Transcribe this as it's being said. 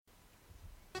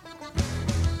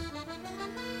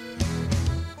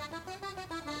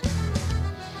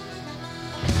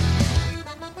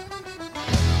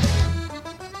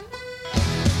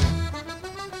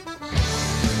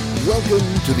Welcome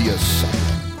to the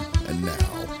Asylum. And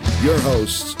now, your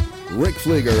hosts, Rick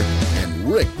Fleeger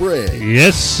and Rick Briggs.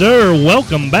 Yes, sir.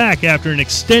 Welcome back after an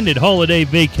extended holiday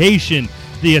vacation.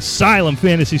 The Asylum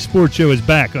Fantasy Sports Show is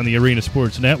back on the Arena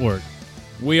Sports Network.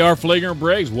 We are Fleeger and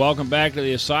Briggs. Welcome back to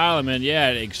the Asylum. And, yeah,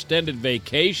 extended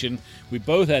vacation. We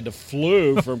both had the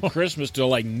flu from Christmas to,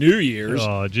 like, New Year's.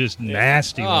 Oh, just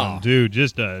nasty one, dude.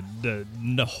 Just a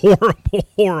horrible,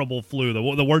 horrible flu.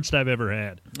 The worst I've ever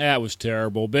had. That was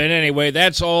terrible. But anyway,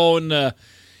 that's all in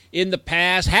the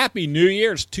past. Happy New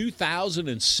Year. It's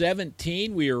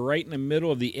 2017. We are right in the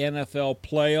middle of the NFL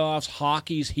playoffs.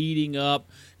 Hockey's heating up.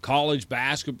 College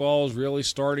basketball is really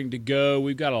starting to go.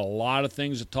 We've got a lot of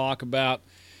things to talk about.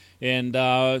 And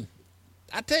I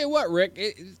tell you what, Rick,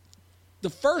 the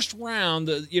first round,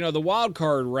 the wild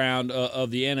card round of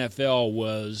the NFL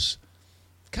was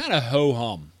kind of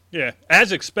ho-hum. Yeah,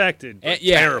 as expected, but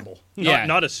terrible.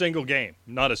 Not a single game.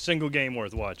 Not a single game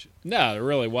worth watching. No, it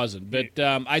really wasn't. But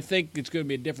I think it's going to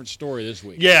be a different story this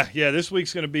week. Yeah, this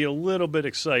week's going to be a little bit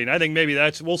exciting. I think maybe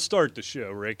we'll start the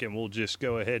show, Rick, and we'll just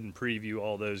go ahead and preview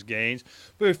all those games.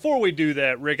 But before we do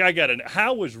that, Rick,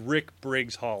 how was Rick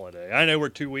Briggs' holiday? I know we're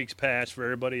 2 weeks past for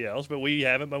everybody else, but we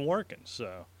haven't been working,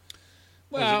 so.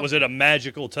 Well, was it a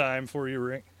magical time for you,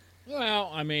 Rick? Well,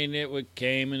 I mean, it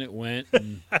came and it went,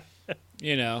 and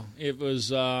it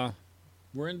was.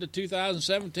 We're into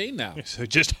 2017 now. So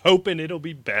just hoping it'll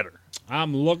be better.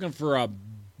 I'm looking for a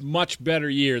much better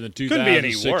year than 2016. Couldn't be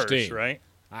any worse, right?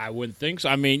 I wouldn't think so.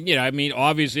 I mean,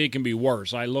 obviously it can be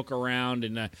worse. I look around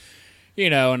and,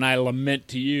 and I lament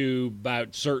to you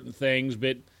about certain things,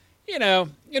 but.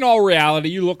 In all reality,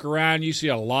 you look around, you see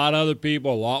a lot of other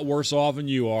people a lot worse off than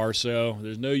you are, so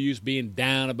there's no use being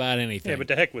down about anything. Yeah, but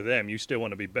to heck with them. You still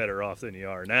want to be better off than you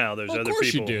are now. There's other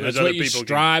people. You do. That's what you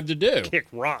strive to do. Kick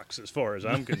rocks, as far as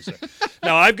I'm concerned.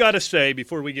 Now, I've got to say,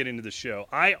 before we get into the show,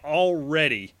 I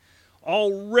already,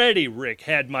 Rick,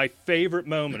 had my favorite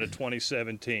moment of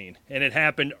 2017, and it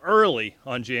happened early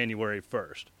on January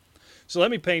 1st. So let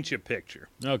me paint you a picture.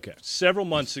 Okay. Several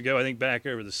months ago, I think back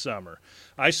over the summer,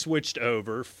 I switched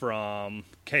over from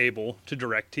cable to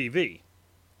DirecTV.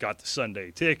 Got the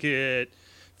Sunday ticket,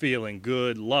 feeling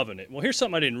good, loving it. Well, here's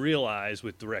something I didn't realize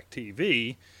with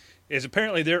DirecTV is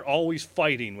apparently they're always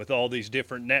fighting with all these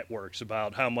different networks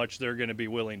about how much they're going to be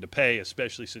willing to pay,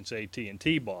 especially since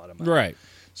AT&T bought them. Right.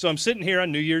 So I'm sitting here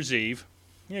on New Year's Eve.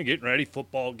 Getting ready,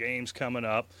 football games coming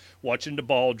up, watching the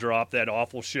ball drop, that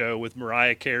awful show with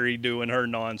Mariah Carey doing her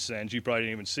nonsense. You probably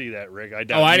didn't even see that, Rick. I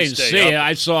didn't see it.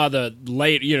 I saw the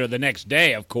next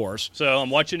day, of course. So I'm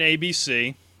watching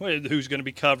ABC, who's going to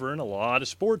be covering a lot of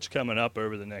sports coming up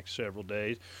over the next several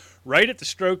days. Right at the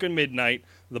stroke of midnight,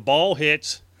 the ball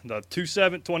hits, the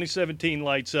 2017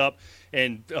 lights up,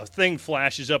 and a thing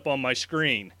flashes up on my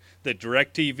screen. That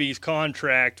DirecTV's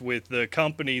contract with the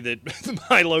company that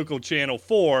my local Channel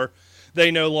 4,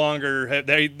 they no longer have,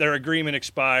 their agreement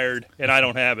expired, and I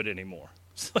don't have it anymore.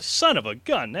 Son of a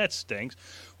gun, that stinks.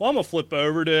 Well, I'm going to flip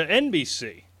over to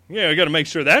NBC. I got to make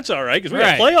sure that's all right because we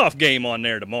got a playoff game on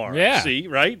there tomorrow. Yeah. See,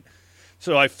 right?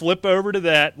 So I flip over to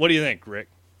that. What do you think, Rick?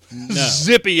 No.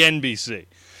 Zippy NBC.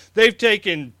 They've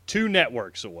taken 2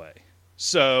 networks away.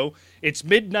 So it's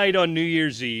midnight on New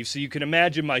Year's Eve, so you can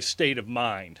imagine my state of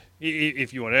mind.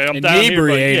 If you want to. I'm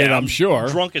inebriated, I'm sure.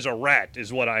 Drunk as a rat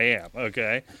is what I am,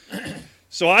 okay?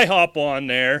 So I hop on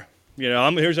there.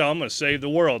 Here's how I'm going to save the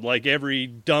world. Like every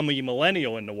dummy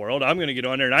millennial in the world, I'm going to get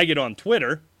on there, and I get on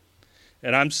Twitter,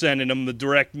 and I'm sending them the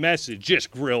direct message,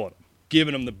 just grilling them,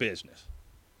 giving them the business.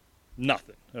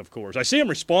 Nothing, of course. I see them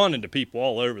responding to people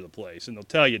all over the place, and they'll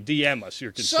tell you, DM us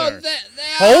your concern.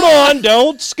 Hold on,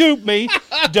 don't scoop me.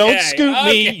 Don't scoop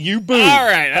me, you boo. All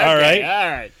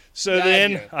right. So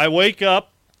then I wake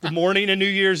up the morning of New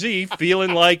Year's Eve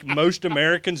feeling like most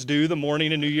Americans do the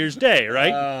morning of New Year's Day,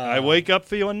 right? I wake up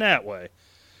feeling that way.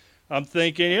 I'm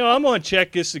thinking, I'm going to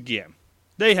check this again.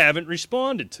 They haven't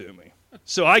responded to me.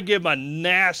 So I give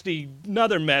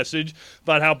another message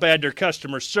about how bad their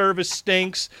customer service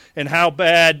stinks and how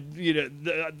bad,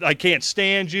 I can't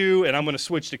stand you and I'm going to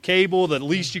switch to cable. The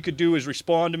least you could do is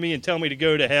respond to me and tell me to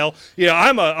go to hell.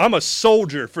 I'm a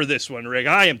soldier for this one, Rick.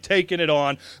 I am taking it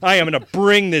on. I am going to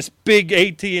bring this big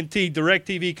AT&T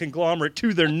DirecTV conglomerate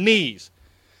to their knees.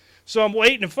 So I'm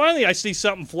waiting, and finally I see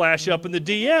something flash up in the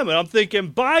DM, and I'm thinking,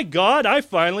 by God, I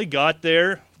finally got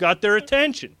their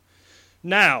attention.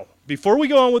 Now, before we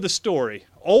go on with the story,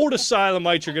 old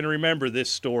Asylumites are going to remember this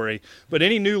story, but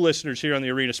any new listeners here on the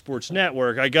Arena Sports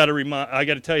Network, I got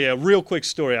to tell you a real quick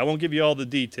story. I won't give you all the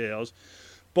details,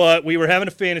 but we were having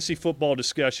a fantasy football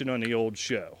discussion on the old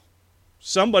show.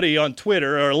 Somebody on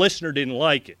Twitter, or a listener, didn't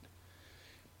like it.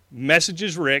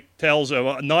 messages Rick, tells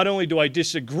him, not only do I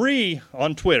disagree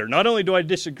on Twitter, not only do I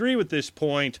disagree with this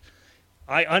point,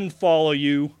 I unfollow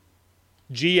you,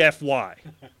 GFY.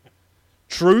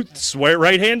 Truth, swear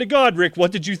right hand to God, Rick,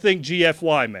 what did you think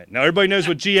GFY meant? Now, everybody knows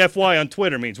what GFY on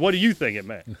Twitter means. What do you think it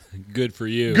meant? Good for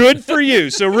you. Good for you.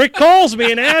 So Rick calls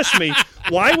me and asks me,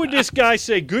 why would this guy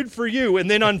say good for you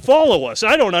and then unfollow us?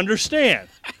 I don't understand.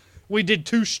 We did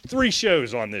 3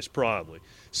 shows on this probably.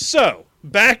 So,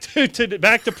 back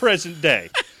to present day.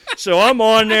 So I'm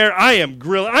on there. I am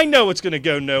grilling. I know it's going to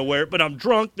go nowhere, but I'm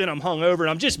drunk, then I'm hungover, and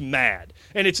I'm just mad.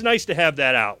 And it's nice to have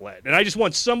that outlet. And I just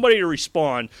want somebody to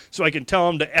respond so I can tell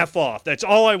them to F off. That's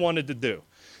all I wanted to do.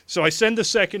 So I send the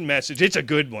second message. It's a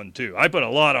good one, too. I put a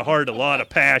lot of heart, a lot of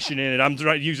passion in it. I'm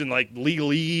using, like,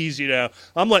 legalese, you know.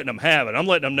 I'm letting them have it. I'm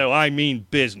letting them know I mean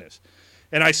business.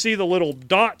 And I see the little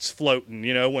dots floating,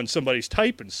 you know, when somebody's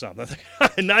typing something. I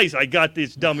think, nice, I got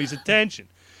this dummy's attention.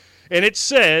 And it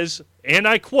says, and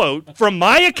I quote, from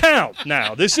my account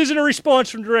now, this isn't a response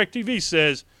from DirecTV,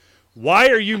 says, why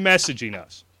are you messaging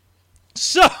us?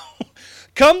 So,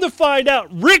 come to find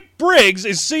out, Rick Briggs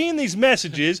is seeing these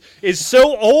messages, is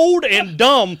so old and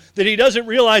dumb that he doesn't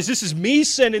realize this is me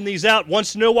sending these out,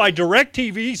 wants to know why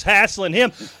DirecTV's hassling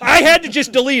him. I had to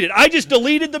just delete it. I just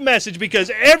deleted the message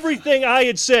because everything I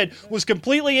had said was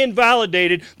completely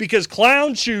invalidated because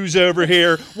Clown Shoes over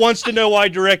here wants to know why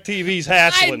DirecTV's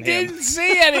hassling him. I didn't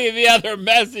see any of the other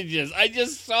messages. I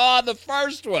just saw the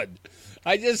first one.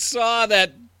 I just saw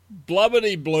that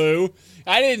blubbity blue.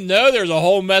 I didn't know there was a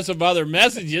whole mess of other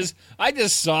messages. I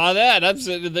just saw that. I'm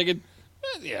sitting there thinking,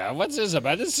 yeah, what's this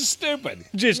about? This is stupid.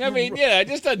 Just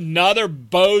another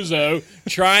bozo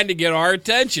trying to get our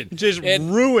attention.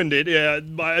 Ruined it. Yeah,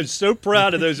 I'm so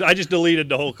proud of those. I just deleted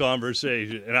the whole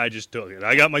conversation, and I just took it.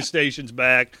 I got my stations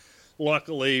back,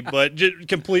 luckily, but just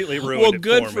completely ruined it. Well,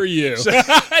 good for you. So,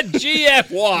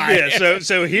 GFY. Yeah,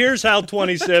 so here's how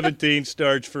 2017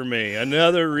 starts for me.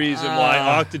 Another reason why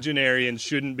octogenarians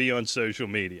shouldn't be on social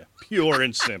media. Pure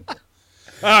and simple.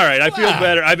 All right, I feel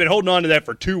better. I've been holding on to that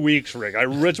for 2 weeks, Rick.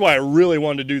 That's why I really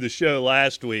wanted to do the show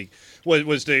last week. I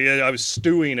was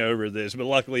stewing over this, but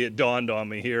luckily it dawned on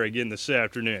me here again this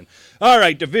afternoon. All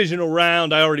right, divisional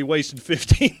round. I already wasted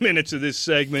 15 minutes of this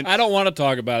segment. I don't want to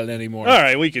talk about it anymore. All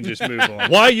right, we can just move on.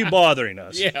 Why are you bothering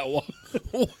us? Yeah,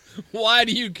 why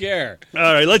do you care? All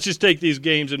right, let's just take these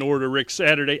games in order, Rick.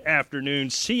 Saturday afternoon,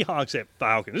 Seahawks at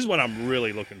Falcons. This is what I'm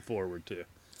really looking forward to.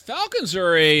 Falcons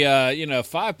are a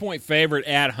 5-point favorite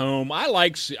at home. I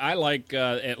like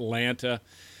Atlanta.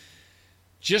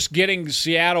 Just getting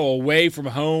Seattle away from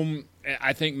home,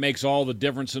 I think, makes all the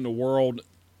difference in the world.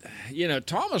 You know,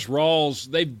 Thomas Rawls,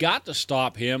 they've got to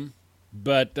stop him,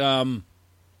 but the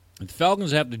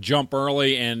Falcons have to jump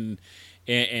early and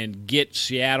get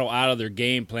Seattle out of their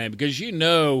game plan because you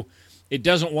know it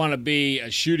doesn't want to be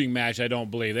a shooting match. I don't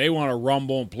believe they want to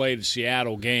rumble and play the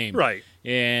Seattle game, right?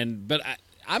 But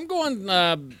I'm going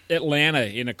Atlanta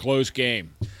in a close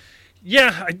game.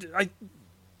 Yeah,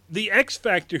 the X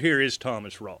factor here is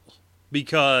Thomas Rawls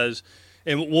because,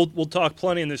 and we'll talk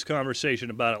plenty in this conversation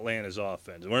about Atlanta's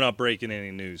offense. We're not breaking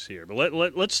any news here, but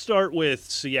let's start with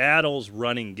Seattle's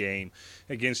running game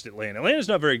against Atlanta. Atlanta's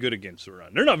not very good against the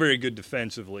run. They're not very good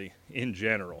defensively in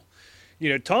general.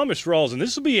 You know, Thomas Rawls, and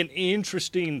this will be an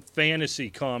interesting fantasy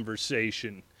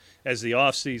conversation as the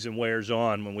offseason wears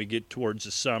on when we get towards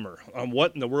the summer on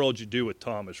what in the world you do with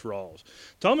Thomas Rawls.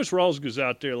 Thomas Rawls goes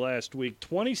out there last week,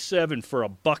 27 for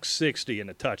 $160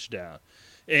 and a touchdown.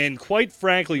 And quite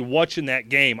frankly, watching that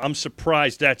game, I'm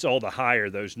surprised that's all the higher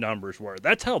those numbers were.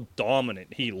 That's how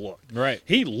dominant he looked. Right.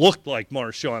 He looked like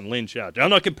Marshawn Lynch out there.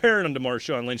 I'm not comparing him to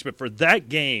Marshawn Lynch, but for that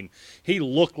game, he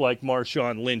looked like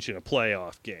Marshawn Lynch in a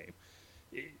playoff game.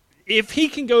 If he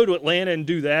can go to Atlanta and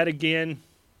do that again,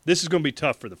 this is going to be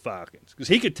tough for the Falcons because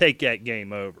he could take that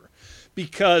game over.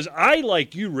 Because I,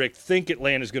 like you, Rick, think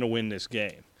Atlanta's going to win this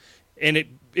game. And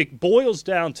it boils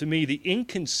down to me the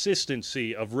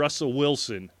inconsistency of Russell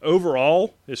Wilson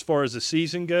overall as far as the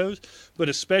season goes, but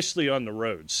especially on the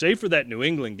road. Save for that New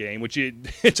England game, which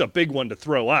it's a big one to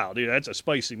throw out. Dude, that's a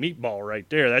spicy meatball right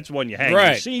there. That's one you hang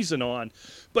your season on.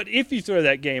 But if you throw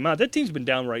that game out, that team's been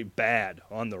downright bad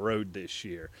on the road this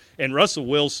year. And Russell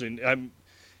Wilson,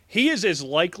 he is as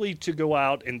likely to go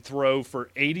out and throw for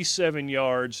 87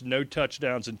 yards, no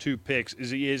touchdowns, and 2 picks as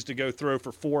he is to go throw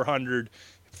for 400,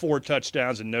 4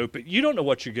 touchdowns, and no picks. You don't know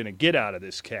what you're going to get out of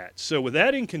this cat. So with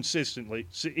that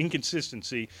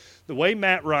inconsistency, the way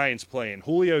Matt Ryan's playing,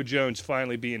 Julio Jones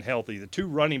finally being healthy, the 2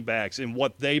 running backs and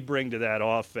what they bring to that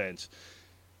offense,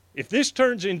 if this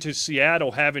turns into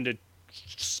Seattle having to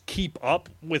keep up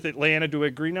with Atlanta to a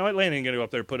degree. Now, Atlanta ain't going to go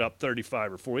up there and put up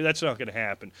 35 or 40. That's not going to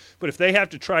happen. But if they have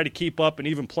to try to keep up and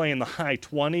even play in the high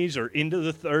 20s or into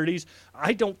the 30s,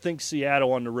 I don't think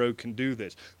Seattle on the road can do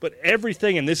this. But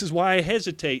everything, and this is why I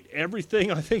hesitate,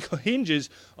 everything I think hinges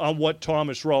on what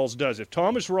Thomas Rawls does. If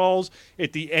Thomas Rawls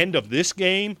at the end of this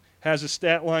game has a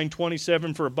stat line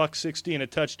 27 for $160 and a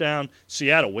touchdown,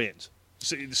 Seattle wins.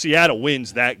 Seattle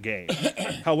wins that game.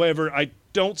 However, I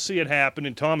don't see it happen.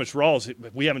 And Thomas Rawls,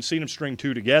 we haven't seen him string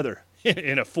two together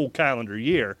in a full calendar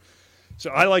year.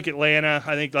 So I like Atlanta.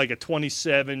 I think like a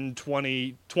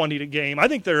 27-20 to game. I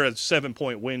think they're a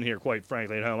 7-point win here, quite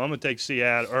frankly, at home. I'm going to take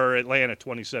Seattle or Atlanta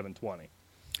 27-20.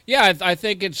 Yeah, I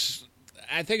think it's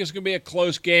going to be a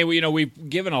close game. We've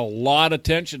given a lot of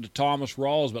attention to Thomas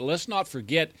Rawls, but let's not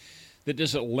forget that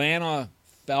this Atlanta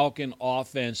Falcon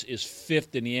offense is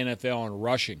 5th in the NFL in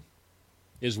rushing,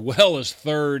 as well as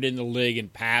 3rd in the league in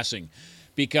passing,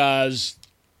 because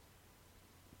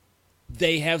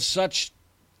they have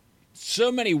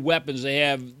so many weapons. They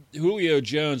have Julio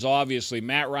Jones, obviously.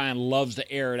 Matt Ryan loves to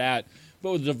air it out.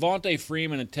 But with Devontae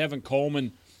Freeman and Tevin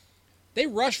Coleman, they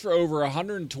rush for over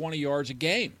 120 yards a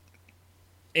game.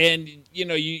 And,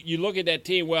 you look at that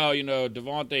team,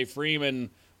 Devontae Freeman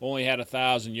only had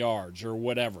 1,000 yards or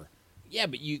whatever. Yeah,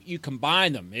 but you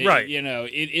combine them. Right.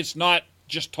 It's not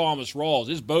just Thomas Rawls.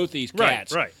 It's both these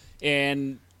cats. Right.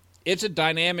 And it's a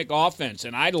dynamic offense,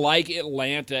 and I like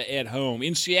Atlanta at home.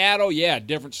 In Seattle, yeah,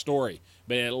 different story.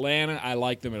 But Atlanta, I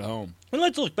like them at home. And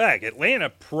let's look back. Atlanta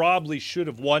probably should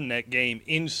have won that game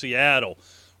in Seattle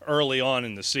early on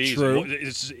in the season. True.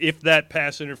 If that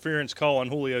pass interference call on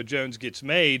Julio Jones gets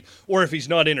made, or if he's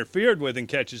not interfered with and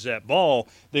catches that ball,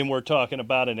 then we're talking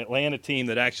about an Atlanta team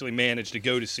that actually managed to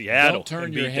go to Seattle. Don't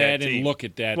turn your head and look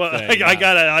at that well, thing.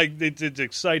 It's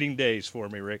exciting days for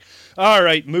me, Rick. All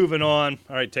right, moving on.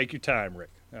 All right, take your time, Rick.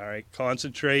 All right,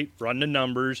 concentrate, run the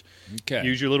numbers. Okay.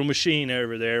 Use your little machine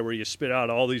over there where you spit out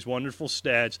all these wonderful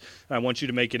stats. I want you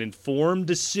to make an informed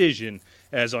decision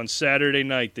as on Saturday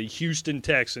night the Houston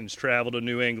Texans travel to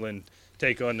New England,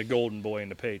 take on the Golden Boy and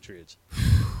the Patriots.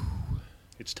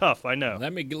 It's tough, I know.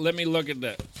 Let me look at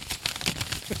that.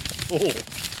 Oh.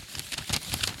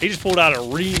 He just pulled out a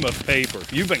ream of paper.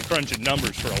 You've been crunching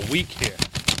numbers for a week here.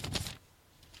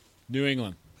 New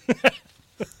England.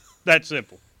 That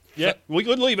simple. Yeah, we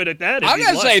could leave it at that. I'm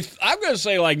gonna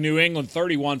say like New England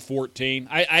 31-14.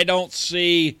 I don't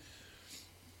see.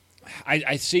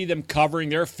 I see them covering.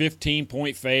 They're a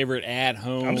 15-point favorite at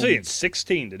home. I'm seeing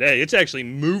 16 today. It's actually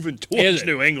moving towards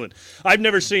New England. I've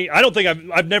never seen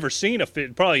a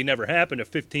probably never happened, a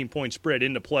 15-point spread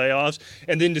in the playoffs,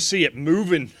 and then to see it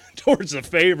moving towards the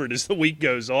favorite as the week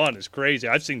goes on is crazy.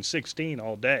 I've seen 16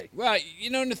 all day. Well,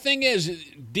 and the thing is,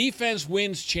 defense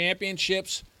wins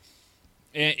championships.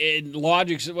 And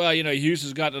logic says,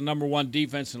 Houston's got the number one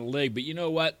defense in the league. But you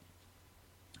know what?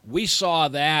 We saw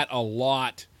that a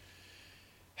lot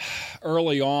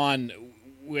early on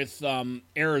with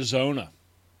Arizona,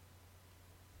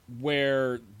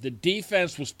 where the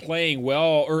defense was playing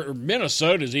well, or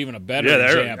Minnesota's even a better example.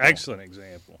 Yeah, they're an excellent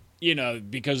example.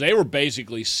 Because they were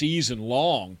basically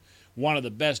season-long one of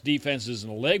the best defenses in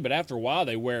the league, but after a while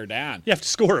they wear down. You have to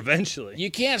score eventually. You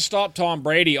can't stop Tom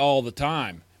Brady all the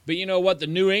time. But you know what? The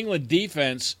New England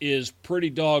defense is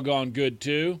pretty doggone good,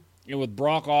 too. And with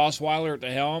Brock Osweiler at the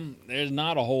helm, there's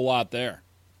not a whole lot there.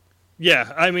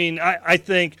 Yeah, I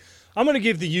think I'm going to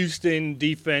give the Houston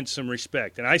defense some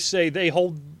respect. And I say they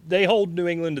hold New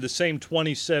England to the same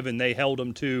 27 they held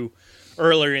them to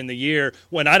earlier in the year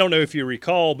when, I don't know if you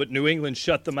recall, but New England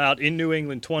shut them out in New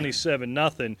England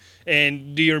 27-0.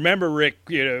 And do you remember, Rick,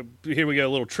 here we go, a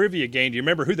little trivia game. Do you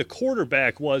remember who the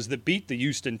quarterback was that beat the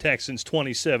Houston Texans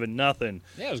 27-0?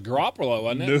 Yeah, it was Garoppolo,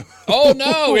 wasn't it?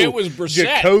 No, it was Brissett.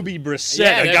 Jacoby Brissett.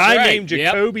 Yeah, a guy right. named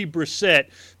Jacoby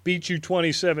Brissett beat you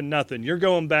 27-0. You're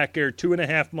going back there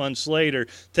 2.5 months later,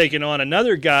 taking on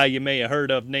another guy you may have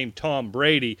heard of named Tom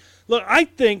Brady. Look, I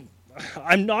think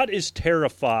I'm not as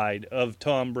terrified of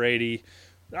Tom Brady.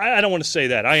 I don't want to say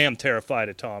that. I am terrified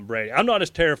of Tom Brady. I'm not as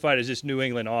terrified as this New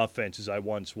England offense as I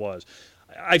once was.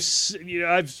 I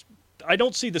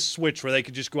don't see the switch where they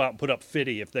could just go out and put up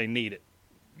 50 if they need it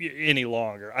any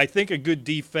longer. I think a good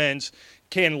defense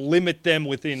can limit them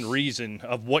within reason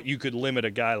of what you could limit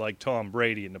a guy like Tom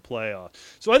Brady in the playoffs.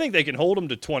 So I think they can hold him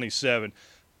to 27.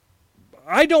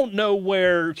 I don't know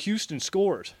where Houston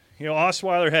scores.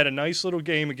 Osweiler had a nice little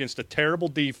game against a terrible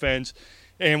defense,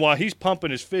 and while he's pumping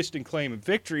his fist and claiming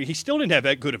victory, he still didn't have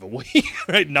that good of a week,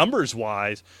 right,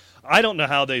 numbers-wise. I don't know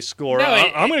how they score. No,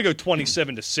 I'm going to go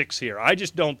 27-6 here. I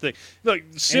just don't think – look,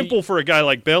 simple for a guy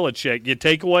like Belichick. You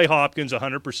take away Hopkins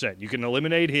 100%. You can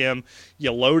eliminate him.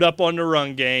 You load up on the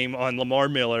run game on Lamar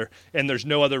Miller, and there's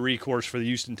no other recourse for the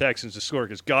Houston Texans to score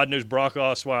because God knows Brock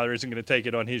Osweiler isn't going to take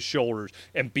it on his shoulders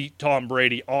and beat Tom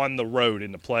Brady on the road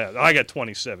in the playoffs. I got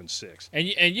 27-6.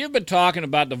 And you've been talking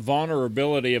about the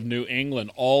vulnerability of New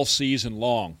England all season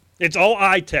long. It's all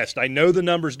eye test. I know the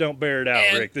numbers don't bear it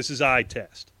out, Rick. This is eye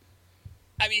test.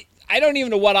 I mean, I don't even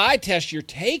know what eye test you're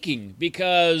taking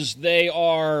because they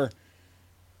are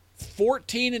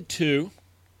 14-2.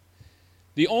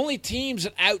 The only teams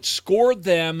that outscored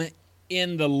them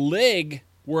in the league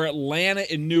were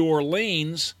Atlanta and New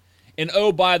Orleans. And,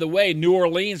 oh, by the way, New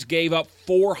Orleans gave up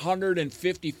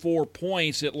 454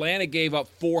 points. Atlanta gave up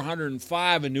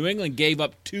 405, and New England gave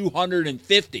up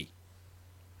 250.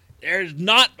 There's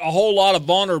not a whole lot of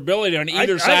vulnerability on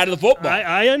either side of the football.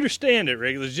 I understand it,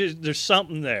 Rick. There's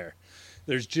something there.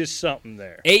 There's just something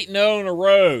there. 8-0 on the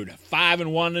road,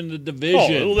 5-1 in the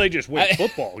division. Oh, well, they just win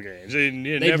football games.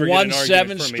 They've won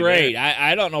 7 straight.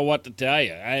 I don't know what to tell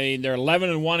you. I mean, they're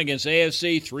 11-1 against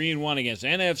AFC, 3-1 against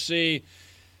NFC.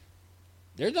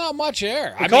 There's not much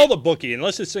there. Call the bookie.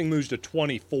 Unless this thing moves to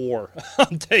 24,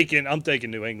 I'm taking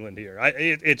New England here.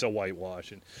 It's a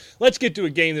whitewash. And let's get to a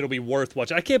game that'll be worth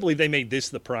watching. I can't believe they made this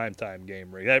the primetime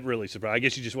game, Rick. That really surprised. I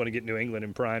guess you just want to get New England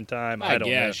in primetime. I don't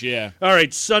know. Yeah. All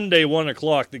right, Sunday, 1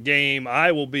 o'clock, the game.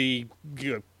 I will be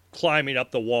climbing up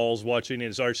the walls watching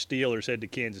as our Steelers head to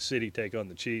Kansas City take on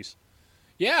the Chiefs.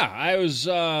 Yeah, I was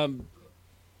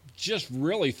just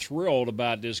really thrilled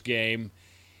about this game.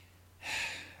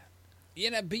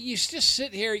 But you just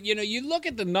sit here, you look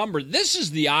at the number. This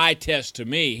is the eye test to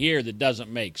me here that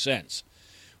doesn't make sense.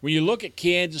 When you look at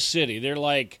Kansas City, they're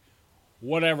like,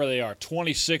 whatever they are,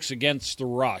 26 against the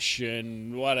rush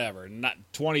and whatever, not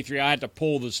 23. I had to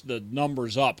pull the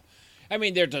numbers up. I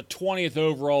mean, they're the 20th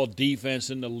overall defense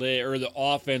in the league, or the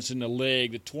offense in the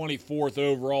league, the 24th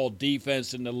overall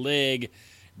defense in the league,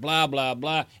 blah, blah,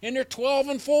 blah, and they're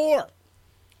 12-4.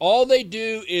 All they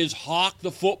do is hawk the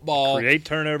football. Create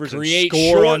turnovers and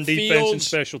score on defense and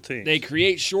special teams. They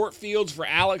create short fields for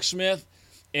Alex Smith,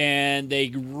 and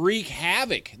they wreak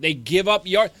havoc. They give up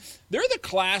yards. They're the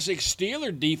classic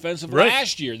Steeler defense of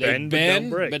last year. They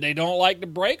bend, but they don't like to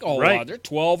break a whole lot. They're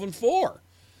 12-4.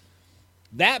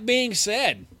 That being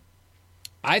said,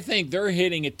 I think they're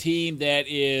hitting a team that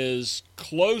is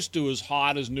close to as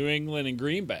hot as New England and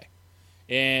Green Bay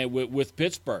and with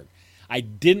Pittsburgh. I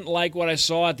didn't like what I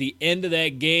saw at the end of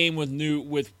that game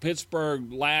with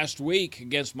Pittsburgh last week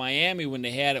against Miami when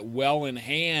they had it well in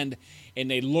hand and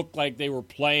they looked like they were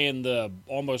playing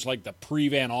almost like the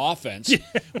prevent offense,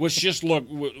 which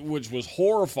was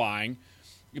horrifying.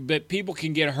 But people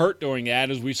can get hurt doing that,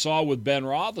 as we saw with Ben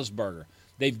Roethlisberger.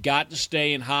 They've got to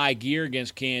stay in high gear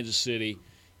against Kansas City,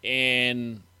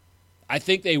 and I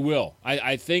think they will.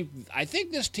 I think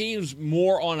this team's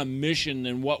more on a mission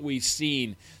than what we've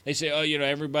seen. They say,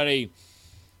 everybody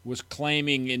was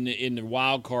claiming in the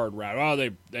wild card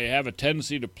round, they have a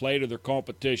tendency to play to their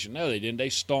competition. No, they didn't. They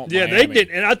stomped Miami. They did.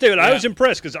 And I tell you what, I was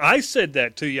impressed because I said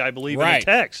that to you, I believe, in a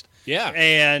text. Yeah.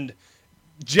 And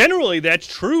generally that's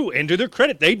true. And to their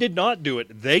credit, they did not do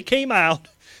it. They came out.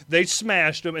 They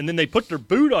smashed them, and then they put their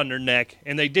boot on their neck,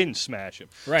 and they didn't smash them.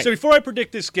 Right. So before I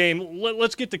predict this game,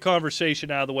 let's get the conversation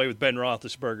out of the way with Ben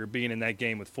Roethlisberger being in that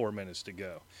game with 4 minutes to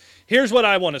go. Here's what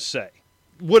I want to say.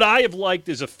 Would I have liked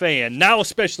as a fan, now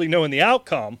especially knowing the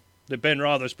outcome, that Ben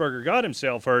Roethlisberger got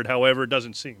himself hurt, however, it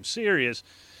doesn't seem serious.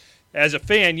 As a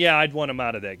fan, yeah, I'd want him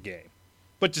out of that game.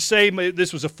 But to say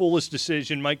this was a foolish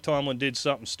decision, Mike Tomlin did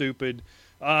something stupid.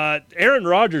 Aaron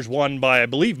Rodgers won by, I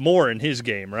believe, more in his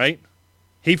game, right?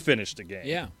 He finished the game.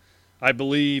 Yeah. I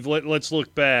believe, let's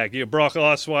look back. Brock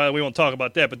Osweiler, we won't talk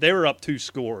about that, but they were up 2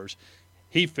 scores.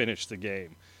 He finished the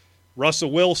game. Russell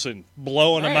Wilson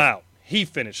blowing him out. He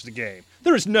finished the game.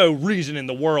 There is no reason in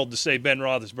the world to say Ben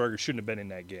Roethlisberger shouldn't have been in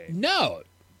that game. No.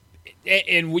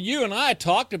 And when you and I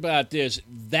talked about this,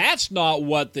 that's not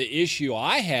what the issue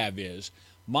I have is.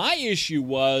 My issue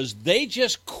was they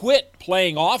just quit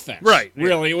playing offense. Right.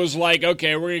 Really. It was like,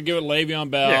 okay, we're going to give it Le'Veon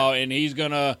Bell, and he's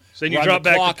going to So then you drop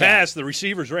back to pass, the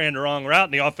receivers ran the wrong route,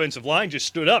 and the offensive line just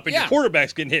stood up, and your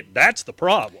quarterback's getting hit. That's the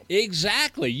problem.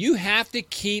 Exactly. You have to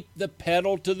keep the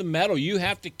pedal to the metal. You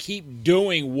have to keep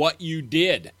doing what you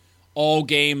did all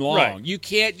game long. Right. You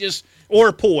can't just –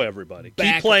 or pull everybody.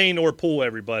 Keep playing or pull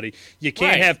everybody. You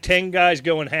can't have 10 guys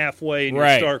going halfway and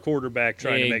your star quarterback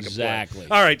trying to make a play. Exactly.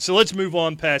 All right, so let's move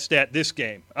on past that. This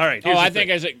game. All right.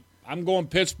 I'm going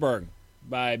Pittsburgh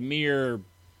by mere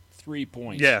 3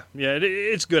 points. Yeah,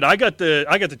 it's good. I got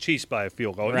the Chiefs by a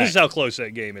field goal. Right. This is how close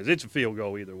that game is. It's a field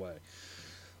goal either way.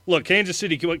 Look, Kansas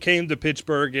City came to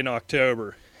Pittsburgh in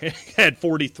October, had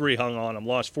 43 hung on them,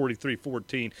 lost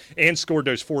 43-14, and scored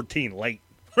those 14 late,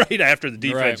 right after the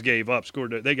defense gave up.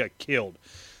 They got killed.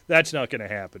 That's not going to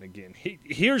happen again.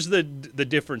 Here's the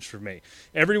difference for me.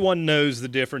 Everyone knows the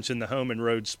difference in the home and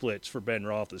road splits for Ben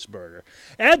Roethlisberger.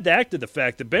 Add that to the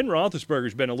fact that Ben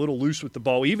Roethlisberger's been a little loose with the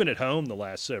ball, even at home the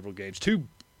last several games. 2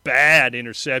 bad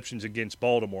interceptions against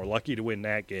Baltimore. Lucky to win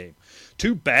that game.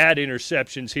 2 bad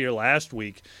interceptions here last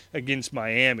week against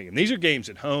Miami. And these are games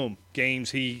at home,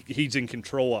 games he's in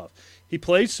control of. He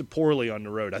plays so poorly on the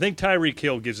road. I think Tyreek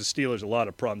Hill gives the Steelers a lot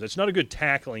of problems. It's not a good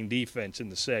tackling defense in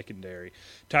the secondary.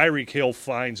 Tyreek Hill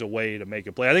finds a way to make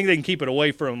a play. I think they can keep it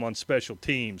away from him on special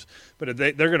teams, but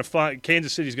they're going to find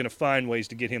Kansas City's going to find ways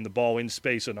to get him the ball in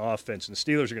space on offense, and the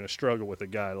Steelers are going to struggle with a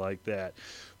guy like that.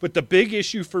 But the big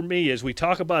issue for me is we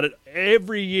talk about it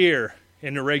every year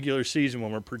in the regular season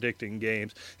when we're predicting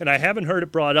games, and I haven't heard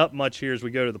it brought up much here as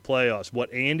we go to the playoffs.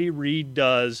 What Andy Reid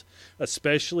does,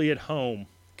 especially at home,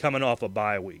 coming off a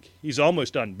bye week. He's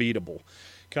almost unbeatable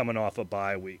coming off a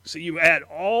bye week. So you add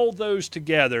all those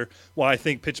together, well, I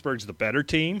think Pittsburgh's the better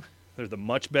team. They're the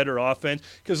much better offense.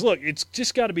 Because, look, it's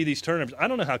just got to be these turnovers. I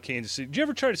don't know how Kansas City – did you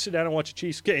ever try to sit down and watch a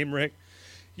Chiefs game, Rick?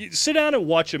 You sit down and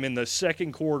watch them in the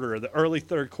second quarter or the early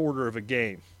third quarter of a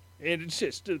game. And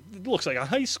it looks like a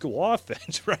high school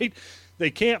offense, right?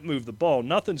 They can't move the ball.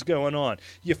 Nothing's going on.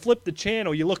 You flip the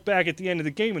channel, you look back at the end of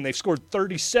the game, and they've scored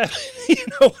 37.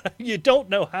 You don't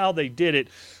know how they did it.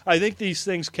 I think these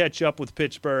things catch up with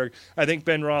Pittsburgh. I think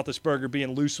Ben Roethlisberger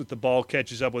being loose with the ball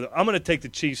catches up with it. I'm going to take the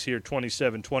Chiefs here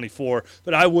 27-24,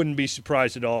 but I wouldn't be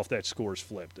surprised at all if that score's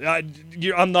flipped.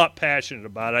 I'm not passionate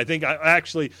about it. I think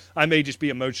I may just be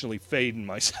emotionally fading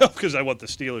myself because I want the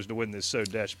Steelers to win this so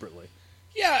desperately.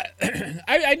 Yeah,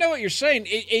 I know what you're saying.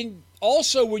 And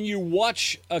also, when you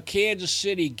watch a Kansas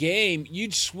City game,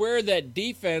 you'd swear that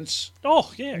defense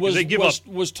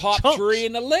was top chunks. 3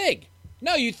 in the league.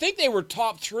 No, you think they were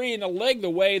top 3 in the league the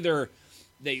way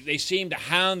they seem to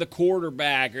hound the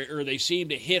quarterback or they seem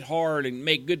to hit hard and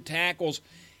make good tackles.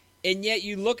 And yet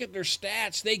you look at their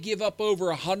stats, they give up over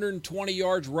 120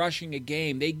 yards rushing a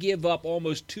game. They give up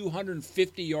almost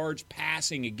 250 yards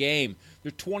passing a game.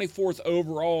 They're 24th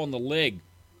overall in the league.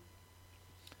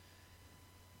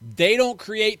 They don't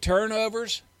create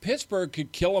turnovers. Pittsburgh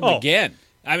could kill them again.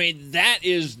 I mean, that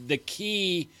is the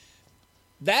key.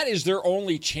 That is their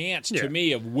only chance to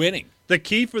me of winning. The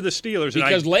key for the Steelers.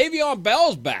 Because Le'Veon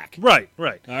Bell's back. Right. All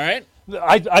right?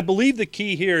 I believe the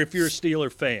key here, if you're a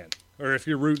Steeler fan, or if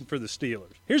you're rooting for the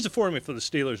Steelers. Here's the formula for the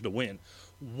Steelers to win.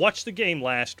 Watch the game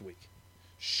last week.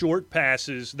 Short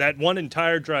passes, that one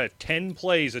entire drive, 10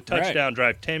 plays, a touchdown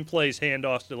drive, 10 plays,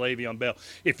 handoffs to Le'Veon Bell.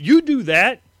 If you do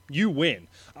that, you win.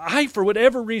 For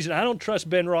whatever reason, I don't trust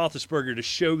Ben Roethlisberger to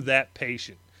show that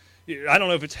patience. I don't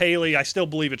know if it's Haley. I still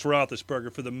believe it's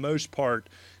Roethlisberger for the most part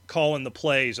calling the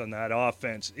plays on that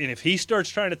offense. And if he starts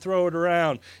trying to throw it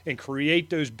around and create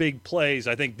those big plays,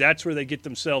 I think that's where they get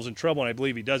themselves in trouble, and I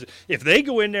believe he does it. If they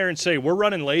go in there and say, we're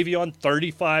running Le'Veon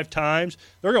 35 times,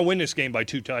 they're going to win this game by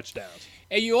 2 touchdowns.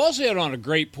 And you also hit on a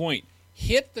great point.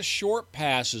 Hit the short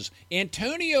passes.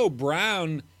 Antonio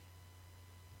Brown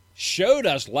showed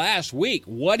us last week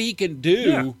what he can do.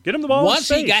 Yeah, get him the ball once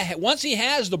he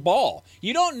has the ball.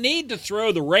 You don't need to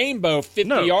throw the rainbow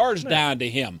 50 yards down to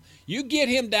him. You get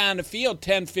him down the field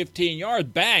 10, 15 yards,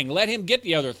 bang, let him get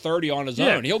the other 30 on his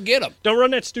own. He'll get them. Don't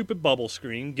run that stupid bubble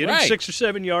screen. Get him 6 or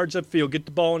 7 yards upfield, get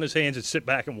the ball in his hands, and sit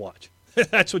back and watch.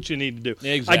 That's what you need to do.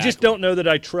 Exactly. I just don't know that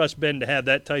I trust Ben to have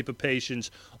that type of patience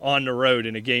on the road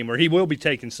in a game where he will be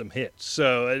taking some hits.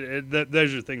 So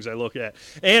those are things I look at.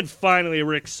 And finally,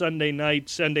 Rick,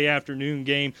 Sunday afternoon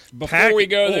game. Before we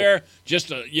go there, just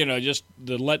to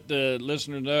let the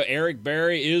listener know, Eric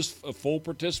Berry is a full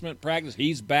participant practice.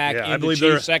 He's back in I believe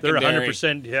the Chiefs secondary. They're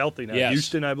 100% healthy now. Yes.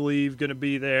 Houston, I believe, going to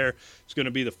be there. It's going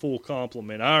to be the full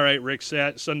complement. All right, Rick,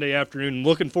 Sunday afternoon.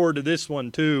 Looking forward to this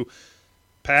one, too.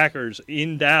 Packers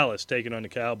in Dallas taking on the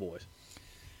Cowboys.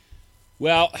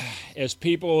 Well, as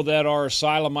people that are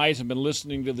Asylumites have been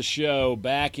listening to the show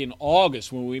back in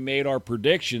August when we made our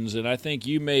predictions, and I think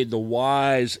you made the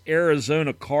wise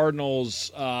Arizona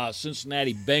Cardinals,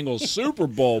 Cincinnati Bengals Super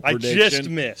Bowl prediction. I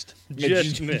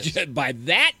just missed. By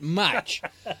that much.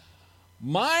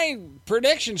 My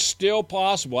prediction's still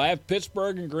possible. I have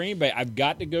Pittsburgh and Green Bay. I've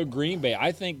got to go Green Bay.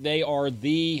 I think they are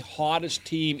the hottest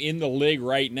team in the league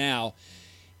right now.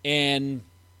 And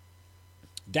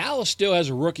Dallas still has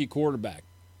a rookie quarterback.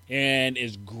 And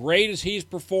as great as he's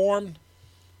performed,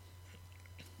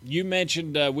 You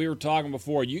mentioned we were talking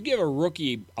before. You give a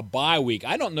rookie a bye week.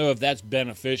 I don't know if that's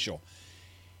beneficial.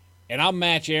 And I'll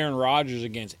match Aaron Rodgers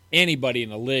against anybody in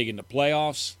the league in the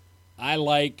playoffs. I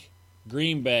like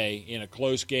Green Bay in a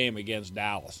close game against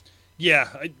Dallas. Yeah,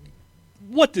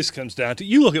 what this comes down to,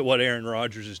 you look at what Aaron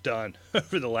Rodgers has done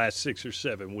for the last 6 or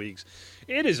 7 weeks.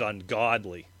 It is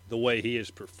ungodly the way he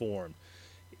has performed.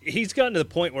 He's gotten to the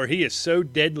point where he is so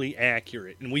deadly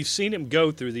accurate, and we've seen him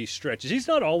go through these stretches. He's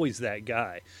not always that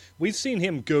guy. We've seen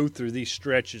him go through these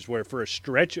stretches where for a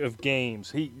stretch of games,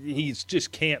 he's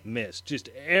just can't miss. Just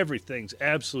everything's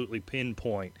absolutely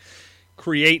pinpoint.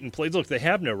 Creating plays. Look, they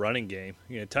have no running game.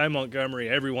 Ty Montgomery,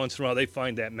 every once in a while they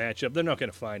find that matchup. They're not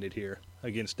going to find it here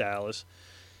against Dallas.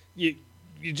 You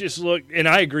just look, and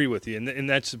I agree with you, and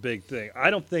that's the big thing. I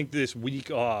don't think this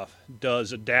week off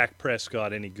does a Dak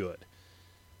Prescott any good.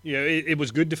 It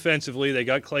was good defensively. They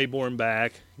got Claiborne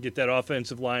back, get that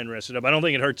offensive line rested up. I don't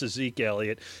think it hurts Zeke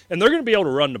Elliott. And they're going to be able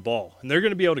to run the ball, and they're going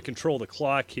to be able to control the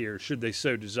clock here, should they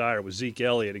so desire, with Zeke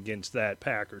Elliott against that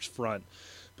Packers front.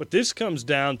 But this comes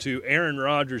down to Aaron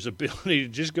Rodgers' ability to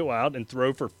just go out and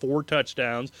throw for 4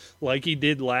 touchdowns like he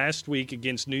did last week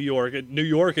against New York. New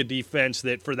York, a defense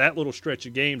that for that little stretch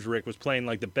of games, Rick, was playing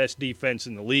like the best defense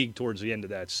in the league towards the end of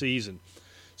that season.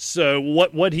 So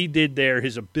what he did there,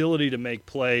 his ability to make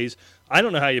plays, I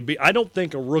don't know how you beat. I don't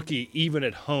think a rookie, even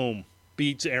at home,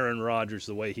 beats Aaron Rodgers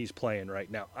the way he's playing right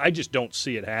now. I just don't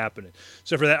see it happening.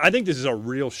 So for that, I think this is a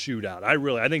real shootout. I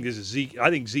think this is Zeke.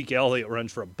 I think Zeke Elliott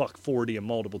runs for $140 and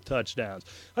multiple touchdowns.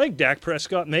 I think Dak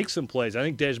Prescott makes some plays. I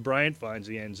think Des Bryant finds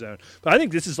the end zone. But I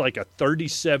think this is like a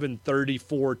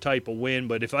 37-34 type of win.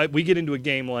 But if we get into a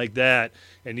game like that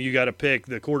and you got to pick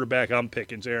the quarterback, I'm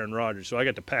picking is Aaron Rodgers. So I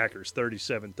got the Packers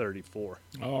 37-34.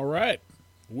 All right.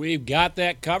 We've got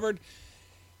that covered.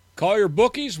 Call your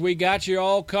bookies. We got you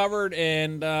all covered.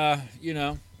 And,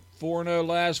 4-0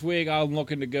 last week. I'm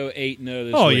looking to go 8-0 this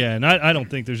week. Oh, yeah, and I don't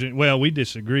think there's any – well, we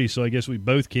disagree, so I guess we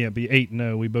both can't be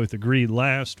 8-0. We both agreed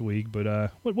last week.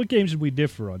 But what games did we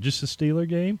differ on? Just the Steeler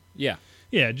game? Yeah.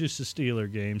 Yeah, just the Steeler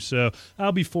game. So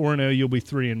I'll be 4-0. You'll be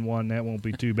 3-1. That won't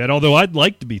be too bad. Although I'd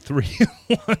like to be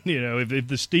 3-1. If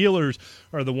the Steelers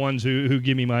are the ones who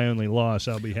give me my only loss,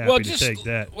 I'll be happy to take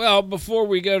that. Well, before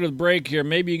we go to the break here,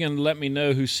 maybe you can let me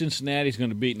know who Cincinnati's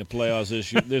going to beat in the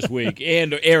playoffs this week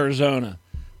and Arizona.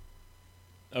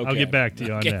 Okay. I'll get back to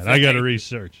you on that. I got to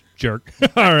research. Jerk.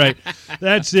 All right.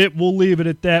 That's it. We'll leave it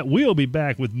at that. We'll be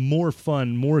back with more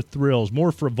fun, more thrills,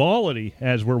 more frivolity,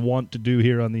 as we're wont to do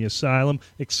here on the Asylum,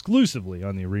 exclusively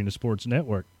on the Arena Sports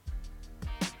Network.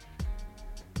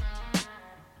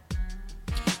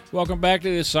 Welcome back to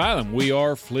the Asylum. We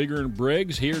are Fleeger and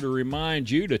Briggs, here to remind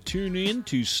you to tune in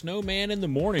to Snowman in the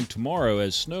Morning tomorrow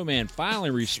as Snowman finally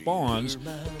responds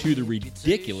to the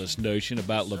ridiculous notion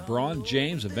about LeBron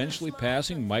James eventually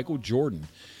passing Michael Jordan.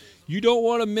 You don't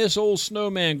want to miss old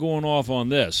Snowman going off on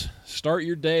this. Start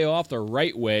your day off the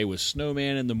right way with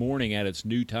Snowman in the Morning at its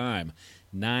new time,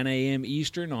 9 a.m.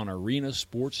 Eastern on Arena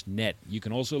Sports Net. You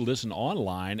can also listen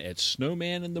online at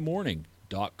snowmaninthemorning.com.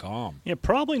 Yeah,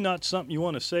 probably not something you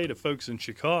want to say to folks in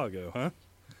Chicago, huh?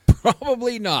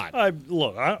 Probably not. I don't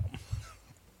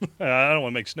want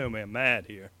to make Snowman mad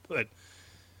here, but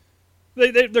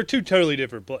they're two totally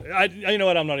different players. You know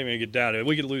what? I'm not even going to get down to it.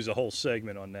 We could lose a whole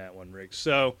segment on that one, Rick.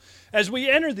 So as we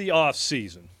enter the off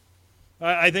season,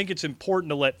 I think it's important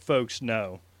to let folks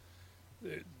know,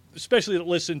 especially that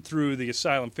listen through the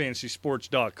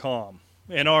AsylumFantasySports.com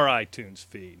and our iTunes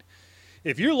feed.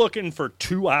 If you're looking for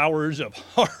 2 hours of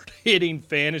hard-hitting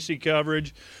fantasy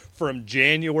coverage from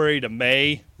January to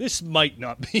May, this might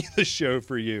not be the show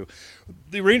for you.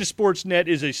 The Arena Sports Net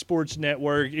is a sports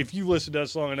network. If you listen to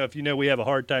us long enough, you know we have a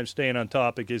hard time staying on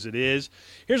topic as it is.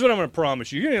 Here's what I'm going to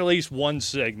promise you. You're going to get at least one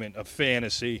segment of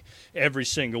fantasy every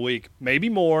single week. Maybe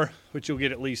more, but you'll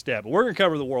get at least that. But we're going to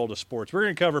cover the world of sports. We're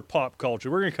going to cover pop culture.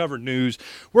 We're going to cover news.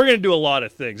 We're going to do a lot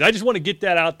of things. I just want to get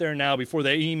that out there now before the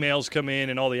emails come in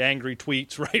and all the angry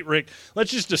tweets, right, Rick?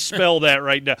 Let's just dispel that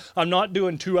right now. I'm not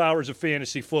doing 2 hours of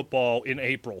fantasy football in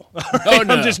April. Right? Oh,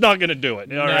 no. I'm just not going to do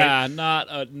it. All right?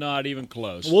 Not even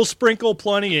close. We'll sprinkle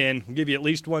plenty in. We'll give you at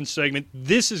least one segment.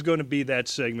 This is going to be that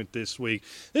segment this week.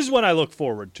 This is what I look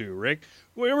forward to, Rick.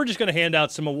 We're just going to hand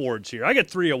out some awards here. I got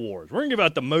 3 awards. We're going to give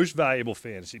out the most valuable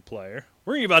fantasy player.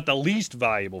 We're going to give out the least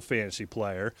valuable fantasy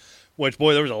player, which,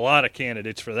 boy, there was a lot of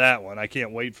candidates for that one. I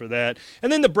can't wait for that.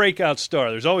 And then the breakout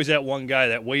star. There's always that one guy,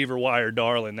 that waiver wire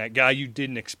darling, that guy you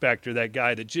didn't expect, or that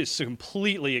guy that just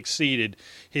completely exceeded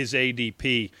his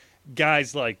ADP.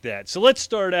 Guys like that. So let's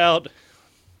start out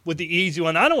with the easy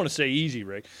one. I don't want to say easy,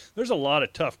 Rick. There's a lot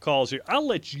of tough calls here. I'll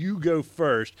let you go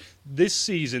first. This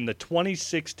season, the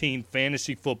 2016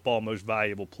 fantasy football most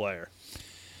valuable player.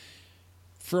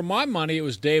 For my money, it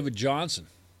was David Johnson.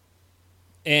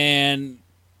 And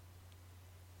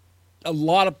a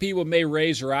lot of people may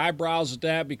raise their eyebrows at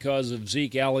that because of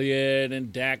Zeke Elliott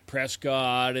and Dak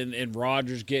Prescott and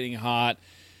Rodgers getting hot.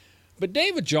 But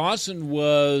David Johnson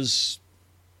was,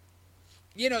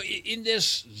 in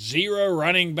this zero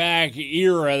running back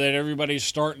era that everybody's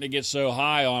starting to get so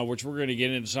high on, which we're going to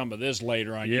get into some of this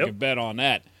later on. Yep. You can bet on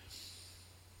that.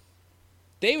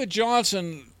 David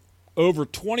Johnson, over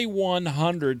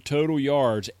 2,100 total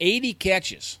yards, 80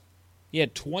 catches. He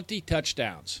had 20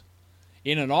 touchdowns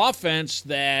in an offense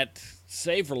that,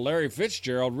 save for Larry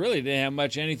Fitzgerald, really didn't have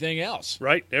much anything else.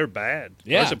 Right, they're bad.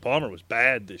 Yeah. Carson Palmer was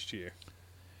bad this year.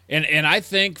 And I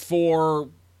think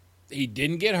he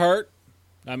didn't get hurt.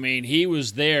 I mean, he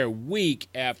was there week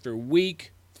after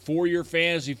week for your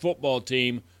fantasy football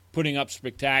team, putting up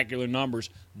spectacular numbers.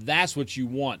 That's what you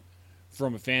want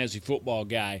from a fantasy football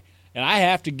guy. And I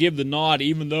have to give the nod,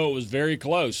 even though it was very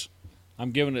close.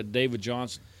 I'm giving it to David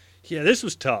Johnson. Yeah, this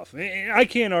was tough. I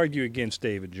can't argue against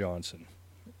David Johnson.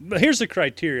 But here's the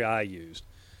criteria I used.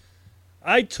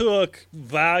 I took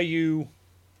value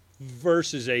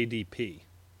versus ADP.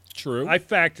 True. I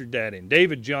factored that in.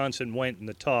 David Johnson went in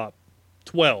the top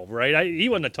 12, right? He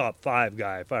wasn't a top 5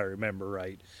 guy, if I remember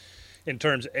right, in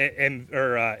terms of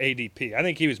ADP. I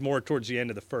think he was more towards the end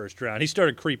of the first round. He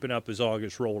started creeping up as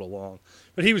August rolled along.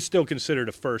 But he was still considered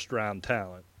a first-round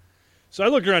talent. So I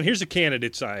looked around. Here's the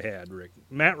candidates I had, Rick.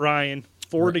 Matt Ryan,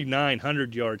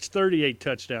 4,900 yards, 38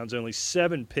 touchdowns, only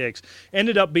 7 picks.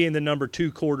 Ended up being the number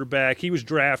 2 quarterback. He was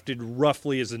drafted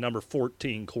roughly as the number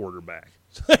 14 quarterback.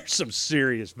 So there's some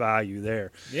serious value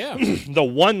there. Yeah. The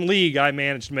one league I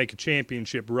managed to make a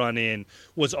championship run in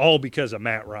was all because of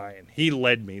Matt Ryan. He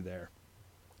led me there.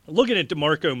 Looking at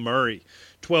DeMarco Murray,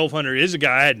 1,200 is a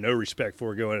guy I had no respect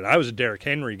for going in. I was a Derrick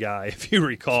Henry guy, if you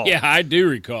recall. Yeah, I do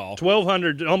recall.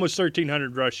 1,200, almost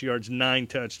 1,300 rush yards, 9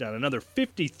 touchdowns. Another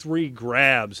 53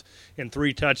 grabs and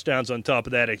 3 touchdowns on top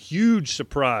of that. A huge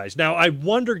surprise. Now, I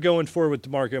wonder going forward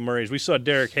with DeMarco Murray, as we saw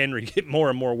Derrick Henry get more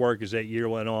and more work as that year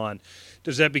went on,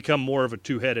 does that become more of a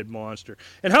two-headed monster?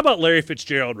 And how about Larry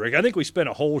Fitzgerald, Rick? I think we spent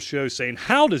a whole show saying,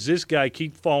 how does this guy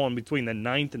keep falling between the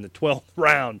 9th and the 12th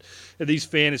round of these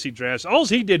fantasy drafts? All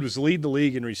he did was lead the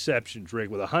league in receptions, Rick,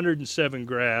 with 107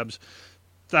 grabs,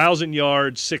 1,000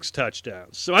 yards, 6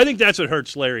 touchdowns. So I think that's what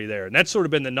hurts Larry there, and that's sort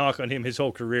of been the knock on him his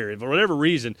whole career. For whatever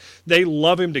reason, they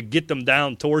love him to get them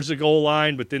down towards the goal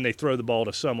line, but then they throw the ball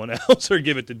to someone else or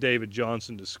give it to David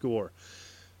Johnson to score.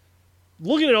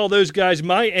 Looking at all those guys,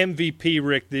 my MVP,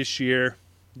 Rick, this year,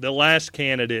 the last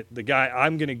candidate, the guy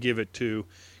I'm going to give it to,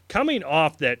 coming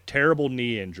off that terrible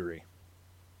knee injury,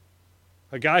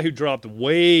 a guy who dropped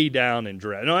way down in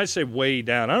draft. No, I say way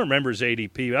down. I don't remember his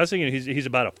ADP, but I was thinking he's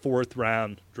about a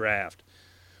 4th-round draft,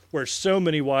 where so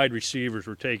many wide receivers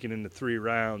were taken in the 3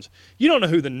 rounds. You don't know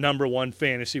who the number 1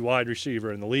 fantasy wide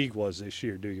receiver in the league was this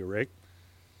year, do you, Rick?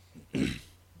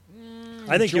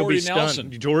 I think you'll be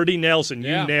stunned. Jordy Nelson,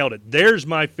 you nailed it. There's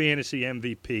my fantasy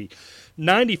MVP.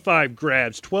 95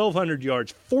 grabs, 1,200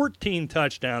 yards, 14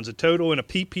 touchdowns, a total in a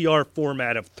PPR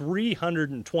format of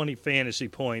 320 fantasy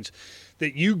points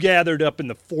that you gathered up in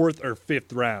the 4th or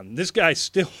 5th round. This guy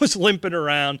still was limping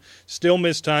around, still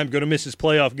missed time, going to miss his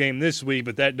playoff game this week,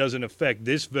 but that doesn't affect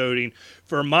this voting.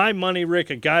 For my money, Rick,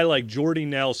 a guy like Jordy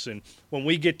Nelson, when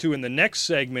we get to in the next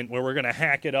segment where we're going to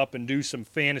hack it up and do some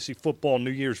fantasy football New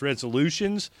Year's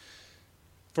resolutions,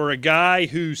 for a guy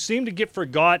who seemed to get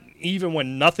forgotten even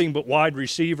when nothing but wide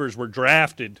receivers were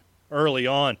drafted early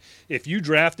on, if you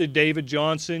drafted David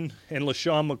Johnson and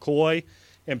LaShawn McCoy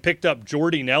and picked up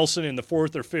Jordy Nelson in the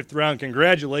 4th or 5th round,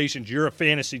 congratulations, you're a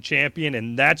fantasy champion,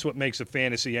 and that's what makes a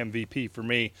fantasy MVP for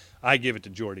me. I give it to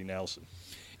Jordy Nelson.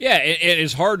 Yeah, it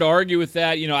is hard to argue with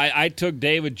that. I took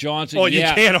David Johnson. Oh, you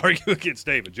can't argue against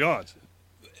David Johnson.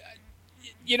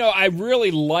 I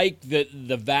really like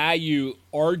the value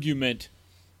argument,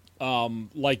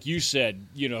 like you said,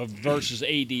 versus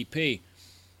ADP.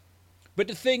 But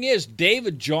the thing is,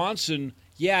 David Johnson,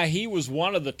 he was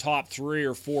one of the top 3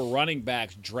 or 4 running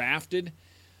backs drafted.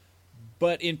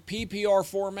 But in PPR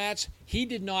formats, he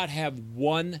did not have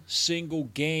one single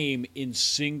game in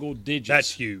single digits. That's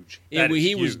huge.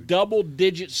 He was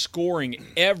double-digit scoring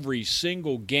every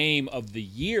single game of the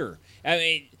year. I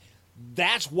mean,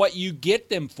 that's what you get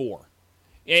them for.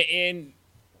 And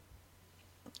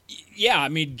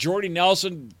Jordy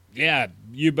Nelson,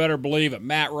 you better believe it.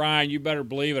 Matt Ryan, you better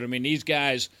believe it. I mean, these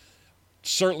guys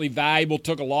certainly valuable.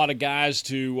 Took a lot of guys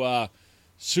to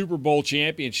Super Bowl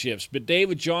championships. But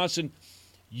David Johnson,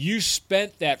 you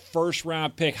spent that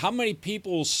first-round pick. How many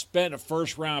people spent a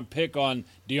first-round pick on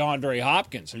DeAndre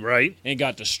Hopkins? Right. And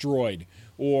got destroyed?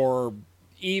 Or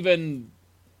even,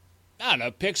 I don't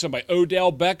know, pick somebody.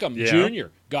 Odell Beckham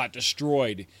Jr. got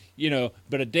destroyed.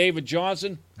 But a David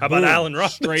Johnson. How about Allen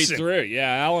Robinson? Straight through.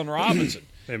 Yeah, Allen Robinson,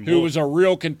 who was a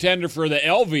real contender for the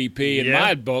LVP in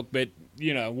my book. But,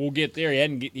 we'll get there.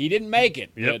 He didn't make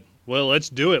it. Yep. But, well, let's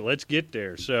do it. Let's get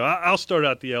there. So I'll start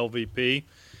out the LVP.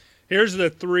 Here's the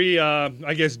three,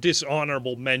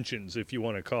 dishonorable mentions, if you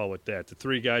want to call it that. The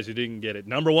three guys who didn't get it.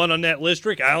 Number one on that list,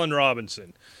 Rick, Allen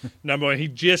Robinson. Number one, he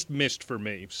just missed for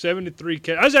me. 73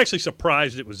 I was actually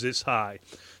surprised it was this high.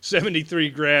 73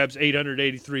 grabs,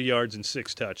 883 yards, and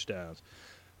 6 touchdowns.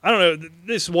 I don't know.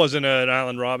 This wasn't an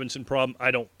Allen Robinson problem,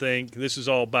 I don't think. This is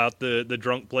all about the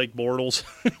drunk Blake Bortles,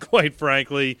 quite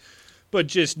frankly. But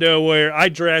just nowhere. I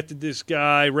drafted this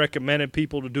guy, recommended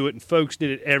people to do it, and folks did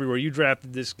it everywhere. You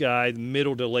drafted this guy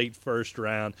middle to late first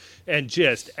round and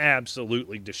just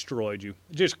absolutely destroyed you.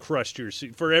 Just crushed your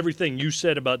seat. For everything you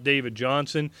said about David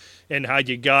Johnson and how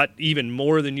you got even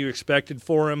more than you expected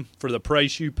for him for the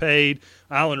price you paid,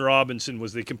 Allen Robinson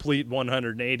was the complete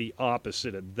 180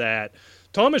 opposite of that.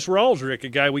 Thomas Rawls, a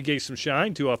guy we gave some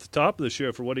shine to off the top of the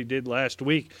show for what he did last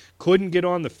week, couldn't get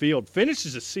on the field.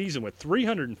 Finishes the season with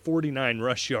 349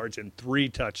 rush yards and 3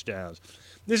 touchdowns.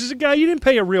 This is a guy you didn't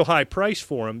pay a real high price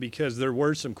for him because there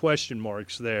were some question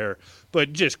marks there,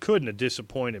 but just couldn't have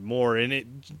disappointed more, and it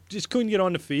just couldn't get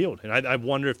on the field. And I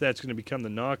wonder if that's going to become the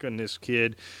knock on this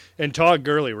kid. And Todd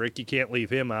Gurley, Rick, you can't leave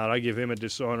him out. I give him a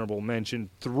dishonorable mention.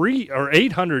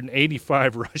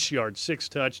 885 rush yards, 6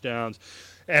 touchdowns.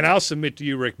 And I'll submit to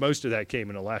you, Rick, most of that came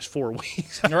in the last 4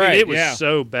 weeks. It was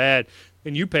so bad,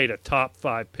 and you paid a top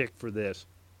 5 pick for this.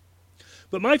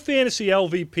 But my fantasy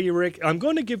LVP, Rick, I'm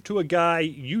going to give to a guy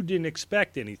you didn't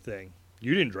expect anything.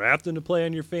 You didn't draft him to play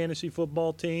on your fantasy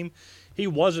football team. He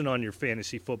wasn't on your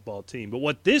fantasy football team. But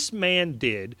what this man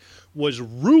did was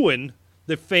ruin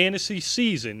the fantasy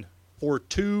season for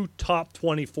 2 top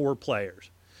 24 players.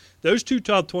 Those 2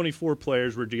 top 24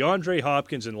 players were DeAndre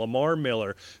Hopkins and Lamar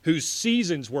Miller, whose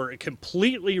seasons were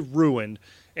completely ruined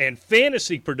and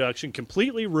fantasy production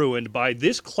completely ruined by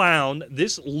this clown,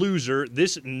 this loser,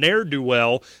 this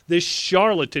ne'er-do-well, this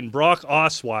charlatan Brock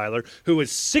Osweiler, who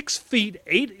is 6 feet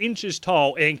 8 inches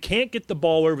tall and can't get the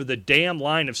ball over the damn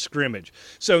line of scrimmage.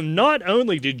 So not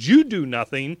only did you do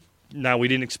nothing, now we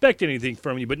didn't expect anything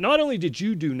from you, but not only did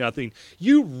you do nothing,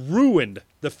 you ruined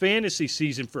the fantasy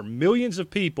season for millions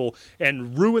of people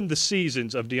and ruined the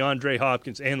seasons of DeAndre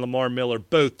Hopkins and Lamar Miller,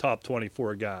 both top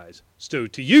 24 guys. So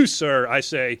to you, sir, I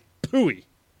say, pooey.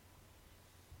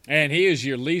 And he is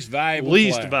your least valuable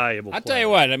player. I'll tell you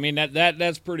what, I mean,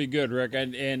 that's pretty good, Rick.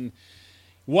 And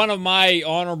one of my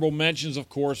honorable mentions, of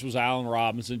course, was Allen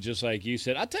Robinson, just like you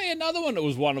said. I'll tell you another one that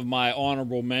was one of my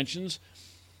honorable mentions.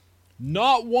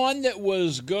 Not one that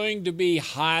was going to be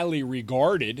highly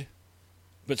regarded,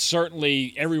 but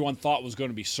certainly everyone thought was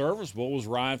going to be serviceable, was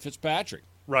Ryan Fitzpatrick.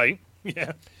 Right,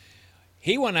 yeah.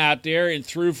 He went out there and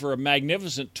threw for a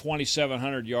magnificent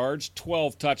 2,700 yards,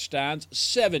 12 touchdowns,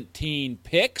 17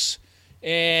 picks,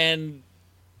 and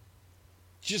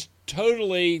just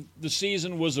totally the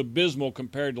season was abysmal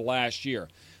compared to last year.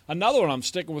 Another one, I'm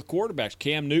sticking with quarterbacks,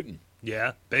 Cam Newton.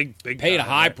 Yeah, big. Paid a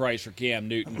high price for Cam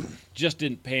Newton. Just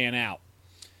didn't pan out.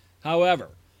 However,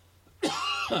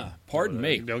 pardon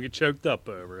me. Don't get choked up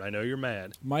over it. I know you're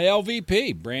mad. My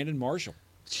LVP, Brandon Marshall.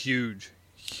 It's huge.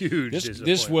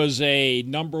 This was a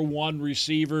number 1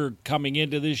 receiver coming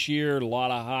into this year. A lot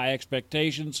of high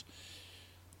expectations.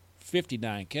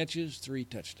 59 catches, 3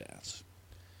 touchdowns.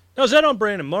 Now, is that on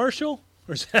Brandon Marshall?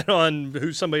 Or is that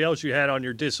on somebody else you had on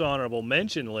your dishonorable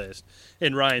mention list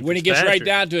in Ryan When Fitzpatrick? it gets right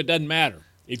down to it, doesn't matter.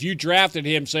 If you drafted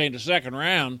him, say, in the second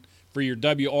round for your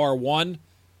WR1,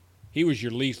 he was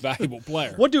your least valuable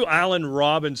player. What do Allen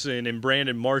Robinson and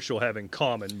Brandon Marshall have in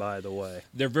common, by the way?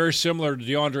 They're very similar to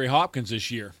DeAndre Hopkins this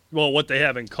year. Well, what they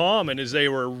have in common is they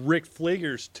were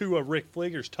two of Rick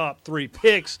Fleeger's top 3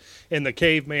 picks in the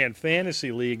Caveman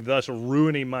Fantasy League, thus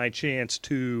ruining my chance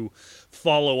to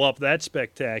follow up that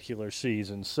spectacular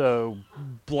season. So,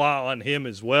 blah on him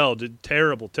as well. Did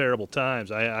terrible times.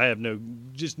 I have no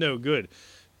good.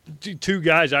 2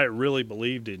 guys I really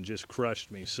believed in just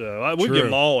crushed me. So we'll give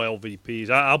them all LVPs.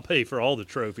 I'll pay for all the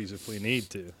trophies if we need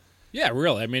to. Yeah,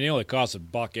 really. I mean, it only costs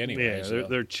 $1 anyway. Yeah, so.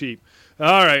 they're cheap.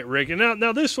 All right, Rick. And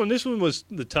now this one was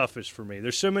the toughest for me.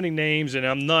 There's so many names, and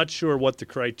I'm not sure what the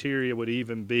criteria would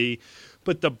even be.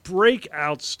 But the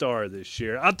breakout star this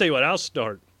year, I'll tell you what, I'll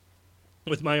start.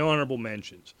 with my honorable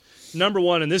mentions. Number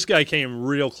one, and this guy came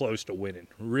real close to winning.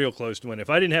 If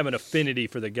I didn't have an affinity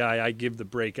for the guy I give the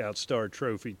Breakout Star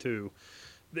trophy to,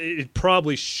 it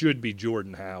probably should be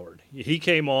Jordan Howard. He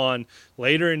came on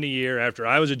later in the year after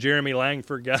I was a Jeremy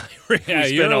Langford guy. Yeah,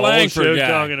 we you're spent a a whole Langford show guy.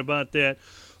 talking about that.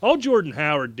 All Jordan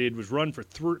Howard did was run for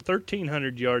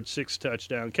 1,300 yards, 6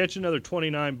 touchdowns, catch another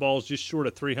 29 balls just short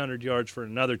of 300 yards for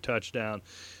another touchdown.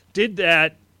 Did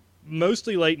that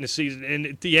mostly late in the season. And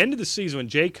at the end of the season when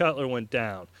Jay Cutler went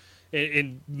down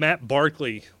and Matt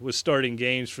Barkley was starting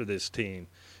games for this team,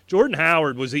 Jordan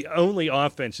Howard was the only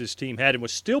offense this team had and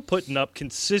was still putting up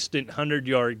consistent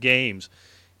 100-yard games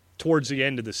towards the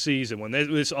end of the season when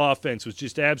this offense was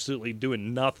just absolutely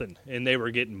doing nothing and they were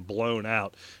getting blown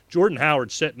out. Jordan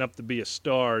Howard setting up to be a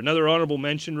star. Another honorable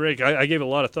mention, Rick, I gave a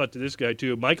lot of thought to this guy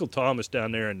too, Michael Thomas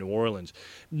down there in New Orleans.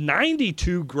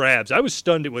 92 grabs. I was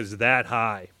stunned it was that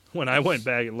high when I went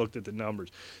back and looked at the numbers.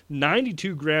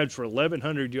 92 grabs for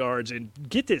 1,100 yards, and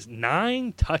get this,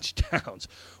 9 touchdowns.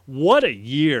 What a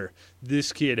year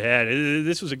this kid had.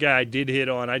 This was a guy I did hit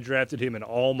on. I drafted him in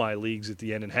all my leagues at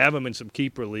the end and have him in some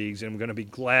keeper leagues, and I'm going to be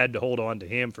glad to hold on to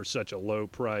him for such a low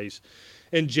price.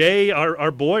 And Jay, our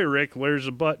boy Rick, where's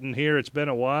the button here? It's been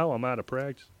a while. I'm out of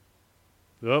practice.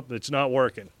 Oh, it's not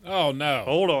working. Oh, no.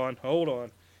 Hold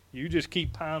on. You just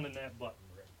keep pounding that button,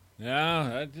 Rick.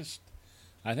 No,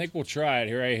 I think we'll try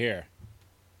it right here.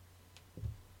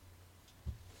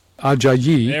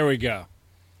 Ajayi. There we go.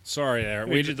 Sorry there.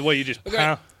 The way you just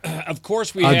pound. Of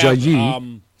course we have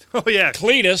Ajayi. Oh, yeah.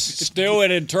 Cletus still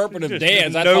in interpretive Just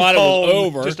dance. a I thought it no-call- was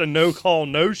over. Just a no-call,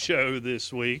 no-show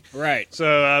this week. Right.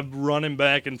 So I'm running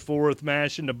back and forth,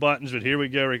 mashing the buttons, but here we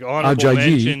go, Rick. Honorable Ajayi.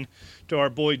 mention to our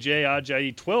boy Jay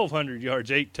Ajayi, 1,200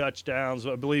 yards, 8 touchdowns.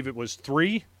 I believe it was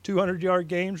 3 200-yard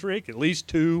games, Rick, at least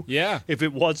 2. Yeah. If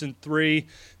it wasn't 3.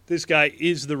 This guy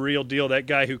is the real deal. That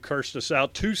guy who cursed us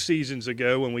out 2 seasons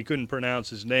ago when we couldn't pronounce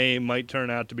his name might turn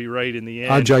out to be right in the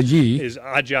end. Ajayi. Is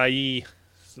Ajayi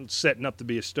setting up to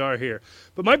be a star here.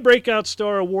 But my breakout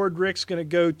star award, Rick's going to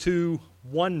go to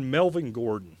one Melvin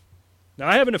Gordon. Now,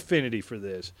 I have an affinity for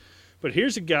this, but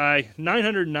here's a guy,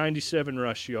 997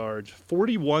 rush yards,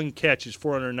 41 catches,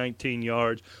 419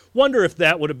 yards. Wonder if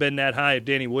that would have been that high if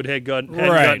Danny Woodhead hadn't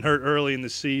gotten hurt early in the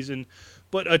season.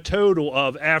 But a total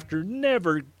of, after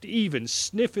never even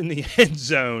sniffing the end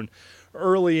zone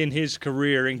early in his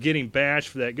career and getting bashed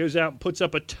for that, goes out and puts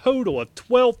up a total of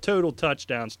 12 total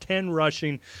touchdowns, 10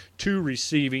 rushing, 2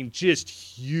 receiving, just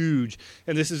huge.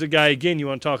 And this is a guy, again, you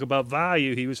want to talk about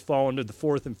value. He was falling to the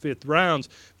 4th and 5th rounds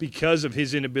because of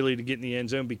his inability to get in the end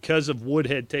zone, because of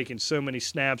Woodhead taking so many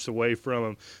snaps away from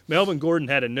him. Melvin Gordon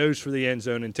had a nose for the end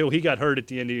zone until he got hurt at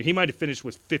the end of the year. He might have finished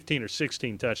with 15 or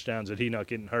 16 touchdowns had he not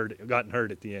gotten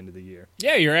hurt at the end of the year.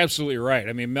 Yeah, you're absolutely right.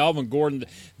 I mean, Melvin Gordon,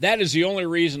 that is the only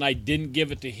reason I didn't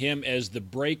give it to him as the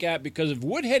breakout, because if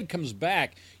Woodhead comes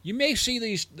back, you may see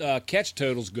these catch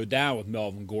totals go down with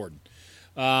Melvin Gordon.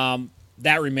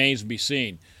 That remains to be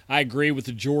seen. I agree with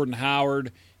the Jordan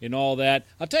Howard and all that.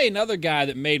 I'll tell you another guy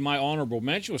that made my honorable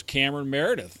mention was Cameron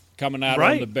Meredith coming out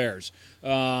on the Bears.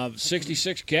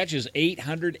 66 catches,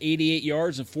 888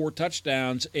 yards, and 4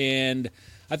 touchdowns. And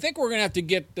I think we're going to have to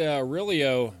get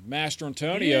Aurelio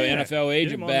Mastrantonio, NFL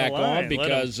agent, back on,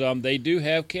 because they do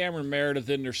have Cameron Meredith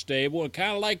in their stable, and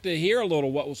kind of like to hear a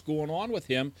little what was going on with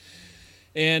him.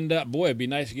 And, boy, it'd be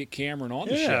nice to get Cameron on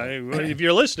the show. Yeah, if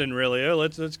you're listening, Aurelio,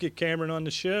 let's get Cameron on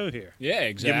the show here. Yeah,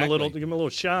 exactly. Give him a little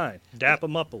shine. Dap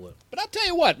him up a little. But I'll tell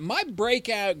you what, my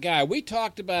breakout guy, we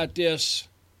talked about this.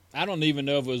 I don't even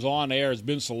know if it was on air. It's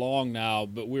been so long now,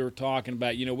 but we were talking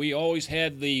about, we always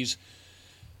had these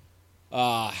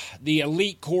the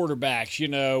elite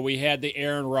quarterbacks. We had the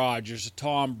Aaron Rodgers, the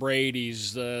Tom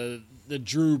Brady's, the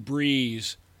Drew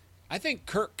Brees. I think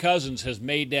Kirk Cousins has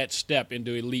made that step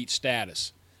into elite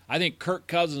status. I think Kirk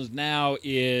Cousins now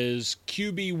is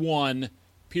QB1,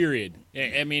 period.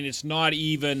 I mean, it's not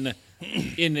even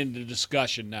in the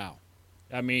discussion now.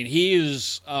 I mean,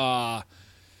 he's going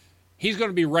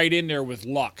to be right in there with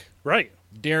Luck. Right.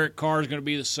 Derek Carr is going to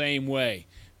be the same way.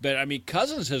 But, I mean,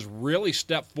 Cousins has really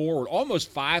stepped forward, almost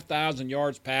 5,000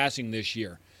 yards passing this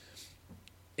year.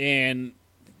 And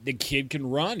the kid can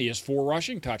run. He has 4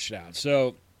 rushing touchdowns.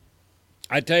 So,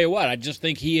 I tell you what, I just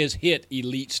think he has hit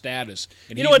elite status,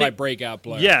 and he's my breakout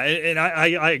player. Yeah, and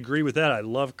I agree with that. I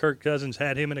love Kirk Cousins.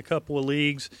 Had him in a couple of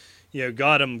leagues.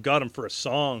 Got him for a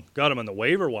song. Got him on the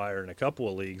waiver wire in a couple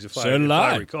of leagues, if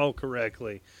I recall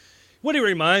correctly. What he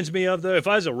reminds me of, though, if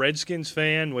I was a Redskins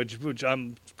fan, which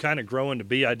I'm kind of growing to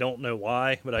be, I don't know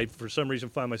why, but I, for some reason,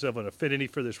 find myself an affinity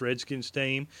for this Redskins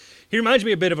team. He reminds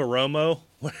me a bit of a Romo,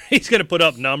 where he's going to put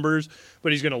up numbers,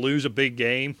 but he's going to lose a big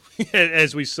game,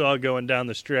 as we saw going down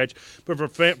the stretch. But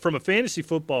from a fantasy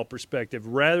football perspective,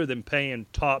 rather than paying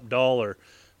top dollar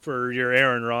for your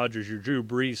Aaron Rodgers, your Drew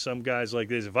Brees, some guys like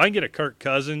this, if I can get a Kirk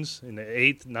Cousins in the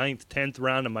 8th, 9th, 10th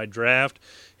round of my draft,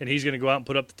 and he's going to go out and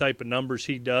put up the type of numbers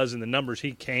he does and the numbers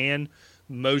he can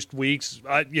most weeks,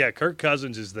 Kirk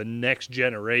Cousins is the next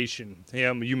generation.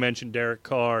 Him, you mentioned Derek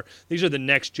Carr. These are the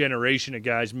next generation of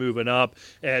guys moving up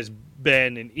as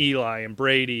Ben and Eli and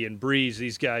Brady and Breeze.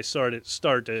 These guys start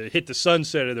to hit the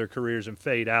sunset of their careers and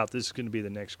fade out. This is going to be the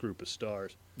next group of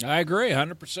stars. I agree,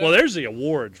 100%. Well, there's the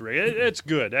awards, Ray. It's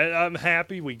good. I'm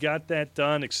happy we got that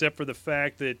done, except for the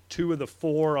fact that 2 of the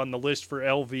 4 on the list for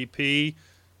LVP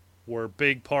were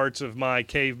big parts of my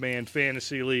Caveman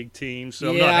Fantasy League team,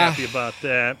 so I'm not happy about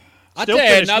that. I'll Still tell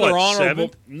you,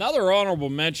 finished, another honorable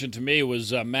mention to me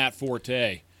was Matt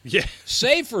Forte. Yeah.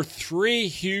 Save for 3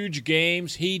 huge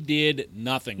games, he did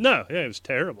nothing. No, it was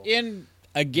terrible. In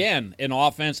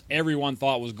offense, everyone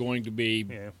thought was going to be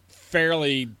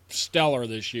fairly stellar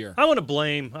this year. I want to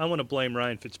blame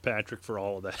Ryan Fitzpatrick for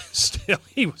all of that. Still,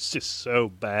 he was just so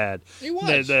bad. He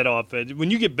was. That offense.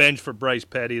 When you get benched for Bryce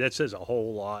Petty, that says a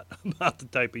whole lot about the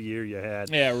type of year you had.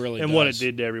 Yeah, it really and does. what it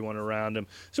did to everyone around him.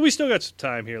 So we still got some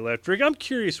time here left. Rick, I'm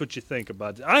curious what you think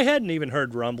about this. I hadn't even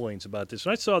heard rumblings about this.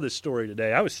 When I saw this story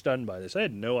today, I was stunned by this. I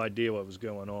had no idea what was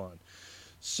going on.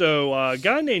 So a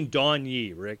guy named Don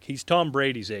Yee, Rick, he's Tom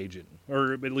Brady's agent,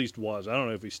 or at least was. I don't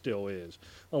know if he still is.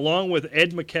 Along with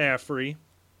Ed McCaffrey,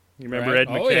 you remember Ed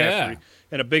McCaffrey,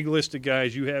 and a big list of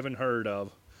guys you haven't heard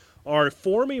of, are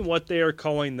forming what they are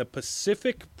calling the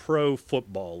Pacific Pro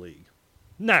Football League.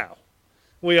 Now,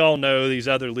 we all know these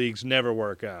other leagues never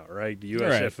work out, right? The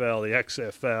USFL, the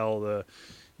XFL, the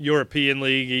European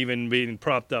League even being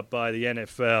propped up by the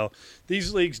NFL.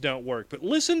 These leagues don't work. But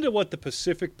listen to what the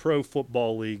Pacific Pro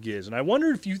Football League is. And I wonder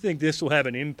if you think this will have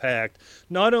an impact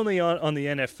not only on the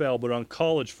NFL but on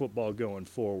college football going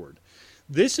forward.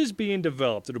 This is being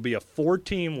developed. It'll be a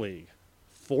 4-team league.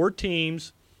 4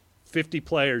 teams, 50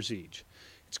 players each.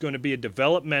 It's going to be a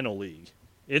developmental league.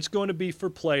 It's going to be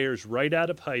for players right out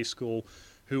of high school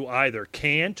who either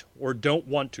can't or don't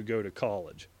want to go to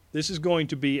college. This is going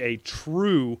to be a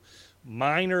true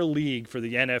minor league for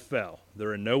the NFL.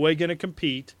 They're in no way going to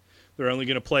compete. They're only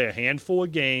going to play a handful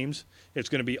of games. It's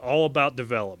going to be all about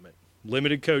development.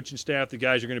 Limited coaching staff. The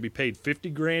guys are going to be paid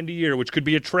 $50,000 a year, which could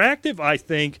be attractive, I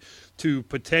think, to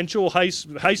potential high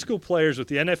school players with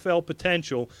the NFL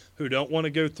potential who don't want to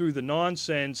go through the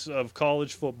nonsense of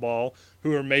college football,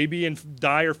 who are maybe in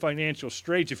dire financial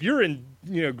straits. If you're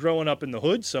growing up in the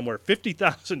hood somewhere,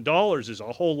 $50,000 is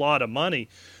a whole lot of money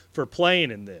for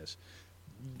playing in this.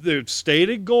 The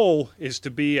stated goal is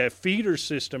to be a feeder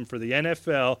system for the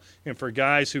NFL and for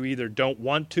guys who either don't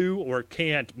want to or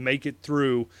can't make it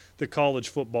through the college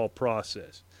football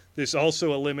process. This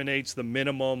also eliminates the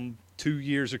minimum 2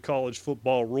 years of college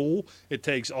football rule. It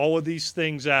takes all of these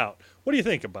things out. What do you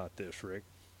think about this, Rick?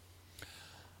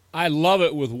 I love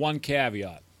it with one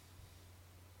caveat.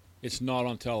 It's not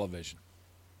on television.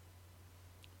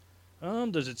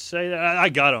 Does it say that? I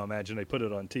got to imagine they put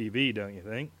it on TV, don't you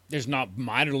think? There's not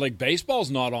minor league baseball's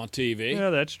not on TV.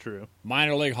 Yeah, that's true.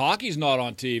 Minor league hockey's not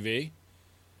on TV.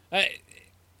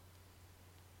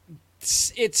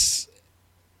 It's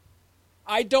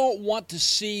I don't want to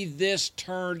see this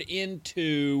turned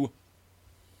into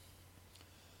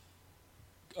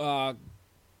how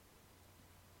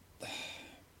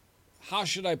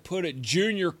should I put it,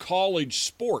 junior college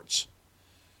sports,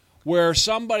 where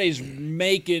somebody's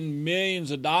making millions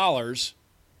of dollars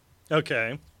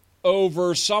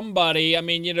over somebody. I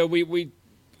mean, we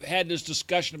had this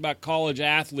discussion about college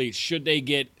athletes. Should they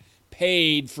get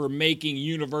paid for making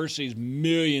universities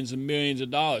millions and millions of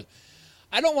dollars?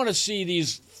 I don't want to see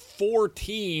these 4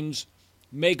 teams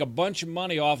make a bunch of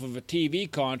money off of a TV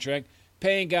contract,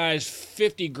 paying guys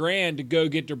 $50,000 to go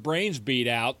get their brains beat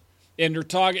out, and they're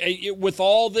talking with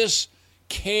all this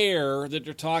care that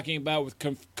they're talking about with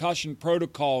concussion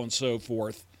protocol and so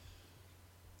forth.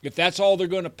 If that's all they're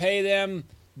going to pay them,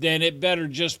 then it better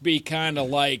just be kind of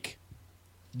like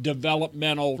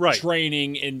developmental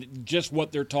training and just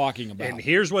what they're talking about. And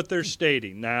here's what they're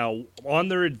stating. Now, on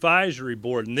their advisory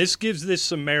board, and this gives this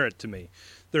some merit to me,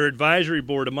 their advisory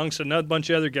board, amongst another bunch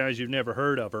of other guys you've never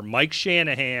heard of, are Mike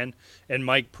Shanahan and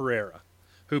Mike Pereira,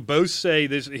 who both say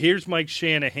this. Here's Mike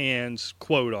Shanahan's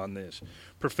quote on this.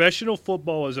 Professional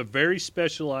football is a very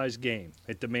specialized game.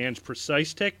 It demands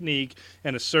precise technique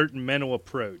and a certain mental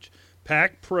approach.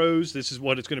 Pac Pros, this is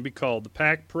what it's going to be called. The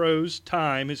Pac Pros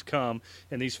time has come,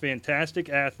 and these fantastic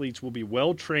athletes will be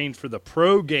well trained for the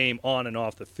pro game on and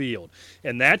off the field.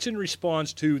 And that's in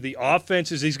response to the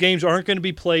offenses. These games aren't going to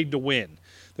be played to win.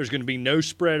 There's going to be no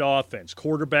spread offense.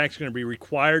 Quarterback's going to be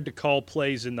required to call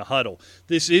plays in the huddle.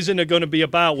 This isn't going to be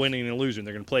about winning and losing.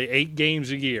 They're going to play 8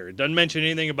 games a year. It doesn't mention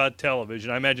anything about television.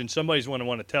 I imagine somebody's going to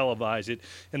want to televise it,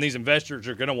 and these investors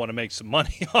are going to want to make some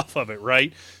money off of it,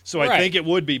 right? So I think it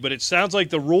would be. But it sounds like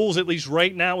the rules, at least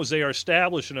right now as they are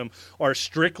establishing them, are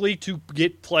strictly to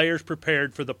get players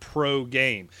prepared for the pro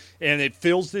game. And it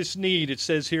fills this need. It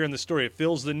says here in the story, it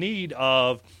fills the need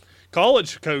of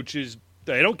college coaches.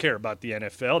 They don't care about the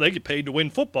NFL. They get paid to win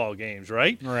football games,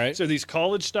 right? Right. So these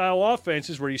college-style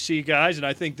offenses where you see guys, and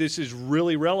I think this is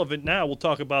really relevant now. We'll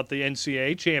talk about the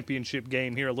NCAA championship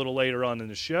game here a little later on in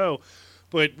the show.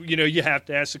 But, you have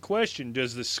to ask the question,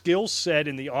 does the skill set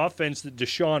in the offense that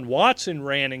Deshaun Watson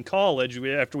ran in college,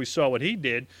 after we saw what he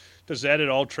did, does that at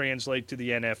all translate to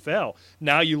the NFL?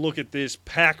 Now you look at this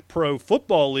Pac Pro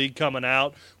Football League coming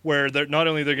out where not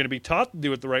only they're going to be taught to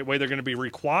do it the right way, they're going to be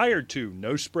required to.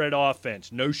 No spread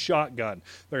offense, no shotgun.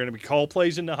 They're going to be call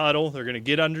plays in the huddle. They're going to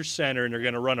get under center, and they're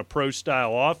going to run a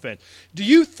pro-style offense. Do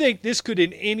you think this could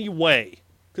in any way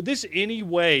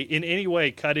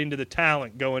cut into the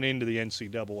talent going into the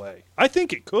NCAA? I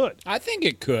think it could. I think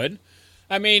it could.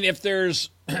 I mean, if there's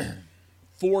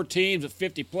 4 teams with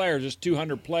 50 players, there's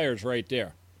 200 players right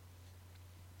there.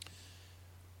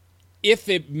 If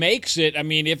it makes it,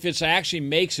 if it actually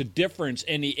makes a difference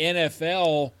and the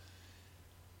NFL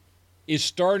is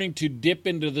starting to dip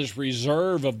into this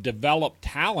reserve of developed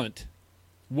talent,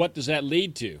 what does that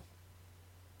lead to?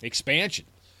 Expansion.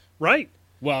 Right.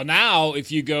 Well, now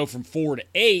if you go from 4 to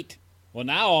 8, well,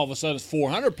 now all of a sudden it's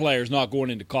 400 players not going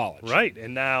into college. Right,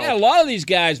 and now a lot of these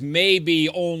guys may be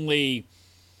only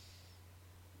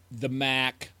the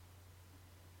MAC,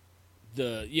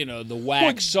 the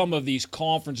WAC, some of these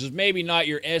conferences, maybe not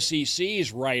your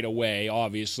SECs right away,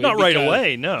 obviously. Not right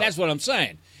away, no. That's what I'm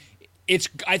saying.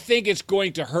 I think it's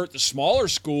going to hurt the smaller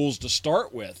schools to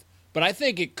start with, but I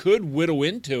think it could whittle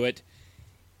into it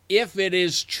if it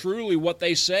is truly what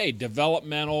they say,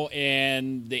 developmental,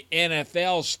 and the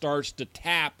NFL starts to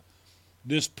tap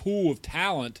this pool of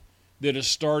talent that is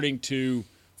starting to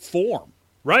form.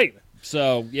 Right.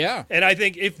 So, yeah. And I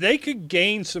think if they could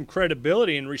gain some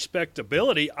credibility and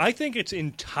respectability, I think it's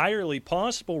entirely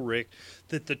possible, Rick,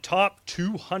 that the top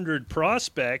 200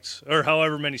 prospects, or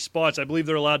however many spots, I believe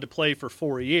they're allowed to play for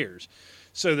 4 years.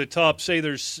 So the top, say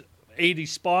there's 80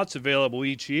 spots available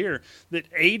each year, that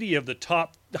 80 of the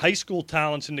top high school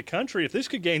talents in the country, if this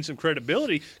could gain some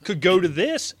credibility, could go to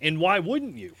this, and why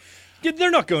wouldn't you?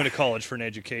 They're not going to college for an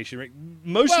education. Right?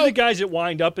 Most of the guys that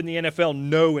wind up in the NFL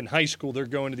know in high school they're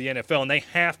going to the NFL, and they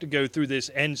have to go through this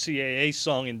NCAA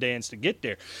song and dance to get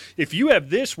there. If you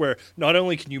have this where not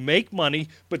only can you make money,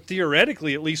 but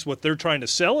theoretically, at least what they're trying to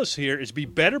sell us here is be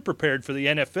better prepared for the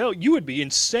NFL, you would be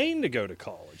insane to go to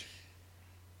college.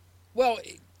 Well,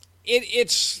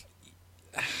 it's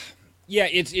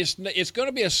going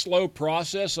to be a slow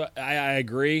process. I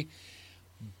agree.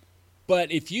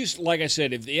 But like I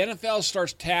said, if the NFL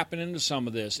starts tapping into some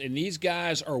of this and these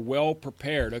guys are well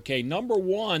prepared, okay, number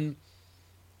one,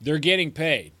 they're getting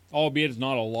paid, albeit it's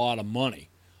not a lot of money.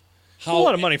 A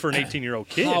lot of money for an 18-year-old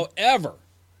kid. However,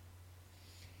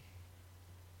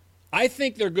 I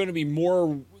think they're going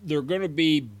to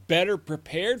be better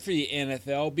prepared for the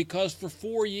NFL because for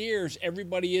 4 years,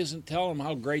 everybody isn't telling them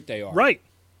how great they are. Right.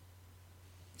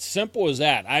 Simple as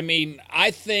that.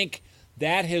 I think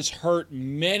that has hurt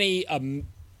many a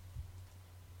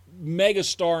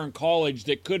megastar in college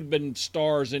that could have been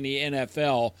stars in the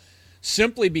NFL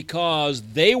simply because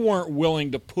they weren't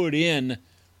willing to put in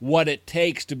what it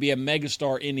takes to be a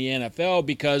megastar in the NFL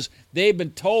because they've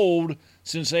been told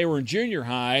since they were in junior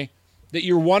high that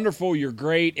you're wonderful, you're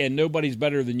great, and nobody's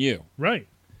better than you. Right.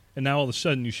 And now all of a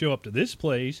sudden you show up to this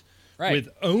place with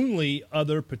only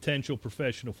other potential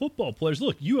professional football players.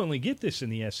 Look, you only get this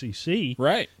in the SEC.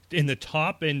 Right. In the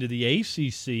top end of the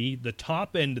ACC, the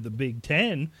top end of the Big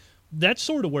Ten, that's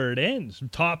sort of where it ends.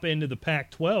 Top end of the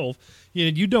Pac-12.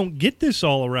 You don't get this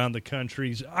all around the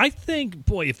countries. I think,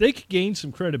 boy, if they could gain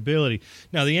some credibility.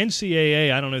 Now, the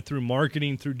NCAA, I don't know, through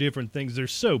marketing, through different things, they're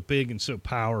so big and so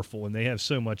powerful, and they have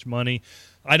so much money.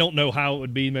 I don't know how it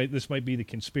would be. This might be the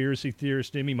conspiracy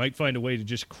theorist in me. Might find a way to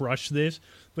just crush this.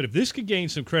 But if this could gain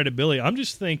some credibility, I'm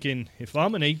just thinking, if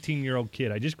I'm an 18-year-old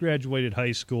kid, I just graduated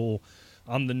high school,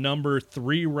 I'm the number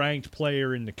 3 ranked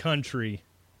player in the country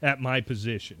at my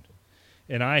position.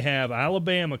 and I have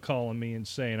Alabama calling me and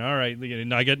saying, all right,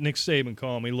 and I got Nick Saban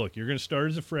calling me, look, you're going to start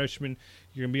as a freshman.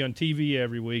 You're going to be on TV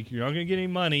every week. You're not going to get any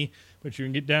money, but you're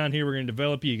going to get down here. We're going to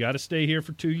develop you. You got to stay here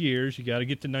for 2 years. You got to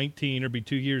get to 19 or be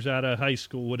 2 years out of high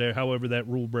school, whatever, however that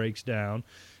rule breaks down.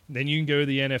 Then you can go to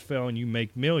the NFL and you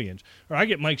make millions. Or I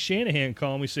get Mike Shanahan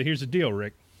calling me and say, here's the deal,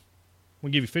 Rick.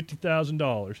 I'm going to give you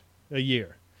 $50,000 a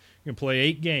year. You're going to play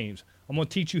 8 games. I'm going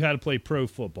to teach you how to play pro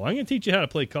football. I'm going to teach you how to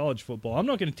play college football. I'm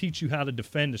not going to teach you how to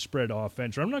defend a spread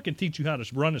offense, or I'm not going to teach you how to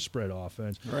run a spread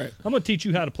offense. Right. I'm going to teach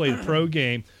you how to play the pro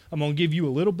game. I'm going to give you a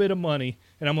little bit of money,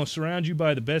 and I'm going to surround you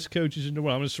by the best coaches in the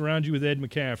world. I'm going to surround you with Ed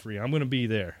McCaffrey. I'm going to be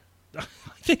there. I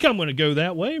think I'm going to go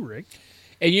that way, Rick.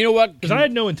 And you know what? Because I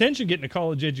had no intention of getting a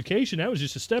college education. That was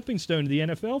just a stepping stone to the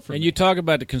NFL for me. And you talk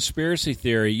about the conspiracy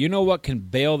theory. You know what can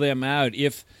bail them out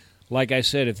if, like I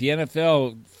said, if the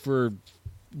NFL for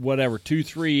whatever,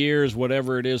 2-3 years,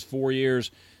 whatever it is, 4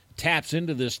 years, taps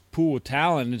into this pool of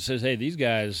talent and says, hey, these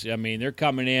guys, I mean, they're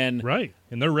coming in. Right,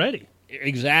 and they're ready.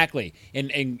 Exactly. And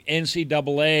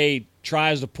NCAA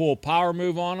tries to pull a power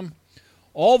move on them.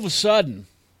 All of a sudden,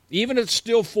 even if it's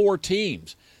still 4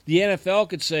 teams, the NFL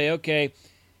could say, okay,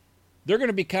 they're going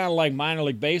to be kind of like minor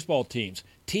league baseball teams.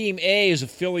 Team A is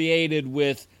affiliated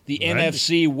with the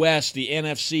NFC West, the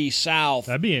NFC South.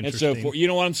 That'd be interesting. And so forth. You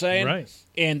know what I'm saying? Right.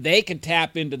 And they can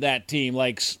tap into that team.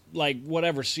 Like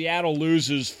whatever, Seattle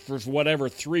loses for whatever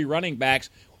 3 running backs.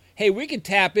 Hey, we can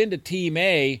tap into Team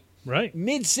A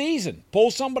mid-season.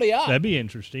 Pull somebody up. That'd be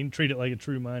interesting. Treat it like a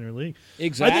true minor league.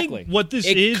 Exactly. I think what this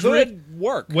it could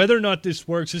work. Whether or not this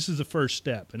works, this is the first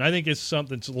step. And I think it's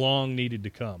something that's long needed to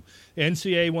come.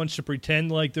 NCAA wants to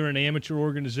pretend like they're an amateur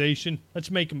organization. Let's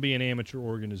make them be an amateur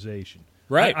organization.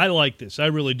 Right. I like this. I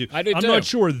really do. I do, I'm too. not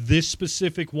sure this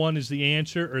specific one is the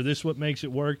answer or this what makes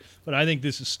it work, but I think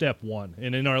this is step one.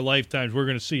 And in our lifetimes, we're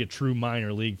going to see a true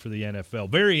minor league for the NFL.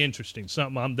 Very interesting.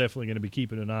 Something I'm definitely going to be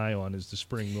keeping an eye on as the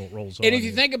spring rolls on. And if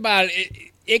you think about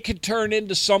it, it could turn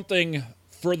into something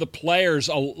for the players.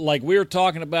 Like we were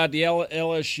talking about the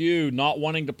LSU not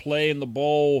wanting to play in the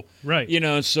bowl, right? You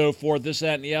know, and so forth, this,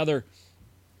 that, and the other.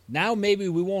 Now maybe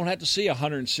we won't have to see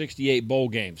 168 bowl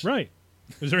games. Right.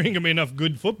 Because there ain't going to be enough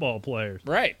good football players.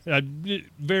 Right.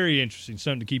 Very interesting.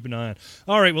 Something to keep an eye on.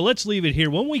 All right, well, let's leave it here.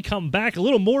 When we come back, a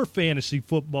little more fantasy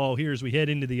football here as we head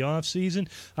into the offseason.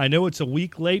 I know it's a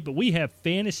week late, but we have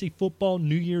fantasy football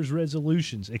New Year's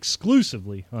resolutions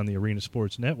exclusively on the Arena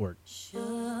Sports Network. Should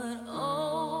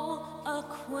old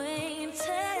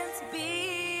acquaintance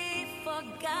be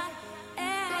forgot?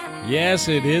 Yes,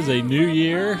 it is a new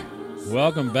year.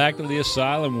 Welcome back to the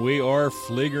Asylum. We are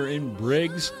Fleeger and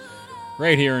Briggs,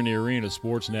 right here in the Arena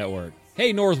Sports Network.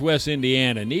 Hey, Northwest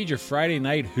Indiana, need your Friday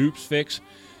night hoops fix?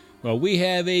 Well, we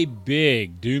have a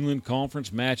big Duneland Conference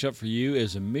matchup for you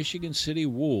as the Michigan City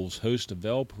Wolves host the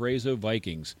Valparaiso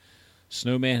Vikings.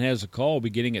 Snowman has a call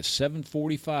beginning at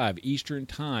 7:45 Eastern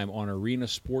Time on Arena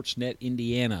Sportsnet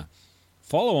Indiana.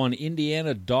 Follow on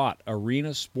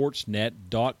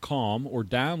indiana.arenasportsnet.com or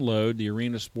download the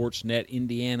Arena Sportsnet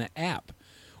Indiana app,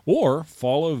 or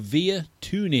follow via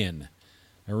TuneIn.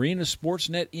 Arena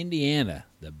Sportsnet Indiana,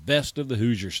 the best of the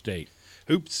Hoosier State.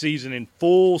 Hoops season in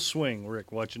full swing,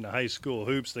 Rick. Watching the high school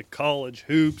hoops, the college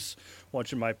hoops,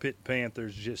 watching my Pitt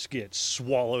Panthers just get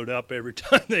swallowed up every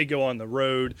time they go on the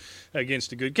road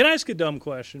against a good. Can I ask a dumb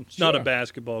question? It's not a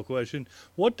basketball question.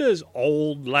 What does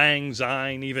Auld Lang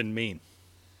Syne even mean?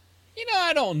 You know,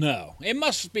 I don't know. It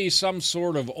must be some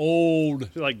sort of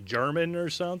old, like German or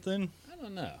something. I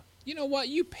don't know. You know what?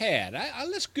 You pad.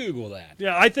 Let's Google that.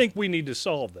 Yeah, I think we need to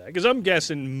solve that because I'm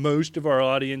guessing most of our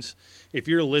audience, if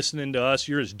you're listening to us,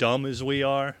 you're as dumb as we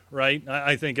are, right?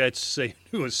 I think that's safe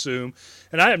to assume.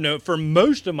 And I have for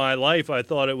most of my life, I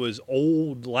thought it was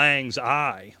Auld Lang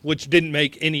Syne, which didn't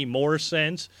make any more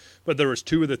sense. But there was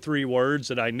 2 of the 3 words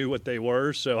that I knew what they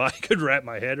were, so I could wrap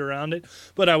my head around it.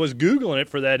 But I was Googling it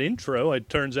for that intro. It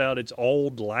turns out it's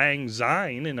Auld Lang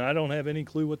Syne, and I don't have any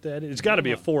clue what that is. It's got to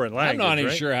be a foreign language, I'm not even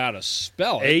right? sure how to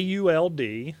spell it.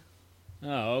 A-U-L-D.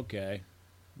 Oh, okay.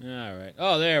 All right.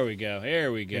 Oh, there we go.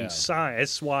 Here we go. And Syne,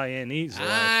 S-Y-N-E.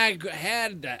 I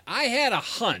had a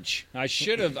hunch. I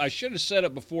should have said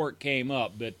it before it came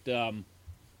up, but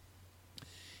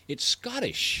it's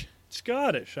Scottish.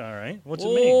 Scottish, all right. What's it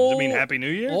mean? Does it mean Happy New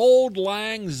Year? Auld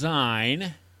Lang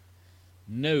Syne,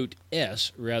 note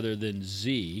S rather than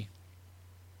Z,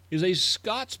 is a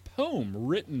Scots poem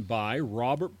written by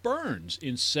Robert Burns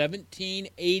in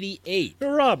 1788.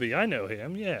 Robbie, I know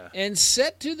him, yeah. And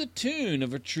set to the tune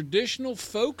of a traditional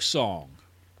folk song,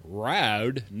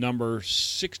 Roud, number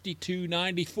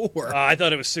 6294. I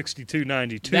thought it was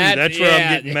 6292. That- That's where yeah.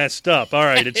 I'm getting messed up. All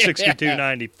right, it's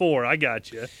 6294. I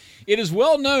got you. It is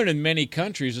well known in many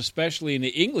countries, especially in the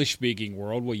English-speaking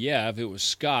world. Well, yeah, if it was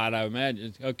Scott, I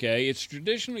imagine. Okay, its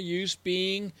traditional use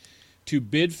being to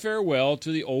bid farewell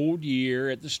to the old year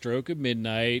at the stroke of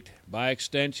midnight. By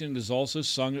extension, it is also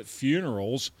sung at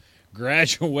funerals,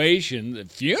 graduation,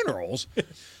 funerals.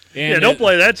 And Yeah, don't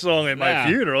play that song at my Yeah.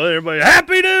 funeral. Everybody,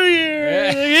 Happy New Year!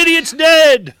 Yeah. The idiot's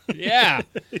dead! Yeah.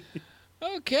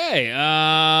 Okay.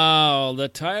 The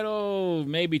title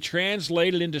may be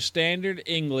translated into standard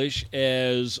English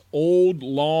as Old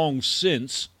Long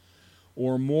Since,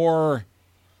 or more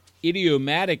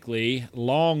idiomatically,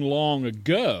 long, long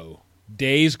ago,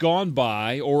 days gone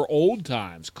by, or old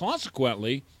times.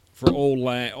 Consequently, for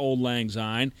Auld Lang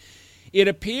Syne, it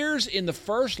appears in the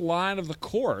first line of the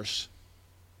chorus.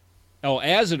 Oh,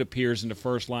 as it appears in the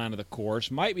first line of the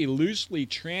chorus, might be loosely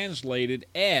translated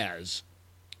as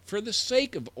for the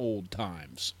sake of old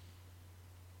times.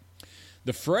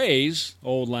 The phrase,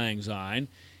 Auld Lang Syne,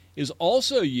 is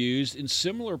also used in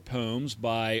similar poems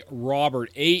by Robert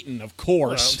Ayton, of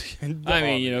course. Well, I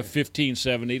mean,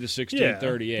 1570 to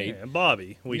 1638. Yeah,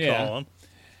 Bobby, we Yeah. call him.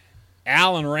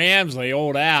 Alan Ramsley,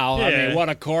 old Al. I Yeah. mean, what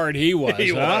a card he was,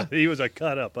 huh? He was a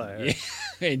cut-up, I heard.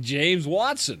 And James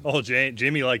Watson. Oh,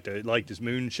 Jimmy liked his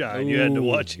moonshine. You had to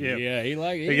watch him. Yeah, he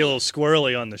liked He get a little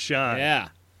squirrely on the shine. Yeah,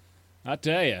 I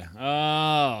tell you.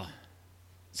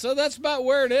 So that's about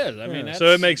where it is. I mean, that's,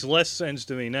 so it makes less sense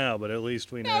to me now, but at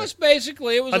least we know. No, it's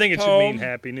basically it was. I think a it should poem, mean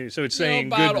Happy New Year. So it's you know, saying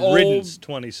about good old- riddance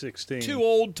 2016. two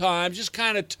old times, just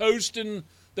kind of toasting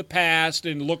the past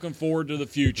and looking forward to the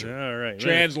future. All right.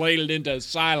 Translated into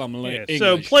Asylum Yeah, English.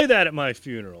 so play that at my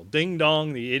funeral. Ding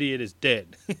dong, the idiot is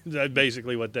dead. That's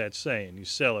basically what that's saying. You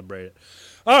celebrate it.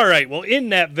 All right. Well, in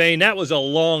that vein, that was a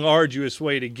long, arduous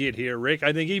way to get here, Rick.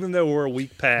 I think even though we're a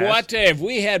week past. Well, I tell you, if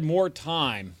we had more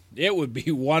time, it would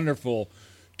be wonderful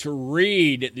to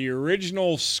read the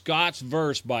original Scots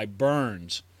verse by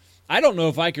Burns. I don't know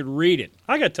if I could read it.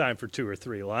 I got time for 2 or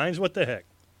 3 lines. What the heck?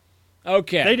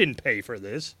 Okay. They didn't pay for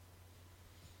this.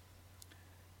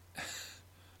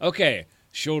 Okay.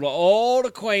 Should old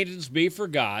acquaintance be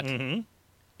forgot Mm-hmm.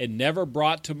 and never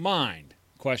brought to mind?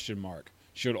 Question mark.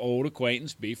 Should old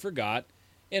acquaintance be forgot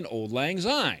in Auld Lang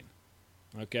Syne?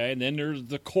 Okay, and then there's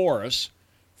the chorus.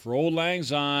 For Auld Lang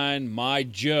Syne, my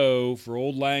Joe, for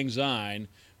Auld Lang Syne,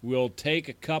 we'll take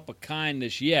a cup of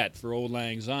kindness yet for Auld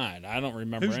Lang Syne. I don't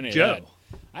remember Who's any Joe? of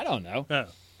that. I don't know. Oh.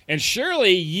 And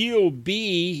surely you'll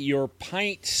be your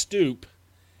pint stoop,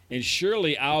 and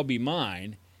surely I'll be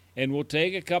mine, and we'll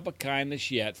take a cup of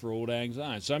kindness yet for Auld Lang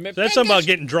Syne. So I mean, So that's something about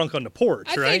getting drunk on the porch,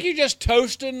 I right? think you're just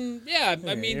toasting. Yeah,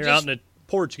 I mean, you're just, out in the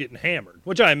porch getting hammered,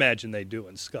 which I imagine they do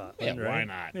in Scotland, Yeah, right? why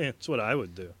not? Yeah, that's what I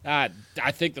would do. I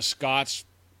think the Scots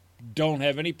don't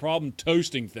have any problem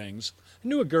toasting things. I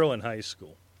knew a girl in high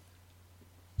school.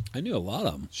 I knew a lot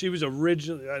of them. She was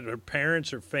originally her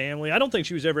parents, her family. I don't think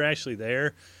she was ever actually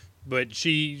there, but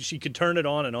she could turn it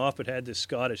on and off, but had this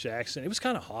Scottish accent. It was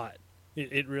kind of hot.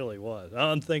 It really was.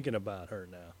 I'm thinking about her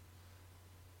now.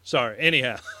 Sorry.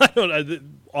 Anyhow, I don't know.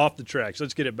 Off the tracks.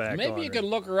 Let's get it back. Maybe on you her. could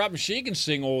look her up and she can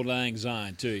sing Auld Lang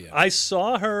Syne to you. I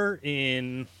saw her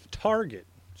in Target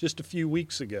just a few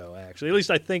weeks ago, actually. At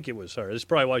least I think it was her. That's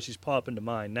probably why she's popping to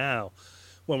mind now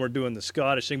when we're doing the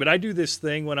Scottish thing. But I do this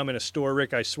thing when I'm in a store,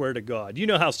 Rick, I swear to God. You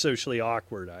know how socially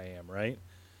awkward I am, right?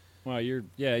 Well,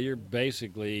 you're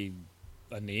basically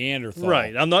a Neanderthal.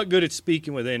 Right. I'm not good at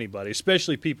speaking with anybody,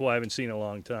 especially people I haven't seen in a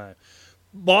long time.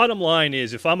 Bottom line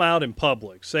is, if I'm out in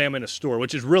public, say I'm in a store,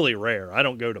 which is really rare. I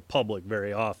don't go to public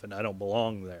very often. I don't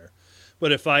belong there.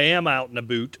 But if I am out in a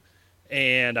boot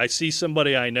and I see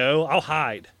somebody I know, I'll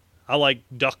hide. I'll, like,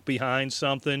 duck behind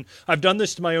something. I've done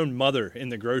this to my own mother in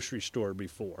the grocery store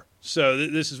before. So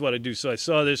this is what I do. So I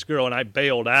saw this girl, and I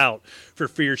bailed out for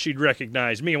fear she'd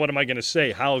recognize me. And what am I going to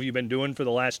say? How have you been doing for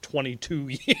the last 22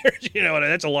 years? You know, and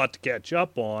that's a lot to catch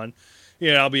up on.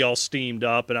 You know, I'll be all steamed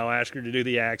up, and I'll ask her to do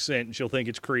the accent, and she'll think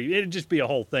it's creepy. It'd just be a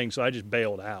whole thing, so I just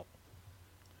bailed out.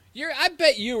 I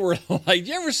bet you were like,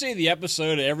 you ever see the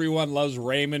episode of Everyone Loves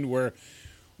Raymond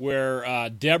where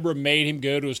Deborah made him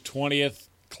go to his 20th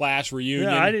class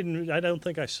reunion? Yeah, I don't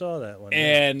think I saw that one.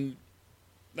 And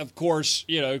of course,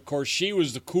 she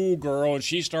was the cool girl, and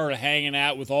she started hanging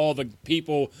out with all the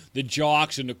people, the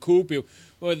jocks and the cool people.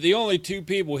 Well, the only two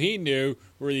people he knew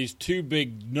were these two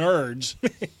big nerds,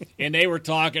 and they were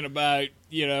talking about,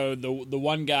 the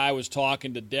one guy was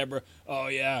talking to Deborah. Oh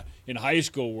yeah, in high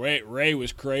school, Ray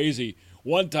was crazy.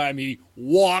 One time he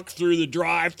walked through the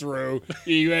drive-thru.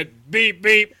 He went beep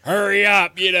beep, hurry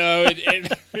up,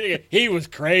 and he was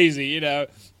crazy,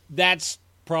 that's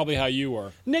probably how you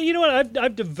are. No, you know what?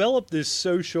 I've developed this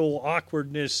social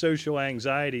awkwardness, social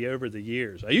anxiety over the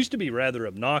years. I used to be rather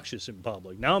obnoxious in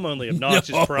public. Now I'm only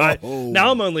obnoxious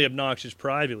Now I'm only obnoxious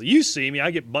privately. You see me,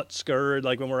 I get butt scurred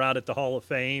like when we're out at the Hall of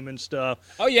Fame and stuff.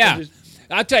 Oh yeah,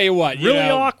 I'll tell you what. Really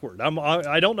awkward.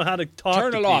 I don't know how to talk.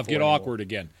 Turn to it off. people Get anymore. awkward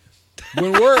again.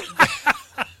 When we're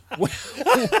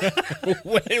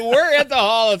when we're at the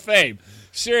Hall of Fame,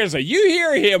 seriously, you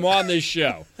hear him on this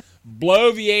show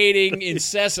bloviating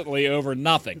incessantly over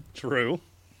nothing. True.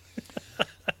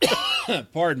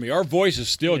 Pardon me. Our voices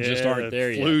still just aren't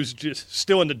there yet. Flu's just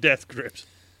still in the death grips.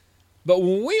 But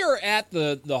when we are at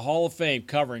the Hall of Fame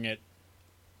covering it,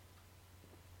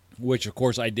 which, of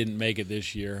course, I didn't make it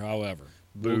this year, however,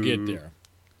 we'll get there.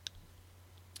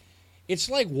 It's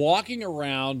like walking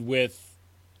around with,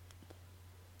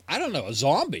 I don't know, a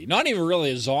zombie. Not even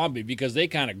really a zombie because they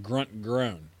kind of grunt and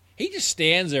groan. He just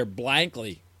stands there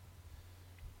blankly.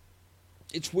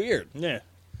 It's weird. Yeah.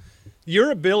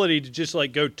 Your ability to just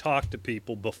like go talk to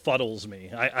people befuddles me.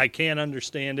 I can't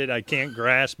understand it. I can't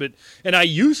grasp it. And I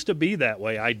used to be that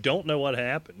way. I don't know what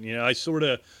happened. You know, I sort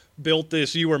of built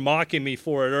this. You were mocking me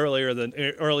for it earlier in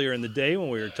the day when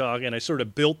we were talking. I sort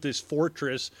of built this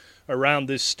fortress around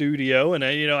this studio, and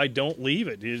I don't leave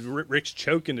it. Rick's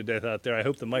choking to death out there. I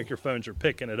hope the microphones are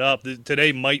picking it up.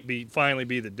 Today might finally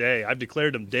be the day. I've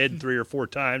declared them dead 3 or 4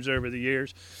 times over the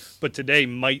years, but today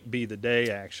might be the day,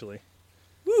 actually.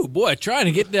 Woo, boy, trying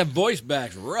to get that voice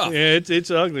back's rough. Yeah, it's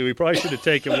ugly. We probably should have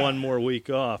taken one more week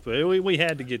off, but we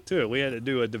had to get to it. We had to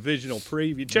do a divisional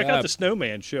preview. Check out the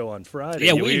Snowman show on Friday.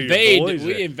 Yeah, we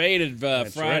invaded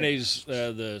Friday's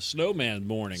the Snowman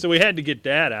morning. So we had to get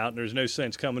that out, and there's no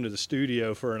sense coming to the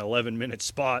studio for an 11-minute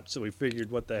spot, so we figured,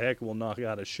 what the heck, we'll knock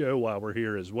out a show while we're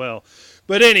here as well.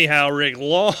 But anyhow, Rick,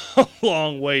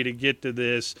 long way to get to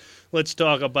this. Let's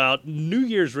talk about New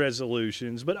Year's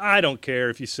resolutions, but I don't care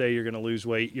if you say you're going to lose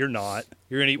weight. You're not.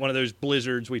 You're going to eat one of those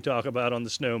blizzards we talk about on the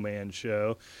Snowman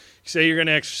show. You say you're going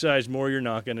to exercise more, you're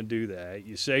not going to do that.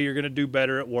 You say you're going to do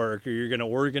better at work or you're going to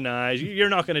organize. You're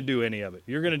not going to do any of it.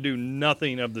 You're going to do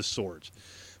nothing of the sorts.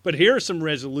 But here are some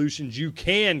resolutions you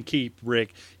can keep,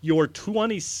 Rick, your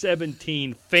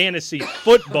 2017 fantasy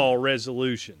football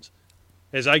resolutions.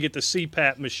 As I get the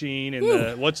CPAP machine and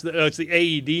it's the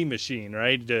AED machine,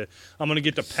 right? I'm going to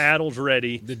get the paddles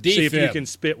ready. See if you can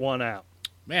spit one out.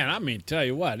 Man, I mean, tell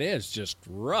you what, it's just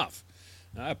rough.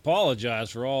 I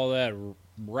apologize for all that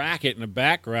racket in the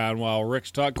background while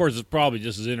Rick's talking. Of course, it's probably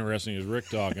just as interesting as Rick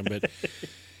talking. But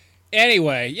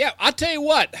anyway, yeah, I'll tell you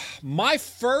what. My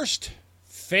first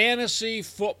fantasy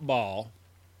football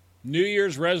New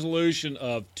Year's resolution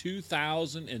of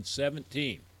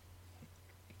 2017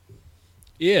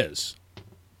 is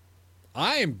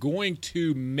I am going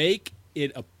to make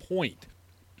it a point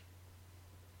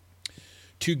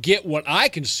to get what I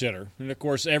consider, and of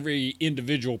course every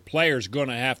individual player is going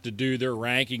to have to do their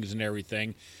rankings and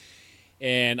everything,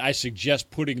 and I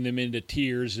suggest putting them into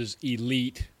tiers as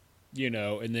elite,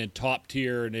 and then top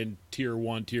tier, and then tier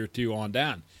 1, tier 2 on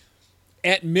down.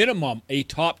 At minimum, a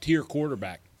top-tier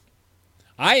quarterback.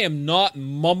 I am not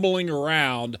mumbling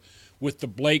around with the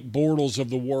Blake Bortles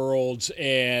of the world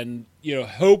and,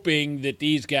 hoping that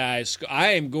these guys – I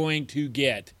am going to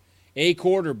get a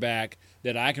quarterback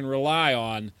that I can rely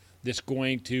on that's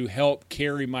going to help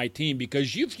carry my team.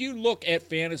 Because if you look at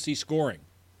fantasy scoring,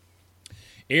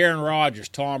 Aaron Rodgers,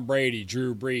 Tom Brady,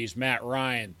 Drew Brees, Matt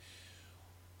Ryan,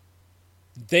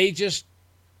 they're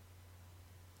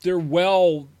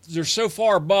so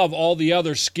far above all the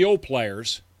other skill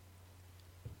players.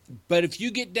 But if you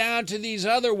get down to these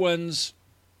other ones,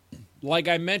 like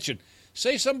I mentioned,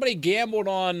 say somebody gambled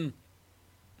on,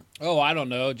 I don't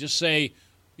know, just say,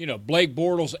 Blake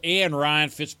Bortles and Ryan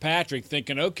Fitzpatrick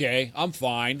thinking, okay, I'm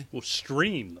fine. Well,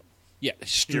 stream them. Yeah,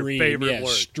 stream. Your favorite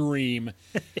word. Stream.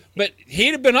 But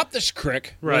he'd have been up this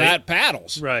crick without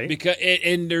paddles. Right.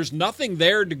 And there's nothing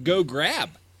there to go grab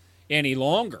any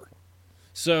longer.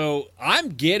 So I'm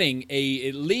getting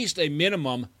at least a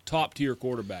minimum top-tier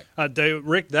quarterback.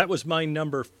 Rick, that was my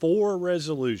number 4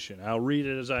 resolution. I'll read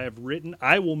it as I have written.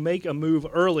 I will make a move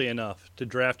early enough to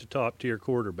draft a top-tier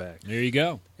quarterback. There you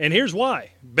go. And here's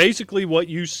why. Basically what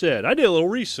you said. I did a little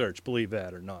research, believe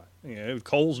that or not.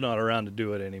 Cole's not around to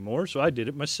do it anymore, so I did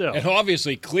it myself. And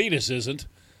obviously Cletus isn't.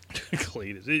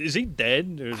 Cletus. Is he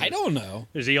dead? I don't know.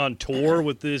 Is he on tour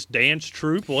with this dance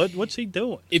troupe? What's he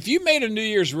doing? If you made a New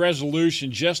Year's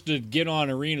resolution just to get on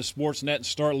Arena Sportsnet and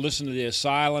start listening to the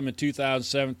Asylum in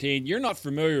 2017, you're not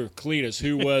familiar with Cletus,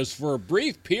 who was for a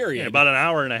brief period. About an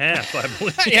hour and a half, I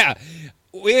believe. Yeah.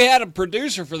 We had a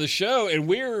producer for the show, and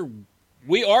we're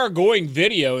we are going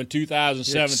video in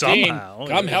 2017. Somehow.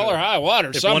 Come hell or high water,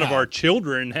 If somehow. one of our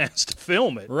children has to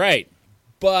film it. Right.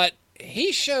 But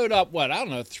he showed up,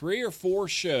 3 or 4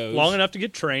 shows. Long enough to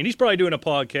get trained. He's probably doing a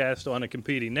podcast on a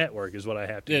competing network is what I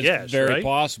have to It's guess, very right?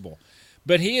 possible.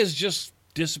 But he has just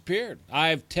disappeared.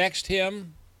 I've texted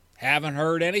him, haven't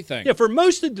heard anything. Yeah, for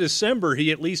most of December,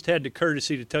 he at least had the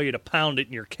courtesy to tell you to pound it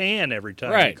in your can every time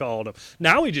you Right. called him.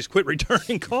 Now he just quit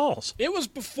returning calls. It was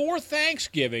before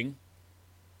Thanksgiving.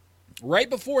 Right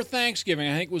before Thanksgiving,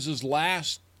 I think was his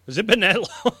last. Has it been that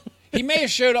long? He may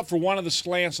have showed up for one of the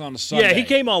slants on a Sunday. Yeah, he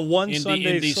came on one in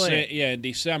Sunday slant. in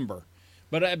December.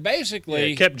 But basically,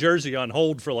 Yeah, kept Jersey on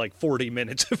hold for like 40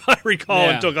 minutes, if I recall,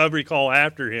 Yeah. and took every call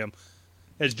after him.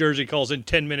 As Jersey calls in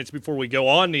 10 minutes before we go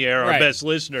on the air, our Right. best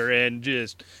listener, and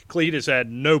just Cletus had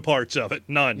no parts of it,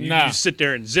 none. You No. just sit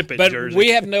there and zip it, but Jersey. we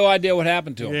have no idea what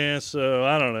happened to him. Yeah, so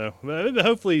I don't know. But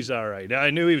hopefully he's all right.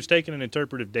 I knew he was taking an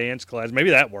interpretive dance class.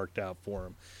 Maybe that worked out for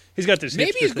him. He's got this.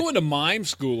 Maybe hipster he's thing. going to mime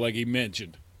school, like he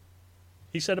mentioned.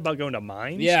 He said about going to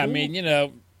mine Yeah, school? I mean, You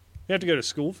have to go to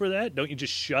school for that? Don't you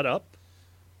just shut up?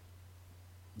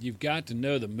 you've got to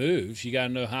know the moves. You got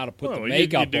to know how to put the Well,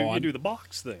 makeup you on. do the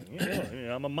box thing.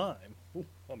 I'm a mime. Ooh,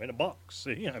 I'm in a box.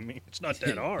 See, I mean, it's not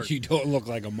that hard. You don't look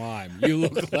like a mime. You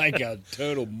look like a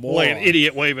total moron. Like an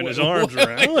idiot waving his arms What-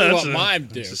 around. what mime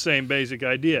do. It's the same basic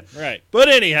idea. Right. But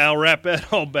anyhow, wrap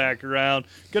that all back around.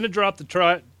 Going to drop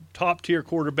the top-tier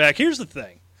quarterback. Here's the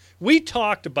thing. We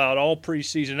talked about all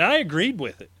preseason, and I agreed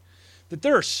with it, that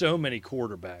there are so many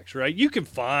quarterbacks, right? You can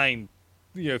find,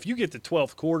 if you get the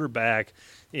 12th quarterback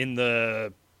in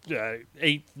the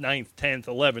 8th, 9th, 10th,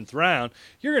 11th round,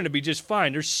 you're going to be just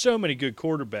fine. There's so many good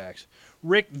quarterbacks.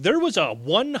 Rick, there was a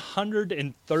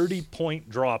 130-point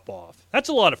drop-off. That's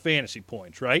a lot of fantasy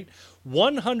points, right?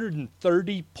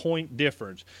 130-point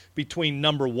difference between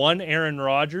number 1, Aaron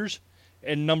Rodgers,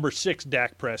 and number 6,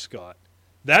 Dak Prescott.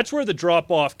 That's where the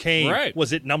drop-off came, Right.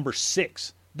 was at number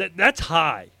 6. That's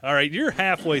high, all right? You're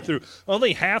halfway through.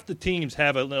 Only half the teams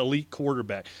have an elite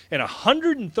quarterback. And a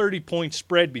 130-point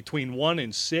spread between 1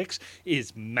 and 6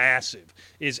 is massive,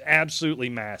 is absolutely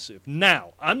massive.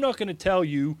 Now, I'm not going to tell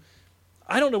you,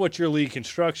 I don't know what your league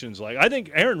construction's like. I think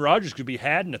Aaron Rodgers could be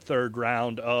had in the third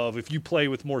round of if you play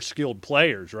with more skilled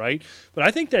players, right? But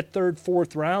I think that third,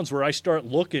 fourth round's where I start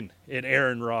looking at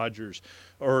Aaron Rodgers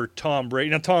or Tom Brady.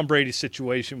 Now, Tom Brady's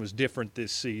situation was different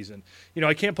this season.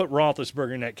 I can't put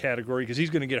Roethlisberger in that category because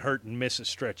he's going to get hurt and miss a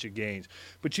stretch of games.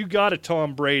 But you got a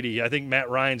Tom Brady. I think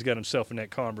Matt Ryan's got himself in that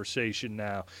conversation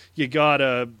now. You got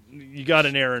an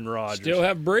Aaron Rodgers. Still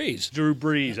have Breeze. Drew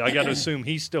Brees. I got to assume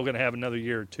he's still going to have another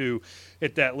year or two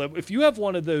at that level. If you have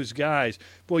one of those guys,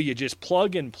 boy, you just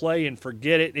plug and play and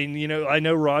forget it. And, I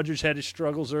know Rodgers had his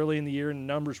struggles early in the year and the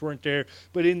numbers weren't there.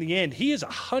 But in the end, he is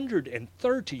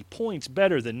 130 points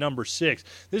better than number 6.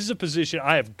 This is a position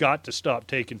I have got to stop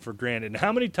taking for granted. And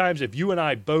how many times have you and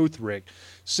I both, Rick,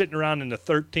 sitting around in the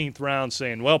 13th round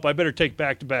saying, well, I better take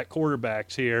back-to-back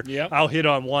quarterbacks here. Yep. I'll hit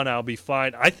on one. I'll be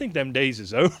fine. I think them days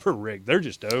is over, Rick. They're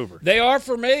just over. They are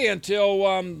for me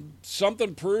until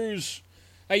something proves.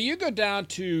 Hey, you go down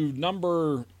to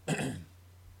number.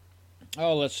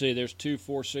 Let's see. There's 2,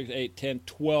 4, 6, 8, 10,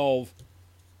 12.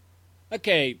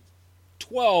 Okay,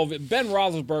 12. Ben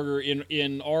Roethlisberger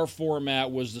in our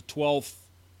format was the 12th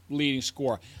leading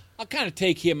scorer. I'll kind of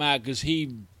take him out because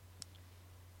he.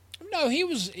 No, he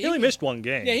was. He only missed one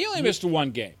game. Yeah, he only missed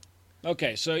one game.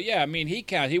 Okay, so yeah, I mean he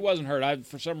counted. He wasn't hurt.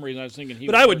 For some reason I was thinking he.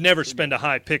 But was I would hurt. never spend a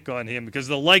high pick on him because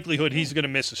the likelihood he's going to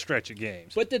miss a stretch of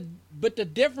games. But the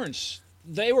difference,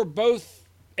 they were both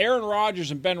Aaron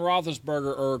Rodgers and Ben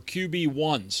Roethlisberger are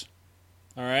QB1s.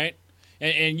 All right,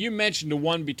 and you mentioned the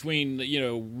one between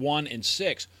 1 and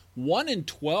 6. 1 and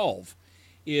 12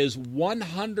 is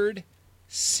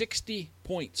 160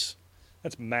 points.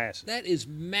 That's massive. That is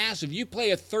massive. You play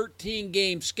a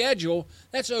 13-game schedule,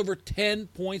 that's over 10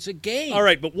 points a game. All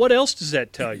right, but what else does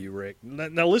that tell you, Rick?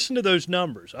 Now listen to those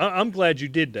numbers. I'm glad you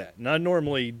did that. And I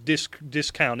normally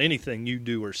discount anything you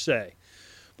do or say.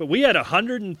 But we had a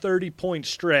 130-point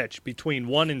stretch between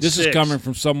 1 and 6. This is coming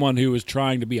from someone who was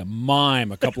trying to be a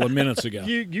mime a couple of minutes ago.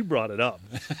 You brought it up.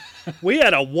 We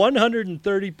had a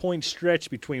 130-point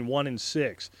stretch between 1 and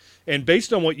 6. And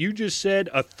based on what you just said,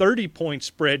 a 30-point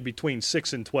spread between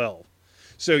 6 and 12.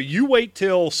 So you wait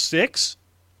till 6.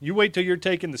 You wait till you're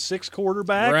taking the 6th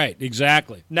quarterback. Right,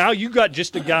 exactly. Now you got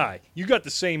just a guy. You got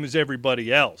the same as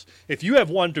everybody else. If you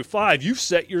have 1 to 5, you've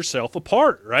set yourself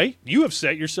apart, right? You have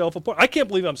set yourself apart. I can't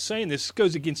believe I'm saying this. This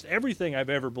goes against everything I've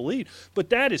ever believed. But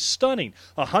that is stunning.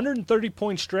 A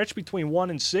 130-point stretch between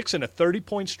 1 and 6 and a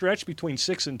 30-point stretch between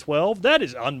 6 and 12. That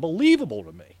is unbelievable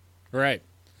to me. Right.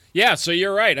 Yeah, so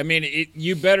you're right. I mean,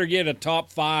 you better get a top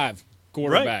 5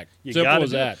 quarterback. Right. You Simple gotta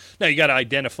as that. Now you got to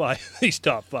identify who these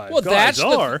top 5 Well, guys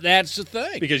are. that's the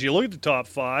thing. Because you look at the top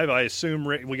 5, I assume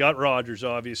we got Rodgers,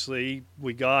 obviously.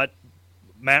 We got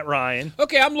Matt Ryan.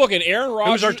 Okay, I'm looking. Aaron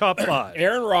Rodgers. Who's our top 5?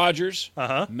 Aaron Rodgers,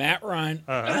 Uh-huh. Matt Ryan.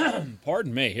 Uh-huh.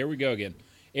 Pardon me. Here we go again.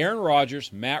 Aaron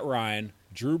Rodgers, Matt Ryan,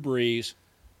 Drew Brees,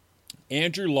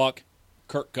 Andrew Luck,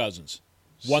 Kirk Cousins.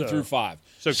 1 through 5.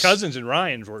 So Cousins and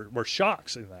Ryan were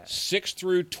shocks in that. 6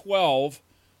 through 12,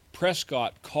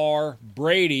 Prescott, Carr,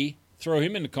 Brady. Throw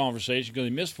him in the conversation because he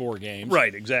missed 4 games.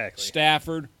 Right, exactly.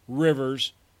 Stafford,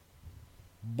 Rivers,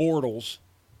 Bortles,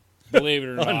 believe it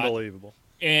or not. Unbelievable.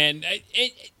 And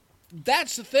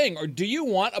that's the thing. Or do you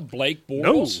want a Blake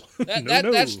Bortles? No.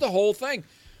 No. That's the whole thing.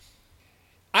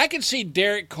 I can see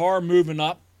Derek Carr moving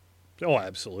up. Oh,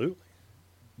 absolutely.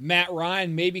 Matt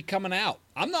Ryan maybe coming out.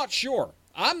 I'm not sure.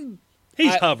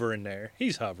 He's hovering there.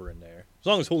 As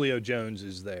long as Julio Jones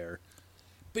is there.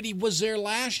 But he was there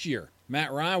last year.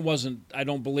 Matt Ryan wasn't, I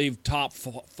don't believe, top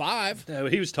 5. No,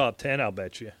 he was top 10, I'll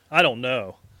bet you. I don't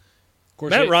know. Of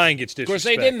course, Matt Ryan gets disrespected. Of course,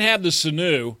 they didn't have the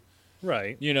Sanu.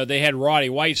 Right. You know, they had Roddy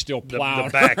White still The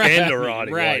plowing. back end of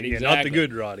Roddy right, White. Yeah, exactly. not the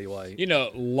good Roddy White. You know,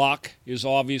 Luck is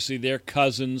obviously their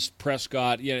Cousins,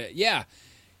 Prescott. Yeah.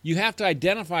 You have to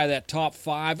identify that top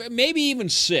 5, maybe even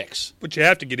 6. But you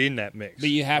have to get in that mix.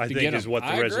 But you have to get I think is them. what the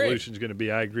I agree. resolution is going to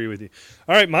be. I agree with you.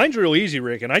 All right, mine's real easy,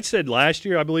 Rick. And I said last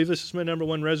year, I believe this is my number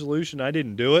 1 resolution. I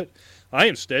didn't do it. I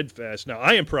am steadfast. Now,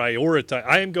 I am prioritizing.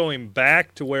 I am going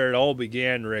back to where it all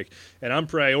began, Rick, and I'm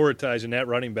prioritizing that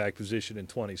running back position in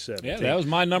 2017. Yeah, that was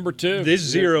my number 2. This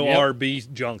zero Yep.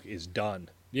 RB junk is done.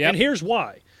 Yep. And here's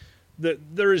why.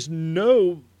 There is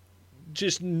no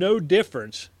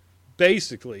difference,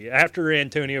 basically, after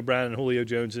Antonio Brown and Julio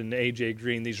Jones and A.J.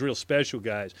 Green, these real special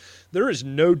guys, there is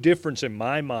no difference in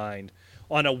my mind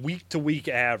on a week-to-week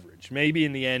average. Maybe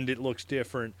in the end it looks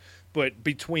different, but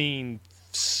between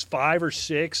 5 or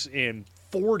 6 and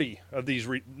 40 of these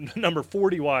number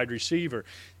 40 wide receiver,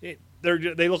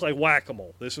 they look like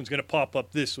whack-a-mole. This one's going to pop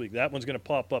up this week. That one's going to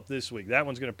pop up this week. That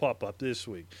one's going to pop up this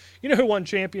week. You know who won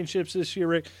championships this year,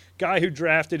 Rick? Guy who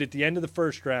drafted at the end of the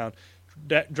first round,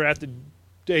 drafted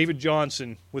David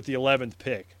Johnson with the 11th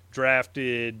pick,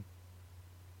 drafted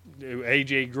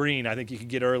A.J. Green, I think he could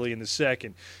get early in the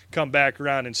second, come back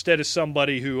around instead of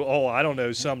somebody who,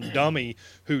 some dummy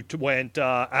who went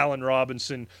Allen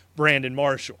Robinson, Brandon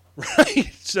Marshall,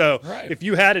 right? So if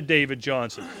you had a David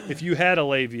Johnson, if you had a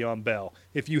Le'Veon Bell,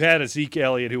 if you had a Zeke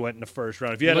Elliott who went in the first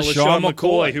round, if you had a LaShawn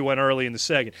McCoy who went early in the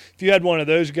second, if you had one of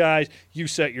those guys, you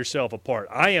set yourself apart.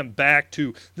 I am back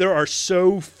to there are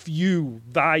so few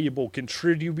valuable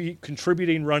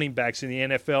contributing running backs in the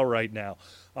NFL right now.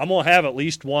 I'm going to have at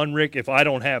least one, Rick, if I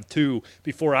don't have 2,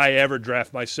 before I ever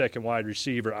draft my second wide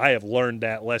receiver. I have learned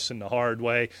that lesson the hard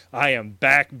way. I am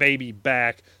back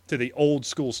to the old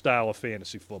school style of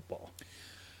fantasy football.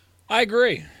 I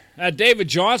agree. David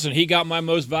Johnson, he got my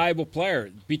most valuable player.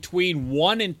 Between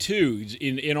 1 and 2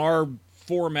 in our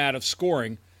format of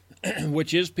scoring,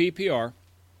 which is PPR,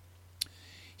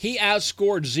 he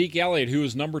outscored Zeke Elliott, who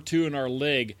was number 2 in our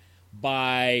league,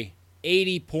 by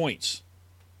 80 points.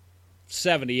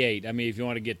 78, I mean, if you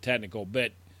want to get technical,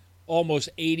 but almost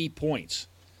 80 points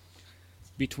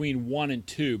between 1 and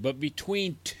 2. But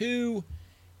between 2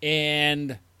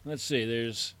 and, let's see,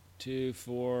 there's 2,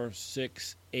 4,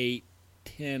 6, 8,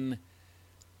 10.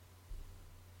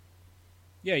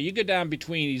 Yeah, you go down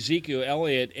between Ezekiel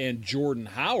Elliott and Jordan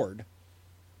Howard,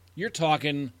 you're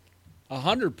talking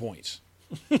 100 points,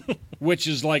 which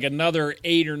is like another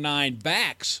 8 or 9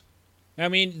 backs. I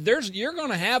mean, you're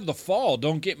going to have the fall,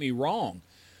 don't get me wrong.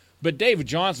 But David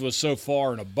Johnson was so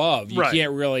far and above, you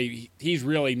can't really – he's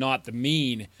really not the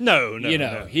mean. No.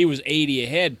 He was 80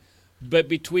 ahead. But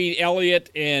between Elliott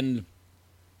and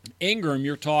Ingram,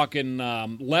 you're talking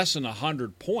less than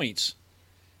 100 points.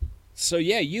 So,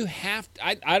 yeah, you have –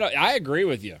 I agree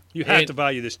with you. You have to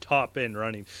value this top-end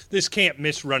running. This can't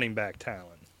miss running back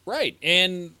talent. Right.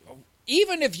 And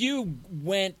even if you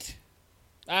went,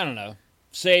 I don't know,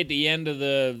 say at the end of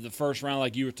the first round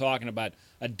like you were talking about,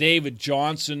 a David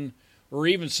Johnson or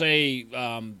even say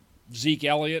Zeke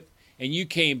Elliott, and you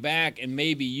came back and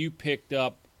maybe you picked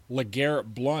up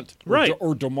LeGarrette Blount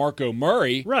or DeMarco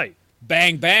Murray. Right.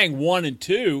 Bang, bang, 1 and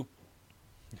 2.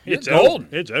 It's golden.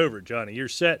 It's over, Johnny. You're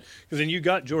set. Because then you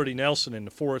got Jordy Nelson in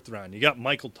the 4th round. You got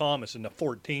Michael Thomas in the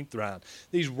 14th round.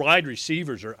 These wide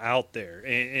receivers are out there,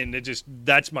 and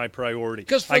that's my priority.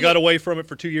 I got away from it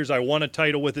for 2 years. I won a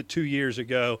title with it 2 years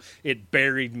ago. It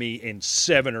buried me in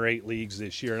 7 or 8 leagues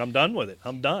this year, and I'm done with it.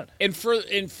 I'm done. And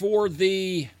for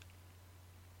the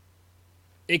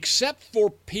 – except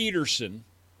for Peterson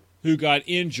who got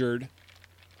injured.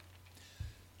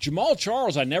 Jamal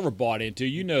Charles I never bought into.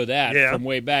 You know that from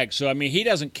way back. So, I mean, he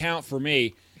doesn't count for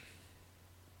me.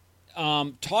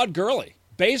 Todd Gurley,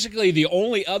 basically the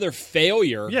only other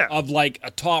failure of like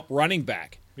a top running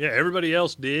back. Yeah, everybody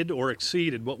else did or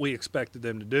exceeded what we expected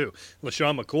them to do.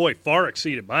 LaShawn McCoy far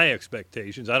exceeded my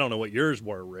expectations. I don't know what yours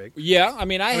were, Rick. Yeah, I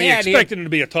mean, I expected him to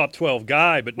be a top 12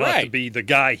 guy, but not to be the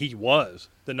guy he was,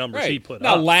 the numbers he put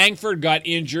now, up. Langford got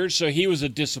injured, so he was a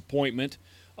disappointment.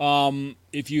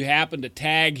 If you happen to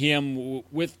tag him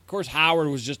with, of course, Howard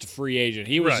was just a free agent.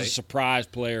 He was a surprise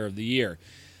player of the year.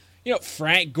 You know,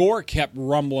 Frank Gore kept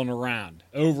rumbling around,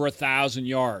 over 1,000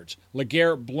 yards.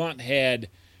 LeGarrette Blount had,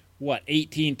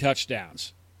 18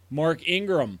 touchdowns. Mark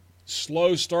Ingram,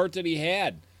 slow start that he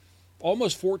had,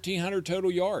 almost 1,400 total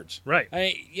yards. Right.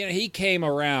 He came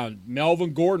around.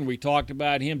 Melvin Gordon, we talked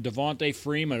about him. Devontae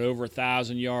Freeman, over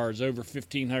 1,000 yards, over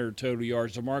 1,500 total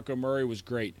yards. DeMarco Murray was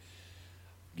great.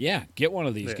 Yeah, get one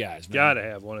of these guys, man. Got to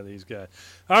have one of these guys.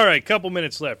 All right, couple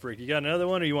minutes left, Rick. You got another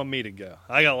one, or you want me to go?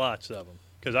 I got lots of them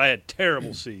because I had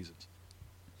terrible seasons.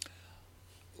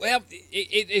 Well,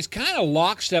 it's kind of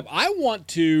lockstep. I want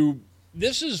to –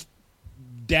 this is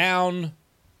down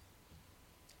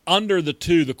under the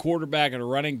two, the quarterback and the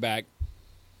running back,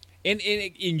 and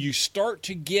you start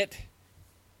to get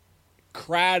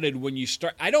crowded when you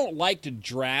start – I don't like to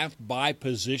draft by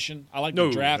position. I like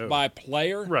to draft by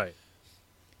player. Right.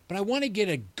 But I want to get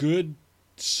a good,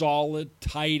 solid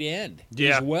tight end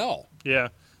as well. Yeah.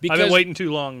 I've been waiting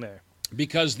too long there.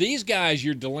 Because these guys,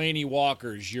 your Delaney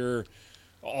Walkers, your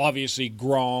obviously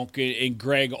Gronk and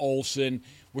Greg Olson,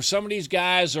 where some of these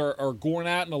guys are going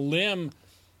out on a limb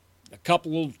a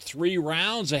couple of 3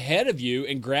 rounds ahead of you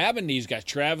and grabbing these guys.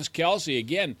 Travis Kelce,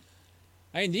 again.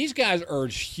 I mean, these guys are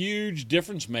huge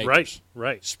difference makers.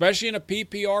 Right. Especially in a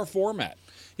PPR format.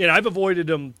 Yeah, I've avoided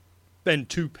them. Been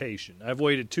too patient. I've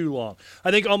waited too long.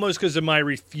 I think almost because of my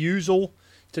refusal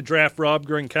to draft Rob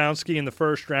Gronkowski in the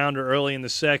first round or early in the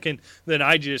second, then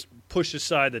I just push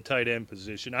aside the tight end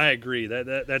position. I agree.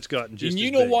 That's gotten just. And you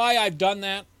as know big. why I've done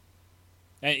that?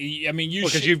 I mean,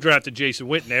 because you've drafted Jason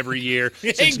Witten every year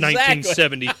since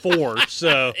 1974.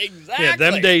 So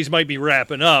them days might be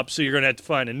wrapping up. So you're going to have to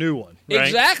find a new one. Right?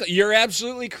 Exactly. You're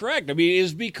absolutely correct. I mean,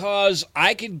 it's because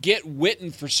I could get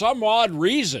Witten for some odd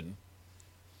reason.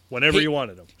 Whenever you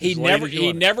wanted him. He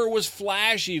never was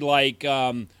flashy like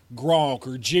Gronk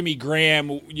or Jimmy Graham,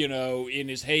 in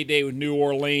his heyday with New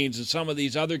Orleans and some of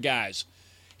these other guys.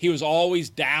 He was always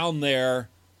down there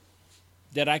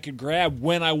that I could grab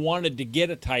when I wanted to get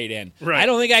a tight end. Right. I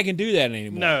don't think I can do that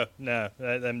anymore. No.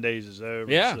 Them days is over.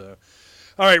 Yeah. So.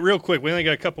 All right, real quick. We only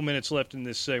got a couple minutes left in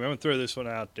this segment. I'm going to throw this one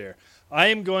out there. I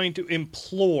am going to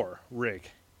implore,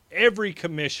 Rick, every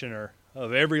commissioner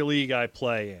of every league I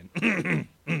play in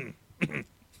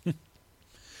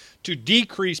to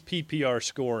decrease PPR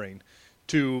scoring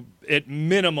to, at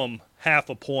minimum, half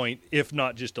a point, if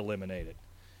not just eliminate it.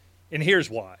 And here's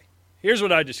why. Here's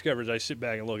what I discovered as I sit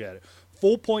back and look at it.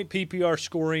 Full-point PPR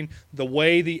scoring, the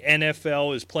way the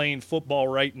NFL is playing football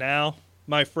right now,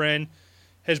 my friend,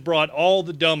 has brought all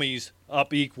the dummies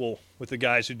up equal with the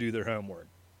guys who do their homework.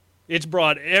 It's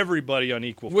brought everybody on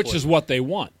equal Which footing. is what they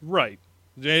want. Right.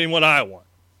 It ain't what I want.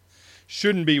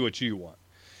 Shouldn't be what you want.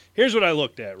 Here's what I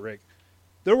looked at, Rick.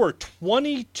 There were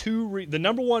 22 the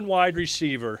number one wide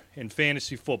receiver in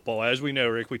fantasy football, as we know,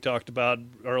 Rick, we talked about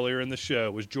earlier in the show,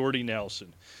 was Jordy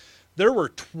Nelson. There were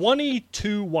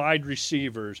 22 wide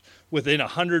receivers within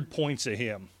 100 points of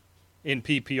him in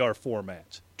PPR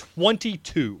formats.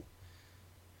 22.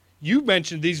 You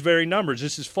mentioned these very numbers.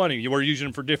 This is funny. You were using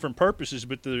them for different purposes,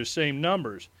 but they're the same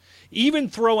numbers. Even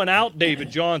throwing out David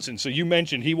Johnson, so you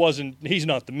mentioned he's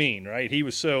not the mean, right? He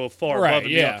was so far above and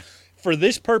beyond. For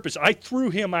this purpose, I threw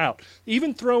him out.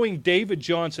 Even throwing David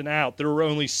Johnson out, there were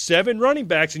only 7 running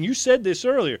backs, and you said this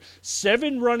earlier,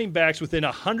 7 running backs within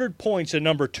 100 points of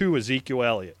number 2, Ezekiel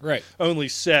Elliott. Right. Only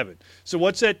 7. So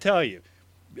what's that tell you?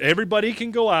 Everybody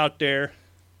can go out there,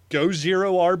 go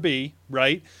 0 RB,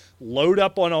 right? Load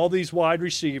up on all these wide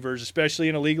receivers, especially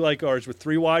in a league like ours with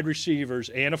 3 wide receivers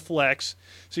and a flex.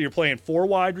 So you're playing 4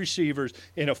 wide receivers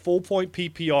in a full-point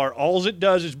PPR. All it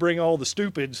does is bring all the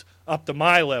stupids up to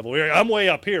my level. I'm way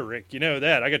up here, Rick. You know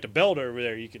that. I got the belt over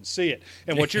there. You can see it.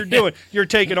 And what you're doing, you're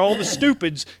taking all the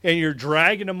stupids and you're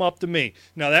dragging them up to me.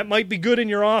 Now, that might be good in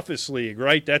your office league,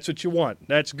 right? That's what you want.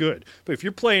 That's good. But if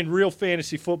you're playing real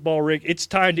fantasy football, Rick, it's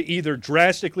time to either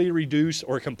drastically reduce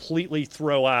or completely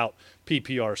throw out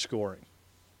PPR scoring.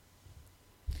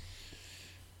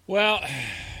 Well,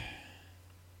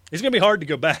 It's going to be hard to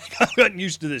go back. I've gotten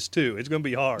used to this, too. It's going to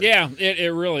be hard. Yeah,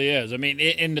 it really is. I mean,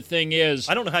 and the thing is,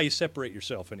 I don't know how you separate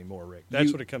yourself anymore, Rick.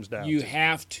 That's what it comes down to. You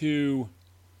have to,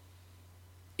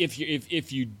 if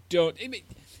you don't, I mean,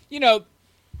 you know,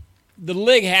 the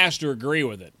league has to agree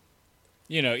with it.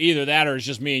 You know, either that or it's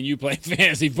just me and you playing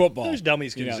fantasy football. Those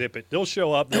dummies can zip it. They'll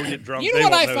show up. They'll get drunk. You know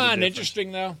what I find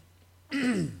interesting, though?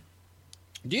 Do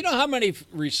you know how many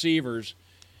receivers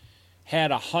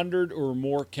had 100 or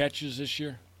more catches this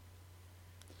year?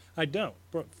 I don't.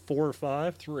 4 or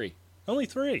 5? 3. Only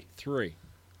 3. 3.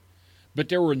 But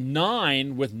there were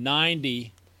 9 with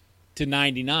 90 to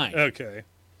 99. Okay.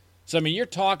 So, I mean, you're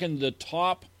talking the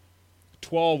top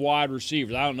 12 wide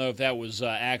receivers. I don't know if that was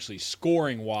actually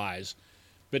scoring-wise,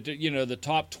 but, the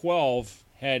top 12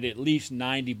 had at least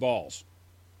 90 balls.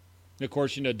 And of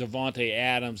course, Devontae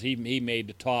Adams, he made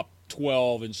the top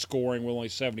 12 in scoring with only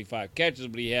 75 catches,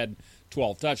 but he had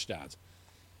 12 touchdowns.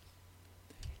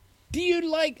 Do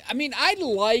you I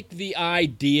like the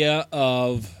idea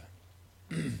of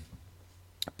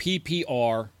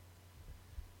PPR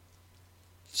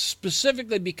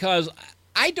specifically because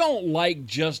I don't like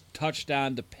just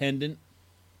touchdown dependent.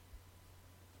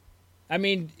 I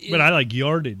mean, but I like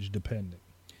yardage dependent.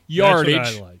 Yardage.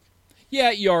 That's what I like.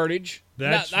 Yeah, yardage.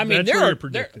 That's where you're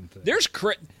predicting things.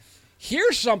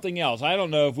 Here's something else. I don't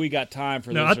know if we got time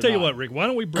for this. No, I'll or tell you not. what, Rick. Why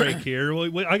don't we break here?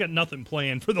 I got nothing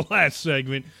planned for the last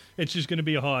segment. It's just going to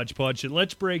be a hodgepodge.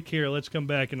 Let's break here. Let's come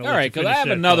back and all right, because I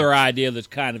have another idea that's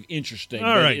kind of interesting.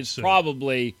 All right, it's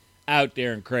probably out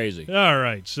there and crazy. All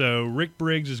right, so Rick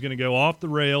Briggs is going to go off the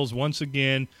rails once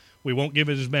again. We won't give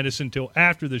his medicine until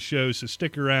after the show, so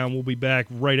stick around. We'll be back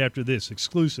right after this,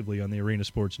 exclusively on the Arena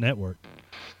Sports Network.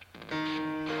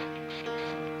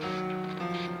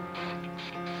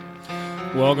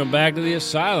 Welcome back to the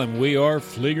Asylum. We are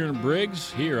Fleeger and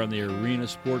Briggs here on the Arena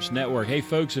Sports Network. Hey,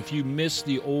 folks, if you missed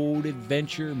the old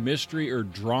adventure, mystery, or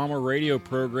drama radio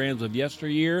programs of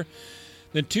yesteryear,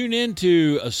 then tune in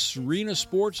to Arena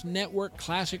Sports Network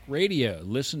Classic Radio.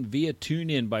 Listen via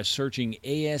TuneIn by searching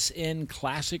ASN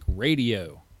Classic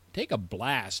Radio. Take a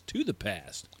blast to the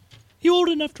past. You old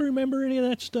enough to remember any of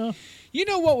that stuff? You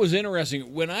know what was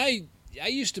interesting? When I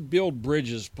used to build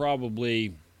bridges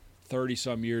probably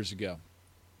 30-some years ago.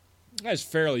 I was a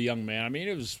fairly young man. I mean,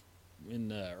 it was in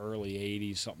the early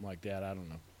 80s, something like that. I don't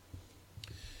know.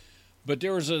 But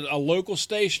there was a local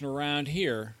station around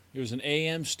here. It was an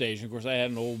AM station. Of course, I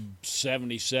had an old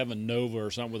 77 Nova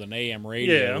or something with an AM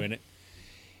radio in it.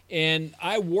 And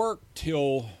I worked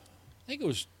till, I think it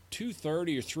was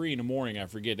 2:30 or 3 in the morning. I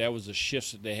forget. That was the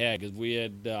shifts that they had because we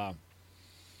had,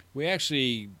 we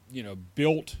actually,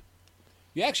 built,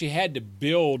 you actually had to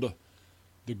build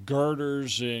the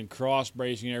girders and cross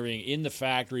bracing and everything in the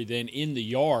factory, then in the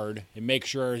yard, and make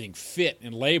sure everything fit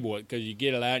and label it because you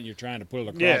get it out and you're trying to put it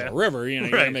across a river. You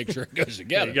got to make sure it goes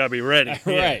together. You got to be ready. Right.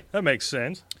 Yeah, that makes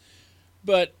sense.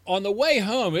 But on the way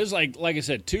home, it was like I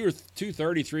said,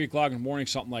 2:30, 3 o'clock in the morning,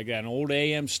 something like that. An old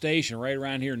AM station right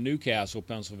around here in Newcastle,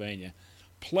 Pennsylvania,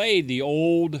 played the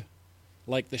old,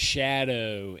 like The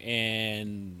Shadow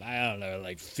and, I don't know,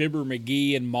 like Fibber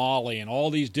McGee and Molly and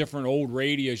all these different old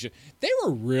radio shows. They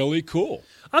were really cool.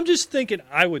 I'm just thinking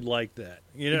I would like that.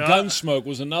 Gunsmoke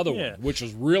was another one, which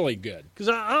was really good. Because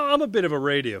I'm a bit of a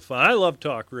radiophile. I love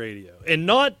talk radio. And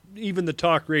not even the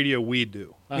talk radio we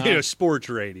do, sports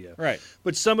radio. Right.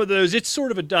 But some of those, it's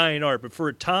sort of a dying art. But for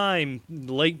a time,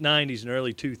 late 90s and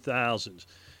early 2000s,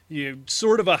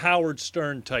 sort of a Howard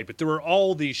Stern type. But there were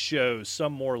all these shows,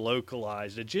 some more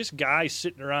localized, and just guys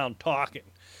sitting around talking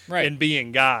and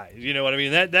being guys. You know what I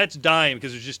mean? That's dying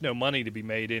because there's just no money to be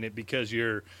made in it because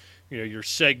you're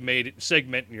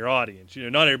segmenting your audience.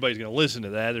 Not everybody's going to listen to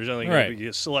that. There's only going to be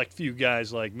a select few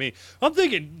guys like me. I'm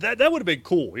thinking that would have been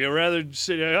cool.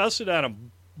 I'll sit down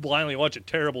and blindly watch a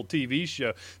terrible TV show.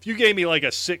 If you gave me like a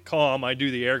sitcom, I do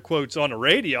the air quotes on the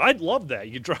radio, I'd love that.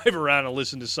 You could drive around and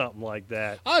listen to something like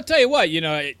that. I'll tell you what,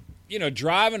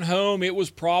 driving home, it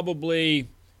was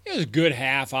a good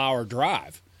half-hour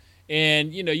drive.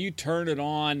 And, you turn it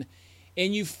on,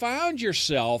 and you found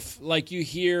yourself, like you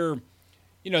hear,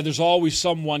 there's always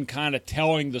someone kind of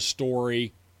telling the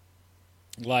story,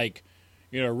 like,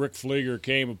 Rick Fleeger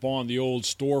came upon the old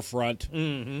storefront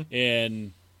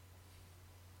and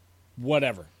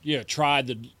whatever. Tried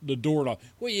the door knob.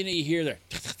 Well, you hear there.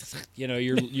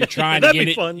 You're trying to get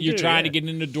it. Fun, you're too, trying to get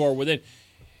in the door with it.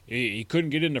 He couldn't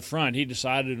get in the front. He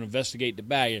decided to investigate the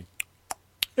back.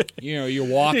 You're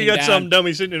walking. You got down. some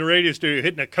dummy sitting in a radio studio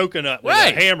hitting a coconut with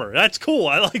a hammer. That's cool.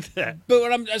 I like that. But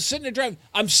when I'm sitting there driving,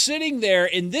 I'm sitting there,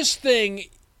 and this thing,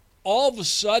 all of a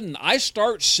sudden, I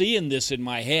start seeing this in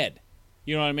my head.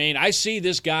 You know what I mean? I see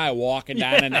this guy walking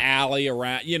down an alley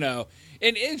around,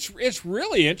 and it's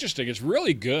really interesting. It's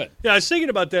really good. Yeah, I was thinking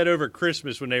about that over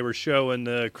Christmas when they were showing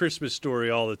the Christmas Story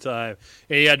all the time.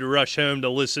 And he had to rush home to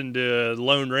listen to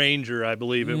Lone Ranger, I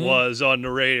believe it was, on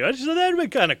the radio. I just thought that would be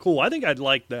kind of cool. I think I'd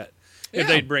like that if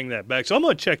they'd bring that back. So I'm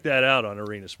going to check that out on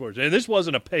Arena Sports. And this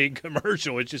wasn't a paid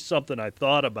commercial. It's just something I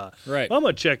thought about. Right. I'm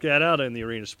going to check that out in the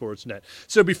Arena Sports Net.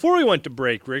 So before we went to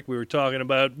break, Rick, we were talking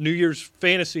about New Year's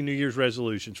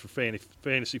resolutions for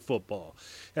fantasy football.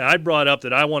 And I brought up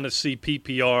that I want to see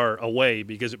PPR away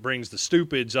because it brings the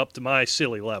stupids up to my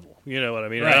silly level. You know what I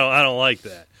mean? Right. I don't like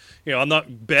that. I'm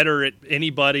not better at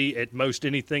anybody at most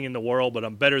anything in the world, but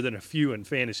I'm better than a few in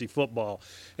fantasy football,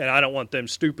 and I don't want them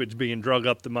stupids being drug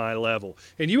up to my level.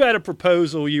 And you had a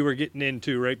proposal you were getting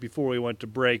into right before we went to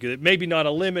break that maybe not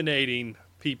eliminating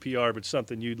PPR, but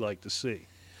something you'd like to see.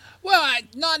 Well,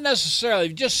 not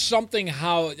necessarily. Just something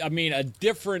a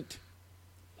different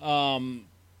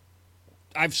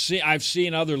I've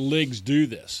seen other leagues do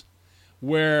this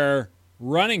where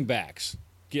running backs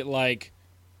get like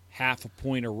half a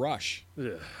point a rush.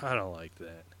 Ugh, I don't like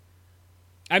that.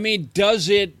 I mean, does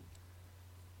it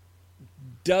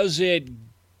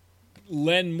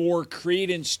lend more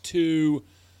credence to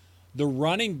the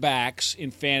running backs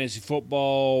in fantasy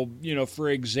football? For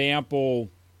example,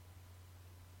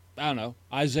 I don't know,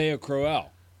 Isaiah Crowell.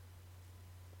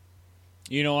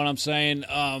 You know what I'm saying?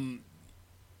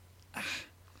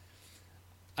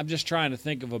 I'm just trying to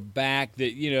think of a back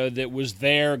that that was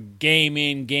there game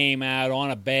in, game out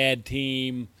on a bad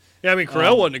team. Yeah, I mean,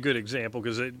 Crowell wasn't a good example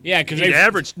because he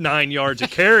averaged 9 yards a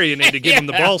carry and they had to give him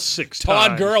the ball 6 times.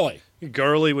 Todd Gurley.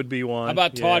 Gurley would be one. How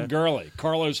about Todd Gurley?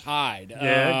 Carlos Hyde.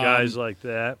 Yeah, guys like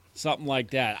that. Something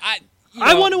like that.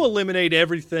 I want to eliminate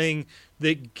everything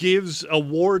that gives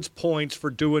awards points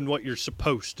for doing what you're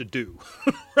supposed to do,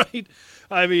 right?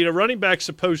 I mean, a running back's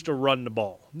supposed to run the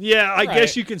ball. Yeah, I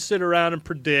guess you can sit around and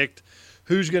predict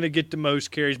who's going to get the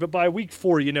most carries, but by week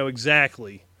 4, you know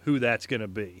exactly who that's going to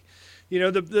be. The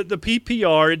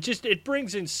PPR, it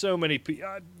brings in so many.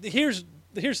 Here's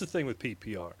the thing with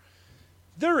PPR.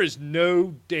 There is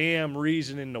no damn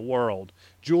reason in the world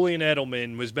Julian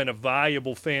Edelman has been a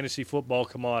valuable fantasy football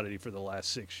commodity for the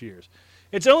last 6 years.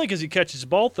 It's only because he catches the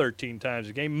ball 13 times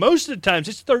a game. Most of the times,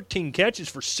 it's 13 catches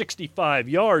for 65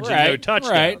 yards and no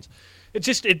touchdowns. Right.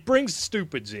 It brings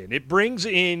stupids in. It brings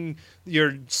in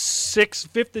your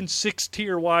 5th and 6th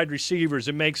tier wide receivers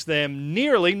and makes them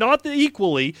nearly, not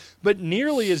equally, but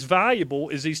nearly as valuable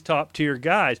as these top tier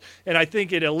guys. And I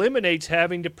think it eliminates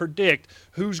having to predict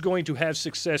who's going to have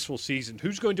successful seasons,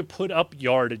 who's going to put up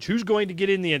yardage, who's going to get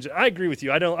in the end zone. I agree with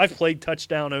you. I've played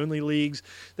touchdown only leagues.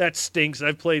 That stinks.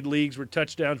 I've played leagues where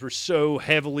touchdowns were so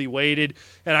heavily weighted,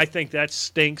 and I think that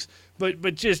stinks. But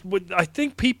I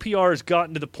think PPR has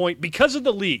gotten to the point because of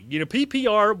the league.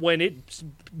 PPR, when it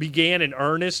began in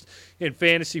earnest in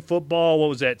fantasy football, what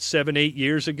was that, 7-8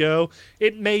 years ago,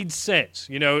 it made sense.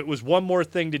 It was one more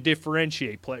thing to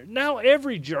differentiate players. Now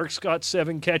every jerk's got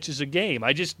 7 catches a game.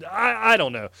 I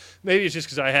don't know. Maybe it's just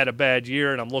because I had a bad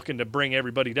year and I'm looking to bring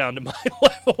everybody down to my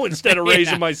level instead of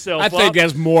raising myself up. I think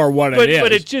that's more what it is.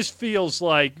 But it just feels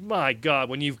like, my God,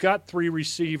 when you've got 3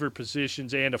 receiver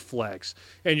positions and a flex,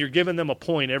 and you're giving them a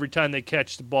point every time they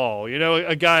catch the ball.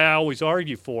 A guy I always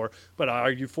argue for, but I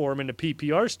argue for him in the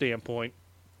PPR standpoint,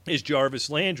 is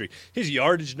Jarvis Landry. His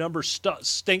yardage numbers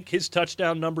stink. His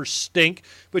touchdown numbers stink.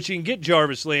 But you can get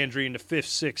Jarvis Landry in the 5th,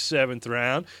 6th, 7th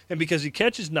round. And because he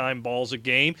catches 9 balls a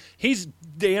game, he's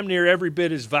damn near every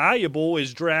bit as valuable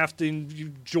as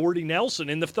drafting Jordy Nelson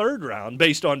in the 3rd round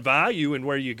based on value and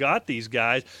where you got these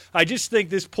guys. I just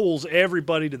think this pulls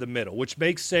everybody to the middle, which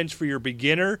makes sense for your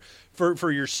beginner,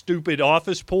 for your stupid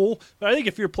office pool. But I think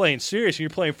if you're playing serious and you're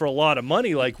playing for a lot of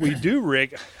money like we do,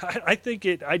 Rick,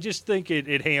 I just think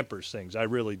it hampers things. I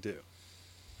really do.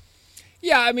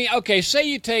 Yeah, I mean, okay, say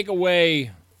you take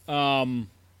away PPR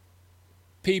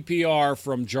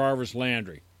from Jarvis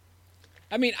Landry.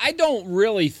 I mean, I don't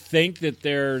really think that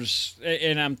there's,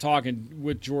 and I'm talking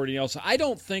with Jordy Nelson, I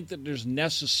don't think that there's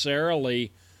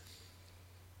necessarily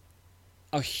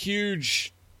a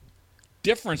huge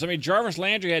difference. I mean, Jarvis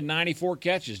Landry had 94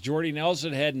 catches. Jordy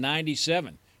Nelson had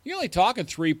 97. You're only talking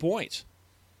 3 points.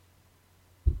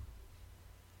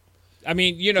 I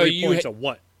mean, 3 points of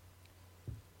what?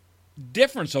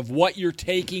 Difference of what you're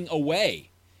taking away.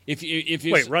 If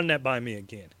Wait, run that by me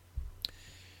again.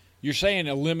 You're saying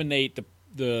eliminate the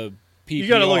PPR. You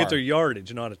got to look at their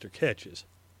yardage, not at their catches.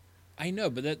 I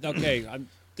know, but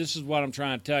this is what I'm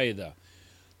trying to tell you, though.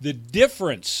 The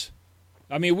difference.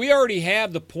 I mean, we already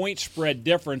have the point spread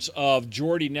difference of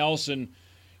Jordy Nelson,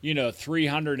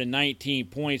 319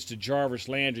 points to Jarvis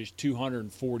Landry's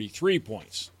 243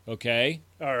 points, okay?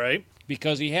 All right.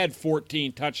 Because he had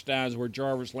 14 touchdowns where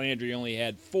Jarvis Landry only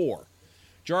had 4.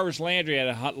 Jarvis Landry had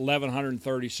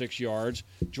 1,136 yards.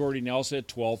 Jordy Nelson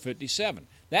had 1,257.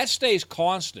 That stays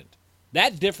constant.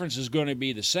 That difference is going to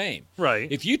be the same.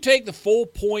 Right. If you take the full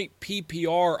point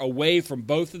PPR away from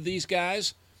both of these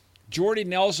guys, Jordy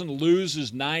Nelson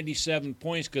loses 97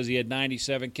 points because he had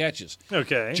 97 catches.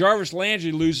 Okay. Jarvis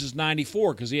Landry loses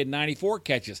 94 because he had 94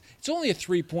 catches. It's only a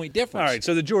 3-point difference. All right,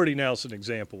 so the Jordy Nelson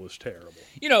example was terrible.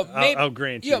 Maybe, I'll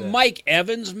grant you that. Mike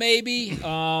Evans maybe.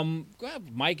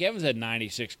 Mike Evans had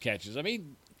 96 catches. I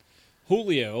mean,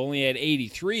 Julio only had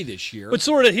 83 this year. But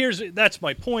that's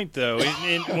my point, though.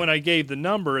 When I gave the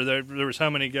number, there was how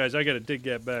many guys? I got to dig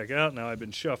that back out now. I've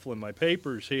been shuffling my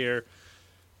papers here.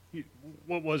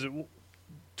 What was it?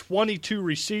 22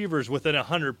 receivers within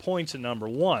 100 points in number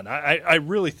one. I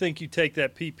really think you take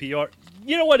that PPR.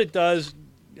 You know what it does?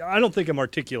 I don't think I'm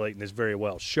articulating this very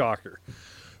well. Shocker.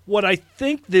 What I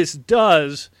think this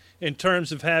does in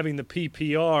terms of having the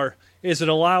PPR is it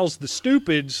allows the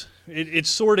stupids. It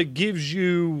sort of gives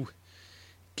you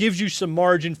some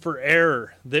margin for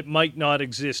error that might not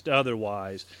exist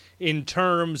otherwise. In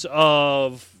terms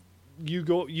of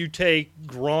you take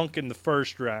Gronk in the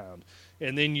first round,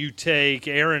 and then you take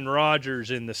Aaron Rodgers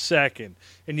in the second,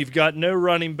 and you've got no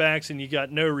running backs and you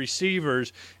got no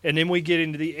receivers, and then we get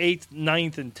into the 8th,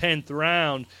 9th, and 10th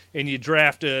round, and you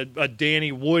draft a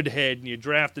Danny Woodhead, and you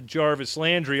draft a Jarvis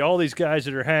Landry, all these guys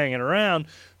that are hanging around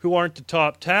who aren't the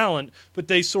top talent, but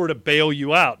they sort of bail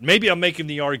you out. Maybe I'm making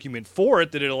the argument for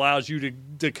it, that it allows you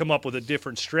to come up with a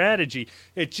different strategy.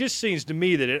 It just seems to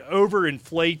me that it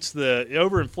overinflates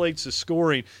the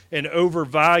scoring and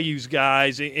overvalues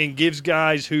guys and gives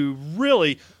guys who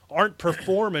really aren't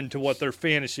performing to what their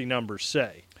fantasy numbers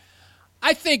say.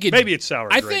 I think it maybe it's sour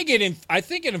grapes. I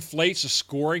think it inflates the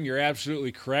scoring. You're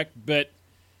absolutely correct, but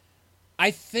I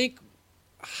think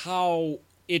how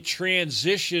it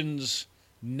transitions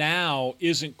now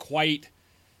isn't quite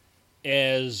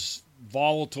as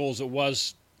volatile as it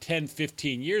was 10,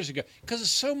 15 years ago because it's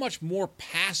so much more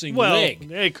passing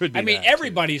league. It could be. I mean,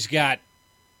 everybody's got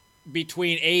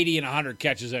between 80 and 100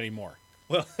 catches anymore.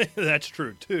 Well, that's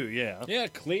true too, yeah. Yeah,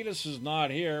 Cletus is not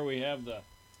here. We have there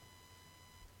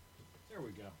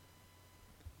we go.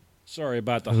 Sorry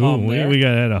about the hum there. We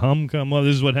had a hum come up.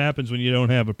 This is what happens when you don't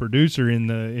have a producer in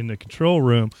the control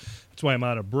room. That's why I'm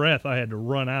out of breath. I had to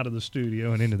run out of the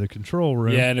studio and into the control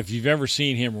room. Yeah, and if you've ever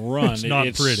seen him run, it's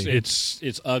not pretty.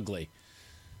 It's ugly.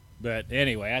 But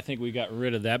anyway, I think we got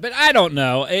rid of that. But I don't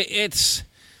know. It's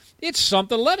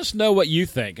something. Let us know what you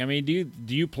think. I mean, do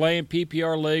you play in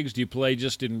PPR leagues? Do you play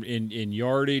just in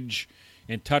yardage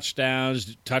and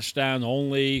touchdowns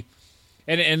only?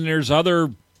 And there's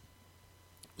other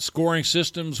scoring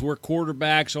systems where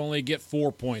quarterbacks only get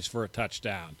 4 points for a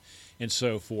touchdown and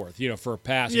so forth, for a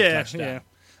passing touchdown. Yeah.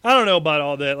 I don't know about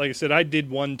all that. Like I said, I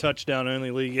did one touchdown only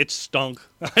league. It stunk.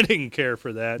 I didn't care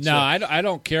for that. No, I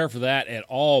don't care for that at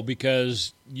all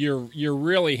because you're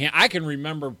really – I can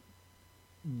remember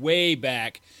way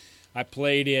back I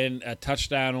played in a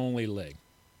touchdown-only league.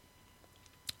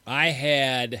 I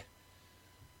had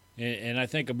 – and I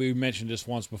think we mentioned this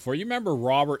once before. You remember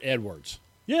Robert Edwards?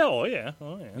 Yeah, oh yeah.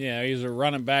 Yeah, he was a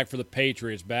running back for the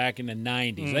Patriots back in the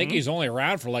 90s. Mm-hmm. I think he's only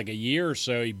around for like a year or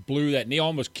so. He blew that knee,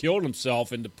 almost killed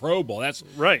himself in the Pro Bowl. That's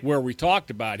right where we talked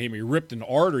about him. He ripped an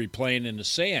artery playing in the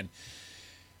sand.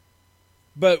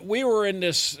 But we were in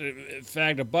this, in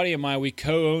fact, a buddy of mine, we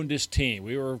co-owned this team.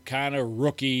 We were kind of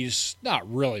rookies, not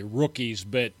really rookies,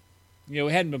 but, we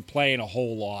hadn't been playing a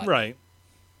whole lot. Right.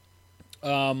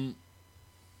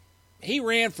 He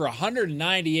ran for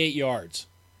 198 yards.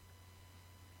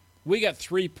 We got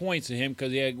 3 points of him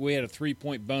because we had a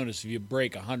 3-point bonus if you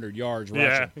break 100 yards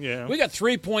rushing. Yeah. We got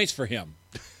 3 points for him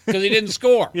because he didn't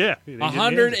score. Yeah.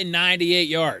 198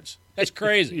 yards. That's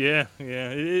crazy. Yeah.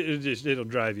 It'll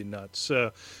drive you nuts.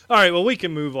 So, all right, well, we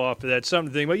can move off of that.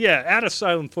 Something to think. But, yeah, at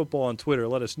Asylum Football on Twitter,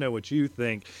 let us know what you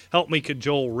think. Help me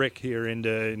cajole Rick here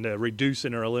into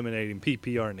reducing or eliminating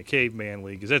PPR in the Caveman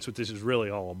League because that's what this is really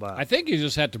all about. I think you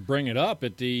just had to bring it up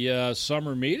at the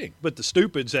summer meeting. But the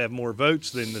stupids have more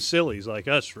votes than the sillies like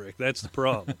us, Rick. That's the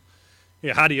problem.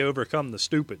 Yeah, how do you overcome the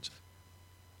stupids?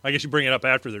 I guess you bring it up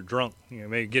after they're drunk.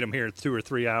 Maybe get them here 2 or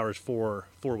 3 hours before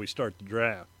we start the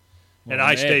draft. Well, and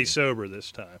I stay sober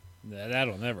this time.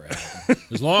 That'll never happen.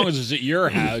 As long as it's at your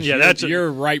house,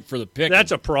 you're ripe for the pick.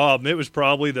 That's a problem. It was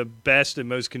probably the best and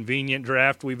most convenient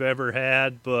draft we've ever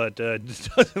had, but it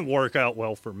doesn't work out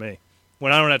well for me.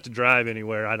 When I don't have to drive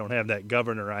anywhere, I don't have that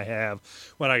governor I have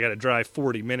when I got to drive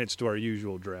 40 minutes to our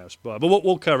usual draft spot. But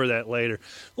we'll cover that later.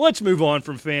 Let's move on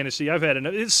from fantasy. I've had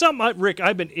enough. It's something, Rick,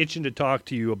 I've been itching to talk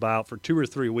to you about for 2 or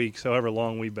 3 weeks, however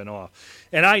long we've been off.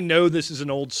 And I know this is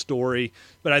an old story,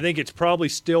 but I think it's probably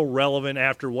still relevant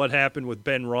after what happened with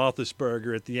Ben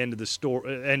Roethlisberger at the end of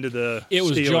the It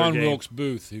was Steeler John game. Wilkes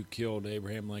Booth who killed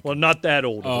Abraham Lincoln. Well, not that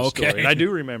old of a okay. story. And I do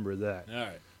remember that. All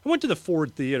right. I went to the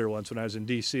Ford Theater once when I was in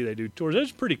D.C. They do tours. It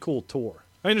was a pretty cool tour.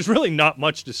 I mean, there's really not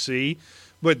much to see,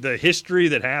 but the history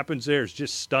that happens there is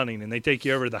just stunning. And they take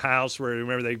you over to the house where,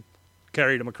 remember, they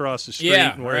carried him across the street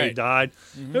and where he died.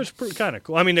 It was kind of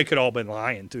cool. I mean, they could all been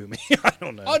lying to me. I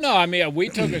don't know. Oh, no. I mean, we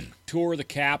took a tour of the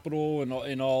Capitol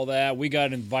and all that. We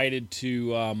got invited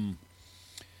to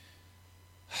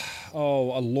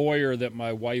a lawyer that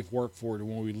my wife worked for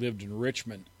when we lived in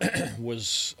Richmond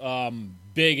was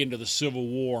big into the Civil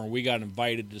War, and we got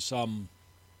invited to some,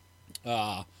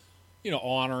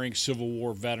 honoring Civil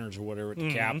War veterans or whatever at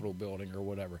the Capitol building or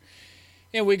whatever.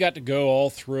 And we got to go all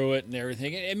through it and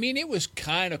everything. I mean, it was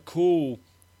kind of cool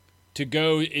to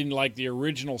go in, like, the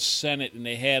original Senate, and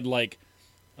they had, like,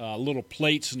 little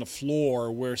plates in the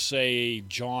floor where, say,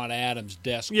 John Adams'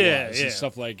 desk was and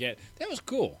stuff like that. That was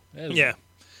cool.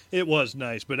 It was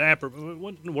nice, but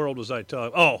what in the world was I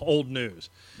talking? Oh, old news.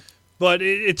 But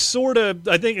it's sort of,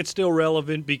 I think it's still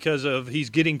relevant because of he's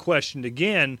getting questioned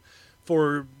again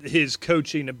for his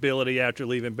coaching ability after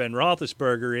leaving Ben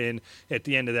Roethlisberger in at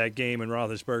the end of that game, and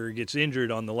Roethlisberger gets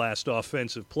injured on the last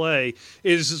offensive play,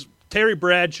 is Terry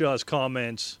Bradshaw's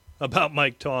comments about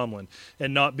Mike Tomlin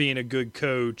and not being a good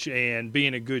coach and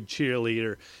being a good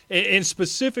cheerleader. And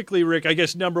specifically, Rick, I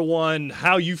guess, number one,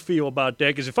 how you feel about that.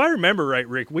 Because if I remember right,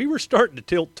 Rick, we were starting to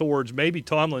tilt towards maybe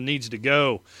Tomlin needs to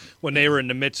go when they were in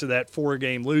the midst of that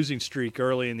 4-game losing streak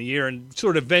early in the year and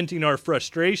sort of venting our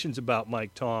frustrations about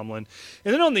Mike Tomlin.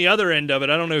 And then on the other end of it,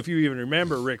 I don't know if you even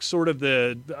remember, Rick, sort of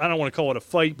I don't want to call it a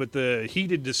fight, but the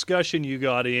heated discussion you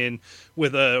got in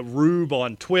with Rube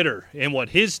on Twitter and what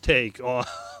his take on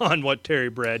what Terry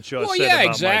Bradshaw said about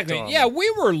exactly. Mike Tomlin. Yeah, we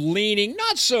were leaning,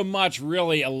 not so much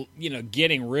really,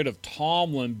 getting rid of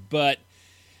Tomlin, but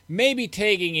maybe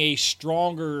taking a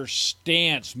stronger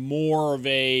stance, more of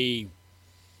a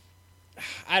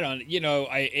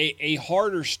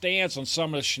harder stance on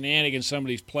some of the shenanigans some of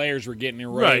these players were getting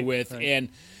away with. Right. And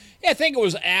I think it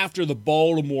was after the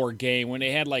Baltimore game when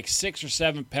they had like 6 or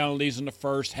 7 penalties in the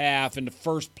first half, and the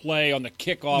first play on the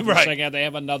kickoff in the second half, they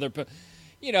have another.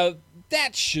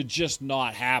 That should just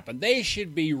not happen. They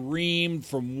should be reamed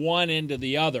from one end to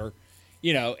the other,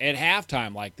 at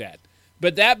halftime like that.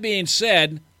 But that being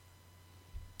said,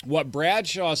 what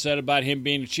Bradshaw said about him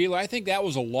being a cheerleader, I think that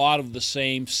was a lot of the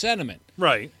same sentiment.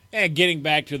 Right. And getting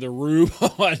back to the Rube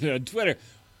on Twitter,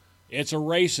 it's a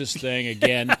racist thing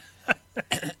again.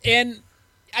 And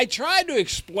I tried to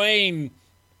explain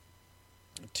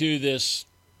to this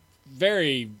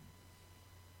very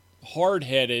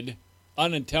hard-headed,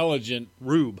 unintelligent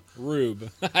Rube.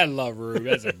 I love Rube.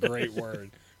 That's a great word.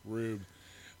 Rube.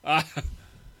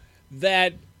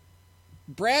 That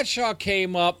Bradshaw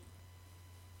came up,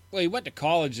 well, he went to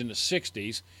college in the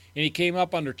 60s, and he came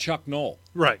up under Chuck Noll.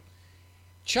 Right.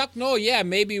 Chuck Noll,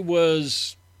 maybe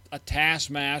was a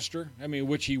taskmaster,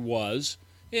 which he was.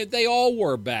 They all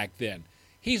were back then.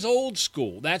 He's old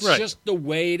school. That's just the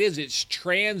way it is. It's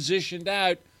transitioned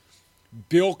out.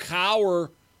 Bill Cowher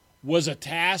was a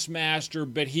taskmaster,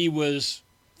 but he was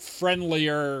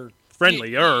friendlier,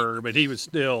 but he was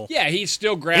still. Yeah, he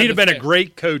still grabbed. He'd have been a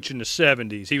great coach in the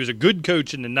 70s. He was a good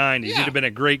coach in the 90s. He'd have been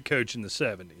a great coach in the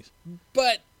 70s.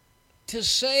 But to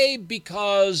say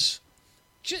because,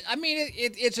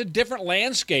 it's a different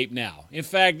landscape now. In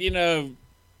fact, Nick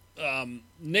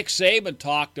Saban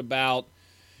talked about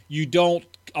you don't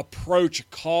approach a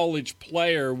college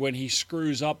player when he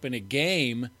screws up in a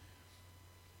game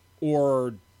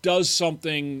or does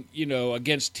something,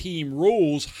 against team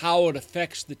rules, how it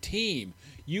affects the team.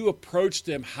 You approach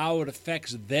them how it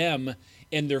affects them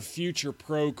in their future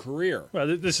pro career.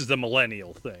 Well, this is the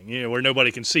millennial thing, where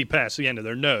nobody can see past the end of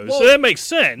their nose. Well, so that makes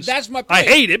sense. That's my point. I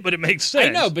hate it, but it makes sense. I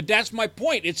know, but that's my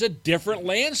point. It's a different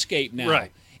landscape now.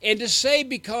 Right. And to say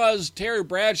because Terry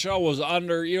Bradshaw was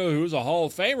under, who was a Hall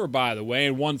of Famer, by the way,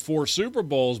 and won 4 Super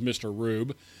Bowls, Mr.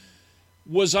 Rube,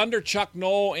 was under Chuck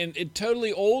Noll and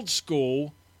totally old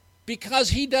school because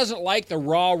he doesn't like the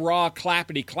rah-rah,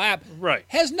 clappity-clap,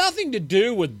 has nothing to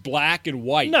do with black and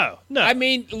white. No.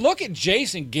 Look at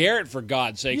Jason Garrett, for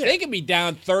God's sake. Yeah. They can be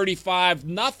down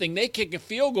 35-0. They kick a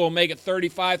field goal and make it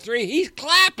 35-3. He's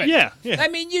clapping. Yeah.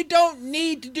 You don't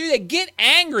need to do that. Get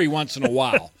angry once in a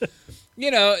while.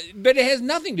 But it has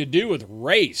nothing to do with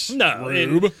race. No,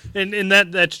 Rube. and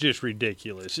that's just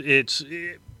ridiculous.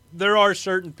 There are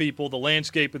certain people, the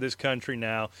landscape of this country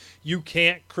now, you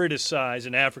can't criticize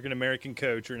an African-American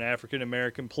coach or an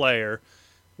African-American player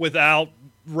without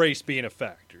race being a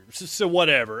factor. So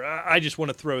whatever. I just want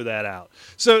to throw that out.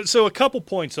 So a couple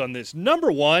points on this.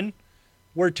 Number one,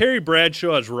 where Terry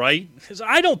Bradshaw is right, is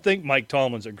I don't think Mike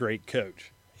Tomlin's a great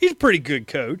coach. He's a pretty good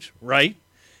coach, right?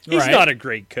 He's not a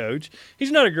great coach.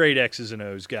 He's not a great X's and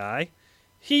O's guy.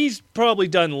 He's probably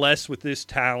done less with this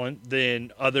talent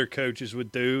than other coaches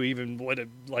would do, even what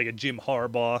like a Jim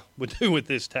Harbaugh would do with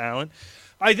this talent.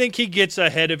 I think he gets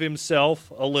ahead of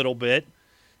himself a little bit.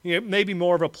 Maybe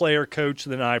more of a player coach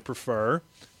than I prefer.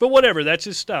 But whatever, that's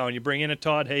his style. And you bring in a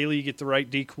Todd Haley, you get the right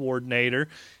D coordinator,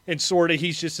 and sort of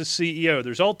he's just a CEO.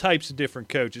 There's all types of different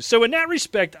coaches. So in that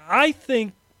respect, I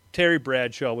think Terry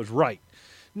Bradshaw was right.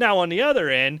 Now, on the other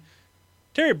end,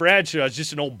 Terry Bradshaw is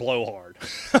just an old blowhard,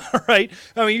 all right?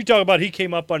 I mean, you talk about he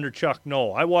came up under Chuck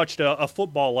Noll. I watched a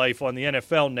Football Life on the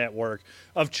NFL Network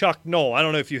of Chuck Noll. I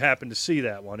don't know if you happened to see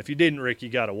that one. If you didn't, Rick, you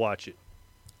got to watch it.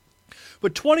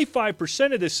 But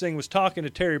 25% of this thing was talking to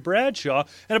Terry Bradshaw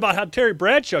and about how Terry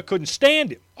Bradshaw couldn't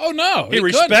stand him. Oh, no. He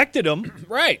respected him,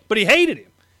 right? But he hated him.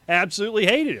 Absolutely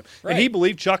hated him. Right. And he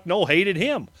believed Chuck Noll hated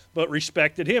him, but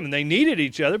respected him. And they needed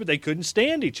each other, but they couldn't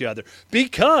stand each other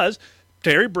because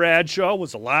Terry Bradshaw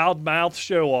was a loudmouth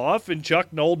show-off, and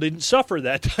Chuck Noll didn't suffer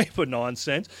that type of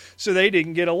nonsense, so they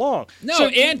didn't get along. No, so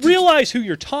and realize who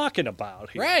you're talking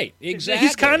about here. Right, exactly.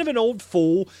 He's kind of an old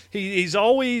fool. He's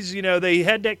always, they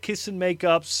had that kiss and make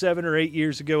up 7 or 8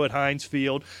 years ago at Heinz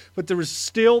Field, but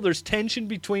there's tension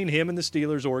between him and the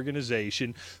Steelers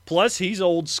organization. Plus, he's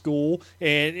old school,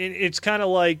 and it's kind of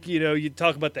like, you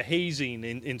talk about the hazing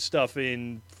and stuff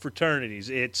in fraternities.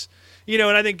 It's and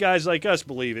I think guys like us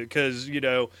believe it because,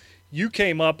 you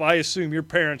came up, I assume your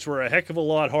parents were a heck of a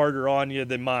lot harder on you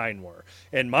than mine were.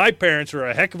 And my parents were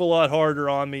a heck of a lot harder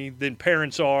on me than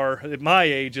parents are at my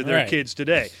age of their kids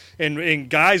today. And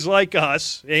guys like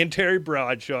us and Terry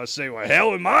Bradshaw say, well,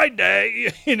 hell, in my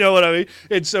day, you know what I mean?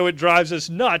 And so it drives us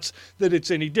nuts that it's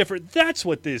any different. That's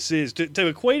what this is. To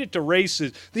equate it to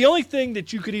racism, the only thing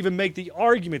that you could even make the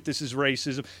argument this is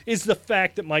racism is the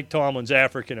fact that Mike Tomlin's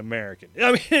African-American.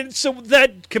 I mean, so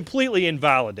that completely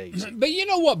invalidates it. But you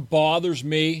know what bothers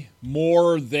me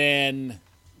more than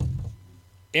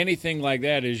anything like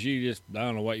that is I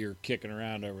don't know what you're kicking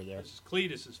around over there. It's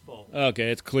Cletus's fault. Okay,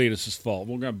 it's Cletus's fault.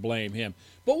 We're going to blame him.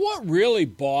 But what really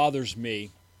bothers me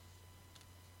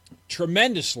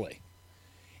tremendously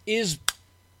is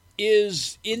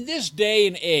in this day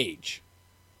and age,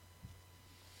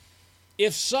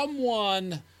 if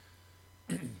someone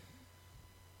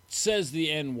says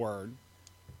the N-word,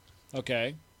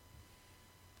 okay,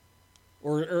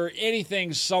 or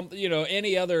anything,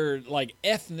 any other like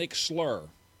ethnic slur,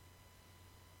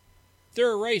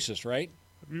 they're a racist, right?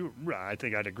 I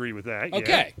think I'd agree with that.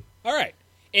 Okay, yeah. All right.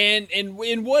 And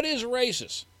what is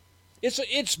racist?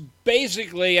 It's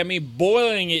basically,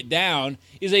 boiling it down,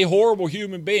 is a horrible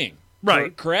human being.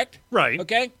 Right. Correct? Right.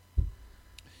 Okay.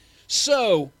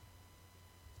 So,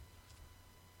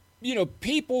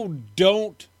 people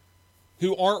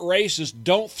who aren't racist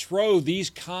don't throw these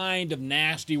kind of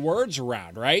nasty words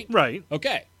around, right? Right.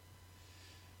 Okay.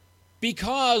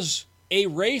 Because a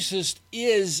racist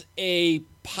is a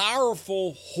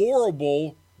powerful,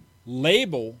 horrible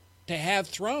label to have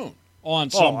thrown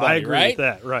on somebody, I agree right? with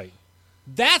that, right.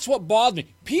 That's what bothers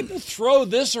me. People throw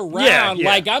this around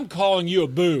like I'm calling you a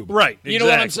boob. Right, You know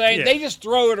what I'm exactly, saying? yeah. They just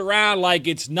throw it around like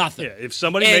it's nothing. Yeah, if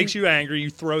somebody makes you angry, you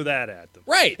throw that at them.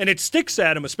 Right. And it sticks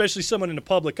at them, especially someone in the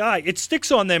public eye. It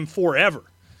sticks on them forever.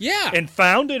 Yeah. And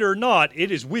found it or not,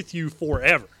 it is with you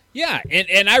forever. Yeah,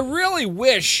 and I really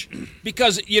wish,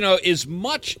 because, as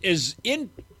much as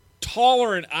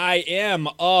intolerant I am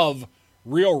of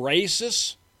real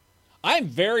racists, I'm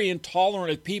very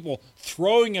intolerant of people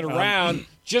throwing it around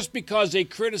just because they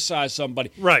criticize somebody.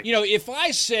 Right. If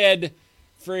I said,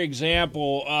 for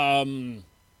example,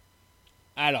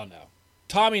 I don't know,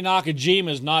 Tommy Nakajima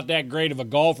is not that great of a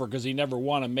golfer because he never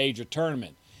won a major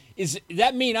tournament. Does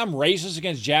that mean I'm racist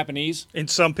against Japanese? In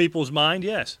some people's mind,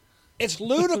 yes. It's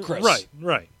ludicrous.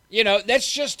 Right.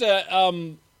 That's just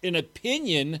an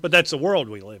opinion. But that's the world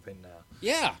we live in now.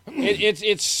 Yeah,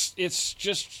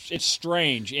 it's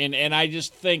strange, and I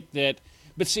just think that.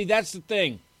 But see, that's the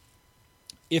thing.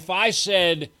 If I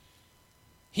said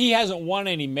he hasn't won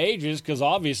any majors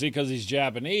because he's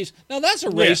Japanese, now that's a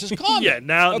racist comment. Yeah,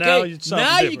 now it's something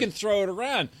now different. you can throw it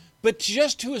around, but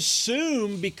just to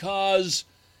assume because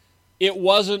it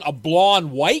wasn't a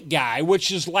blonde white guy,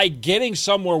 which is like getting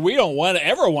somewhere we don't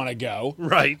ever want to go.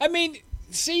 Right. I mean,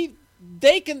 see,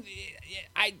 they can.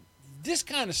 This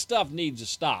kind of stuff needs to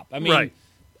stop. I mean, Right.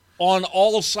 on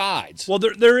all sides. Well,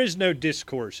 there is no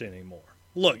discourse anymore.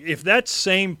 Look, if that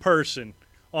same person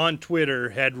on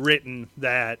Twitter had written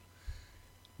that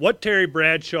what Terry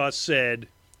Bradshaw said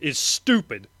is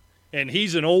stupid and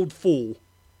he's an old fool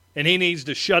and he needs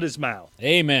to shut his mouth,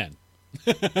 Amen.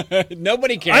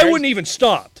 Nobody cares. I wouldn't even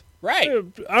stopped. Right.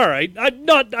 All right.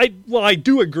 I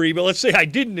do agree, but let's say I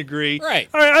didn't agree. Right.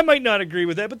 All right, I might not agree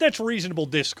with that, but that's reasonable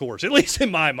discourse, at least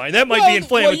in my mind. That might be you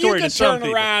inflammatory can to some turn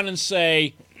people. around and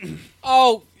say,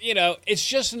 oh, it's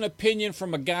just an opinion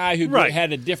from a guy who Right.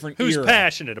 had a different Who's era.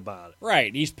 passionate about it.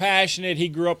 Right. He's passionate. He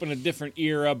grew up in a different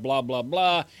era, blah, blah,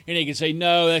 blah. And he can say,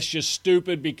 no, that's just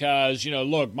stupid because,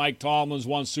 look, Mike Tomlin's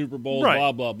won Super Bowls, Right.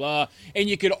 blah, blah, blah. And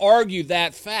you could argue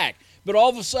that fact. But all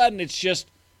of a sudden it's just,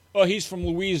 oh, he's from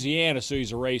Louisiana, so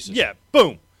he's a racist. Yeah,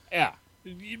 boom. Yeah.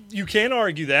 You can't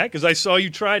argue that because I saw you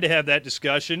try to have that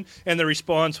discussion, and the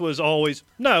response was always,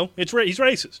 no, he's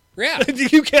racist. Yeah.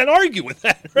 You can't argue with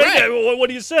that, right? Right. What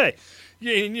do you say?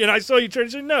 And I saw you try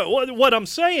to say, no. What I'm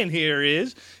saying here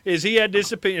is he had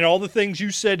this opinion, all the things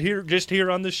you said here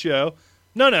on the show.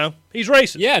 No, he's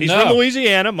racist. Yeah, he's no. from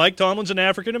Louisiana. Mike Tomlin's an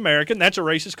African American. That's a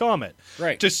racist comment.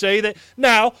 Right. To say that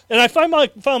now, and I found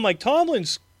Mike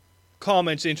Tomlin's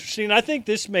comments interesting. I think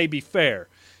this may be fair.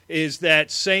 Is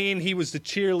that saying he was the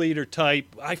cheerleader type?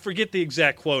 I forget the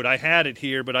exact quote. I had it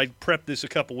here, but I prepped this a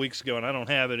couple weeks ago, and I don't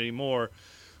have it anymore.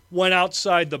 Went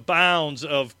outside the bounds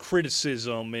of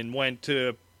criticism and went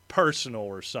to personal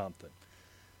or something.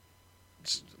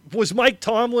 Was Mike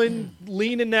Tomlin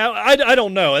leaning now? I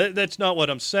don't know. That's not what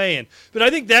I'm saying. But I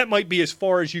think that might be as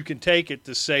far as you can take it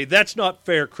to say that's not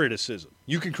fair criticism.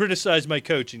 You can criticize my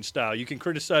coaching style. You can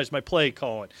criticize my play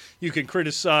calling. You can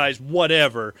criticize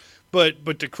whatever.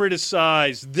 But to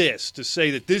criticize this, to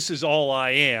say that this is all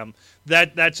I am,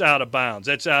 that's out of bounds.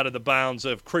 That's out of the bounds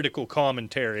of critical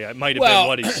commentary. It might have been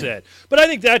what he said. But I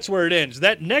think that's where it ends.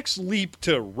 That next leap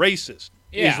to racist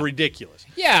is ridiculous.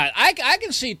 Yeah, I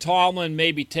can see Tomlin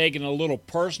maybe taking a little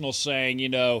personal, saying,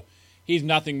 he's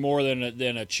nothing more than a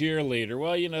cheerleader.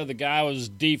 Well, the guy was a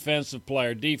defensive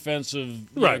player, defensive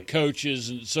Right. coaches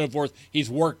and so forth. He's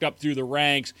worked up through the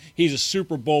ranks. He's a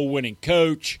Super Bowl winning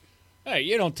coach. Hey,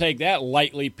 you don't take that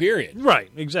lightly, period.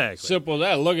 Right, exactly. Simple as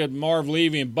that. Look at Marv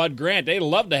Levy and Bud Grant. They'd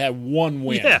love to have one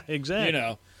win. Yeah,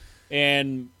 exactly.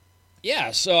 And,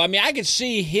 so, I could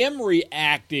see him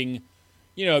reacting,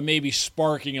 maybe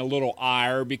sparking a little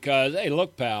ire because, hey,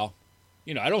 look, pal,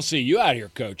 I don't see you out here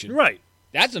coaching. Right.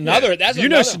 That's another. That's you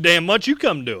another. know so damn much. You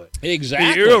come do it.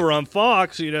 Exactly. You're over on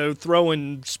Fox,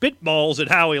 throwing spitballs at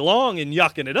Howie Long and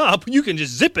yucking it up. You can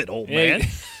just zip it, old man.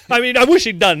 I wish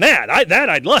he'd done that.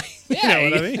 I'd like. Yeah, you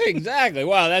know what I mean? Exactly.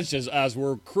 Well, that's just us.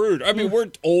 We're recruiter.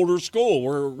 we're older school.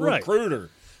 We're Right. recruiter.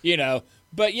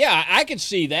 But yeah, I can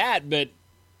see that. But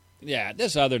yeah,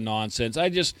 this other nonsense.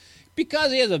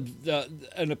 Because he has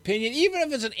an opinion, even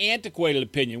if it's an antiquated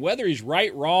opinion, whether he's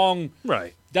right, wrong,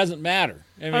 Right. doesn't matter.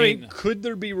 I mean, could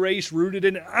there be race rooted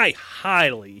in it? I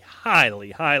highly,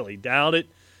 highly, highly doubt it.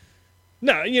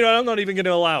 No, I'm not even going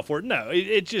to allow for it. No,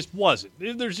 it just wasn't.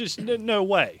 There's just no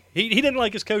way. He didn't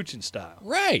like his coaching style.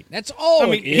 right. That's all.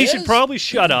 He should probably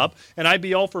shut up, and I'd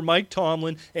be all for Mike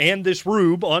Tomlin and this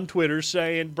rube on Twitter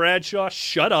saying, Bradshaw,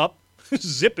 shut up,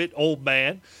 zip it, old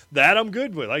man. That I'm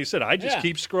good with. Like I said, I just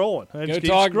keep scrolling. Keep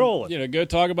scrolling. Go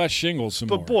talk about shingles some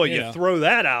more. But, boy, you throw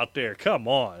that out there. Come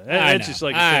on. That's just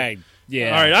like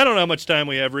yeah. All right, I don't know how much time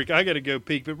we have, Rick. I got to go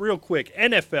peek. But real quick,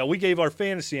 NFL, we gave our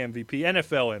fantasy MVP,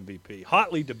 NFL MVP.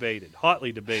 Hotly debated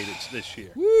this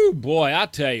year. Woo, boy, I'll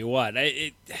tell you what.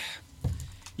 If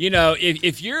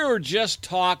you're just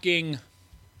talking,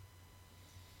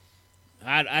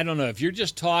 I don't know, if you're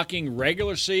just talking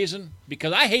regular season,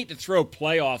 because I hate to throw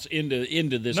playoffs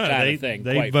into this kind of thing,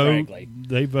 quite frankly.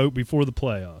 They vote before the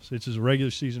playoffs. It's his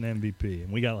regular season MVP,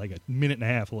 and we got like a minute and a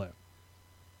half left.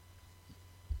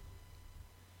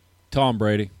 Tom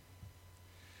Brady.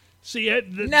 See,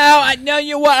 No,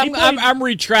 you know what? I'm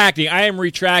retracting. I am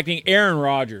retracting Aaron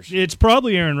Rodgers. it's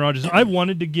probably Aaron Rodgers. I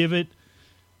wanted to give it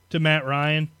to Matt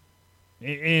Ryan,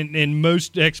 and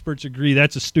most experts agree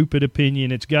that's a stupid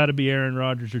opinion. It's got to be Aaron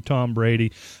Rodgers or Tom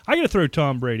Brady. I got to throw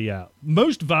Tom Brady out.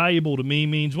 Most valuable to me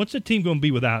means what's the team going to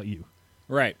be without you?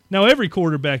 Right. Now, every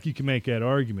quarterback you can make that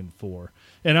argument for.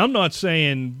 And I'm not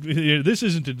saying this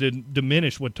isn't to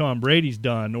diminish what Tom Brady's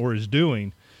done or is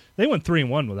doing. They went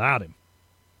 3-1 without him.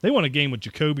 They won a game with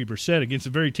Jacoby Brissett against the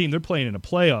very team they're playing in the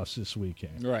playoffs this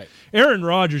weekend. Right. Aaron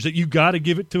Rodgers, that you got to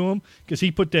give it to him because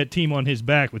he put that team on his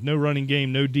back with no running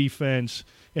game, no defense,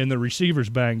 and the receivers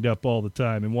banged up all the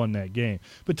time and won that game.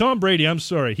 But Tom Brady, I'm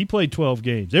sorry, he played 12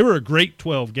 games. They were a great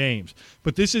 12 games.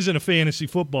 But this isn't a fantasy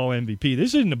football MVP.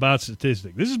 This isn't about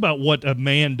statistics. This is about what a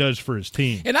man does for his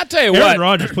team. And I tell you Aaron what,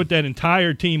 Rodgers put that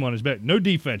entire team on his back. No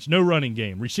defense, no running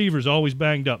game. Receivers always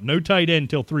banged up. No tight end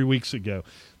until 3 weeks ago.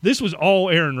 This was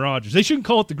all Aaron Rodgers. They shouldn't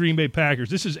call it the Green Bay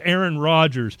Packers. This is Aaron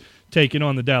Rodgers taking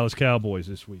on the Dallas Cowboys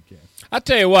this weekend. I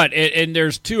tell you what, and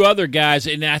there's two other guys,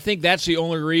 and I think that's the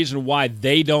only reason why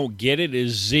they don't get it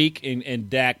is Zeke and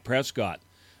Dak Prescott.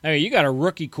 I mean, you got a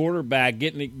rookie quarterback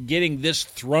getting this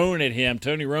thrown at him.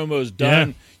 Tony Romo's done.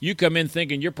 Yeah. You come in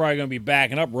thinking you're probably going to be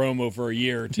backing up Romo for a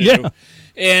year or two. Yeah.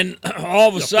 And all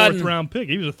of a sudden – fourth-round pick.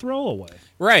 He was a throwaway.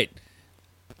 Right.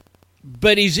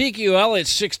 But Ezekiel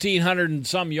Elliott's 1,600 and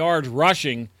some yards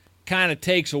rushing kind of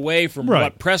takes away from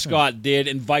what Prescott did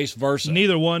and vice versa.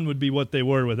 Neither one would be what they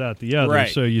were without the other, Right.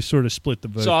 so you sort of split the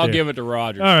vote So I'll there. give it to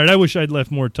Rodgers. All right, I wish I'd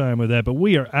left more time with that, but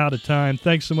we are out of time.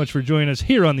 Thanks so much for joining us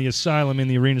here on the Asylum in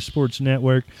the Arena Sports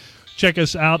Network. Check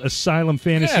us out, Asylum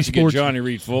Fantasy I have to Sports. get Johnny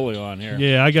Reed Foley on here.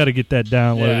 Yeah, I got to get that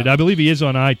downloaded. Yeah. I believe he is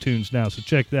on iTunes now, so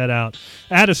check that out.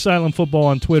 At Asylum Football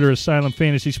on Twitter,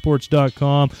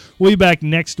 AsylumFantasySports.com. We'll be back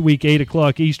next week, 8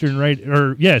 o'clock Eastern,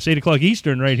 8 o'clock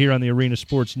Eastern right here on the Arena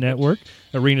Sports Network,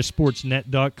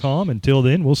 arenasportsnet.com. Until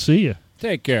then, we'll see you.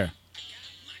 Take care.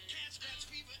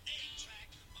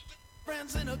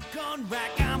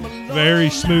 Very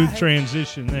smooth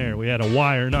transition there. We had a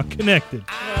wire not connected.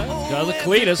 Because of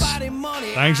Cletus.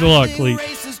 Thanks a lot, Cleet.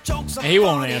 He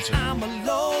won't answer.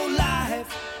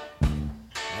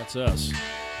 That's us.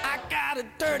 I got a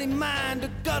dirty mind, a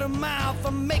gutter mouth.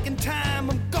 I'm making time,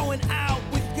 I'm going out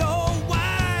with your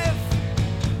wife.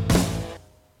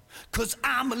 'Cause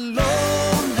I'm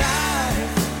alone.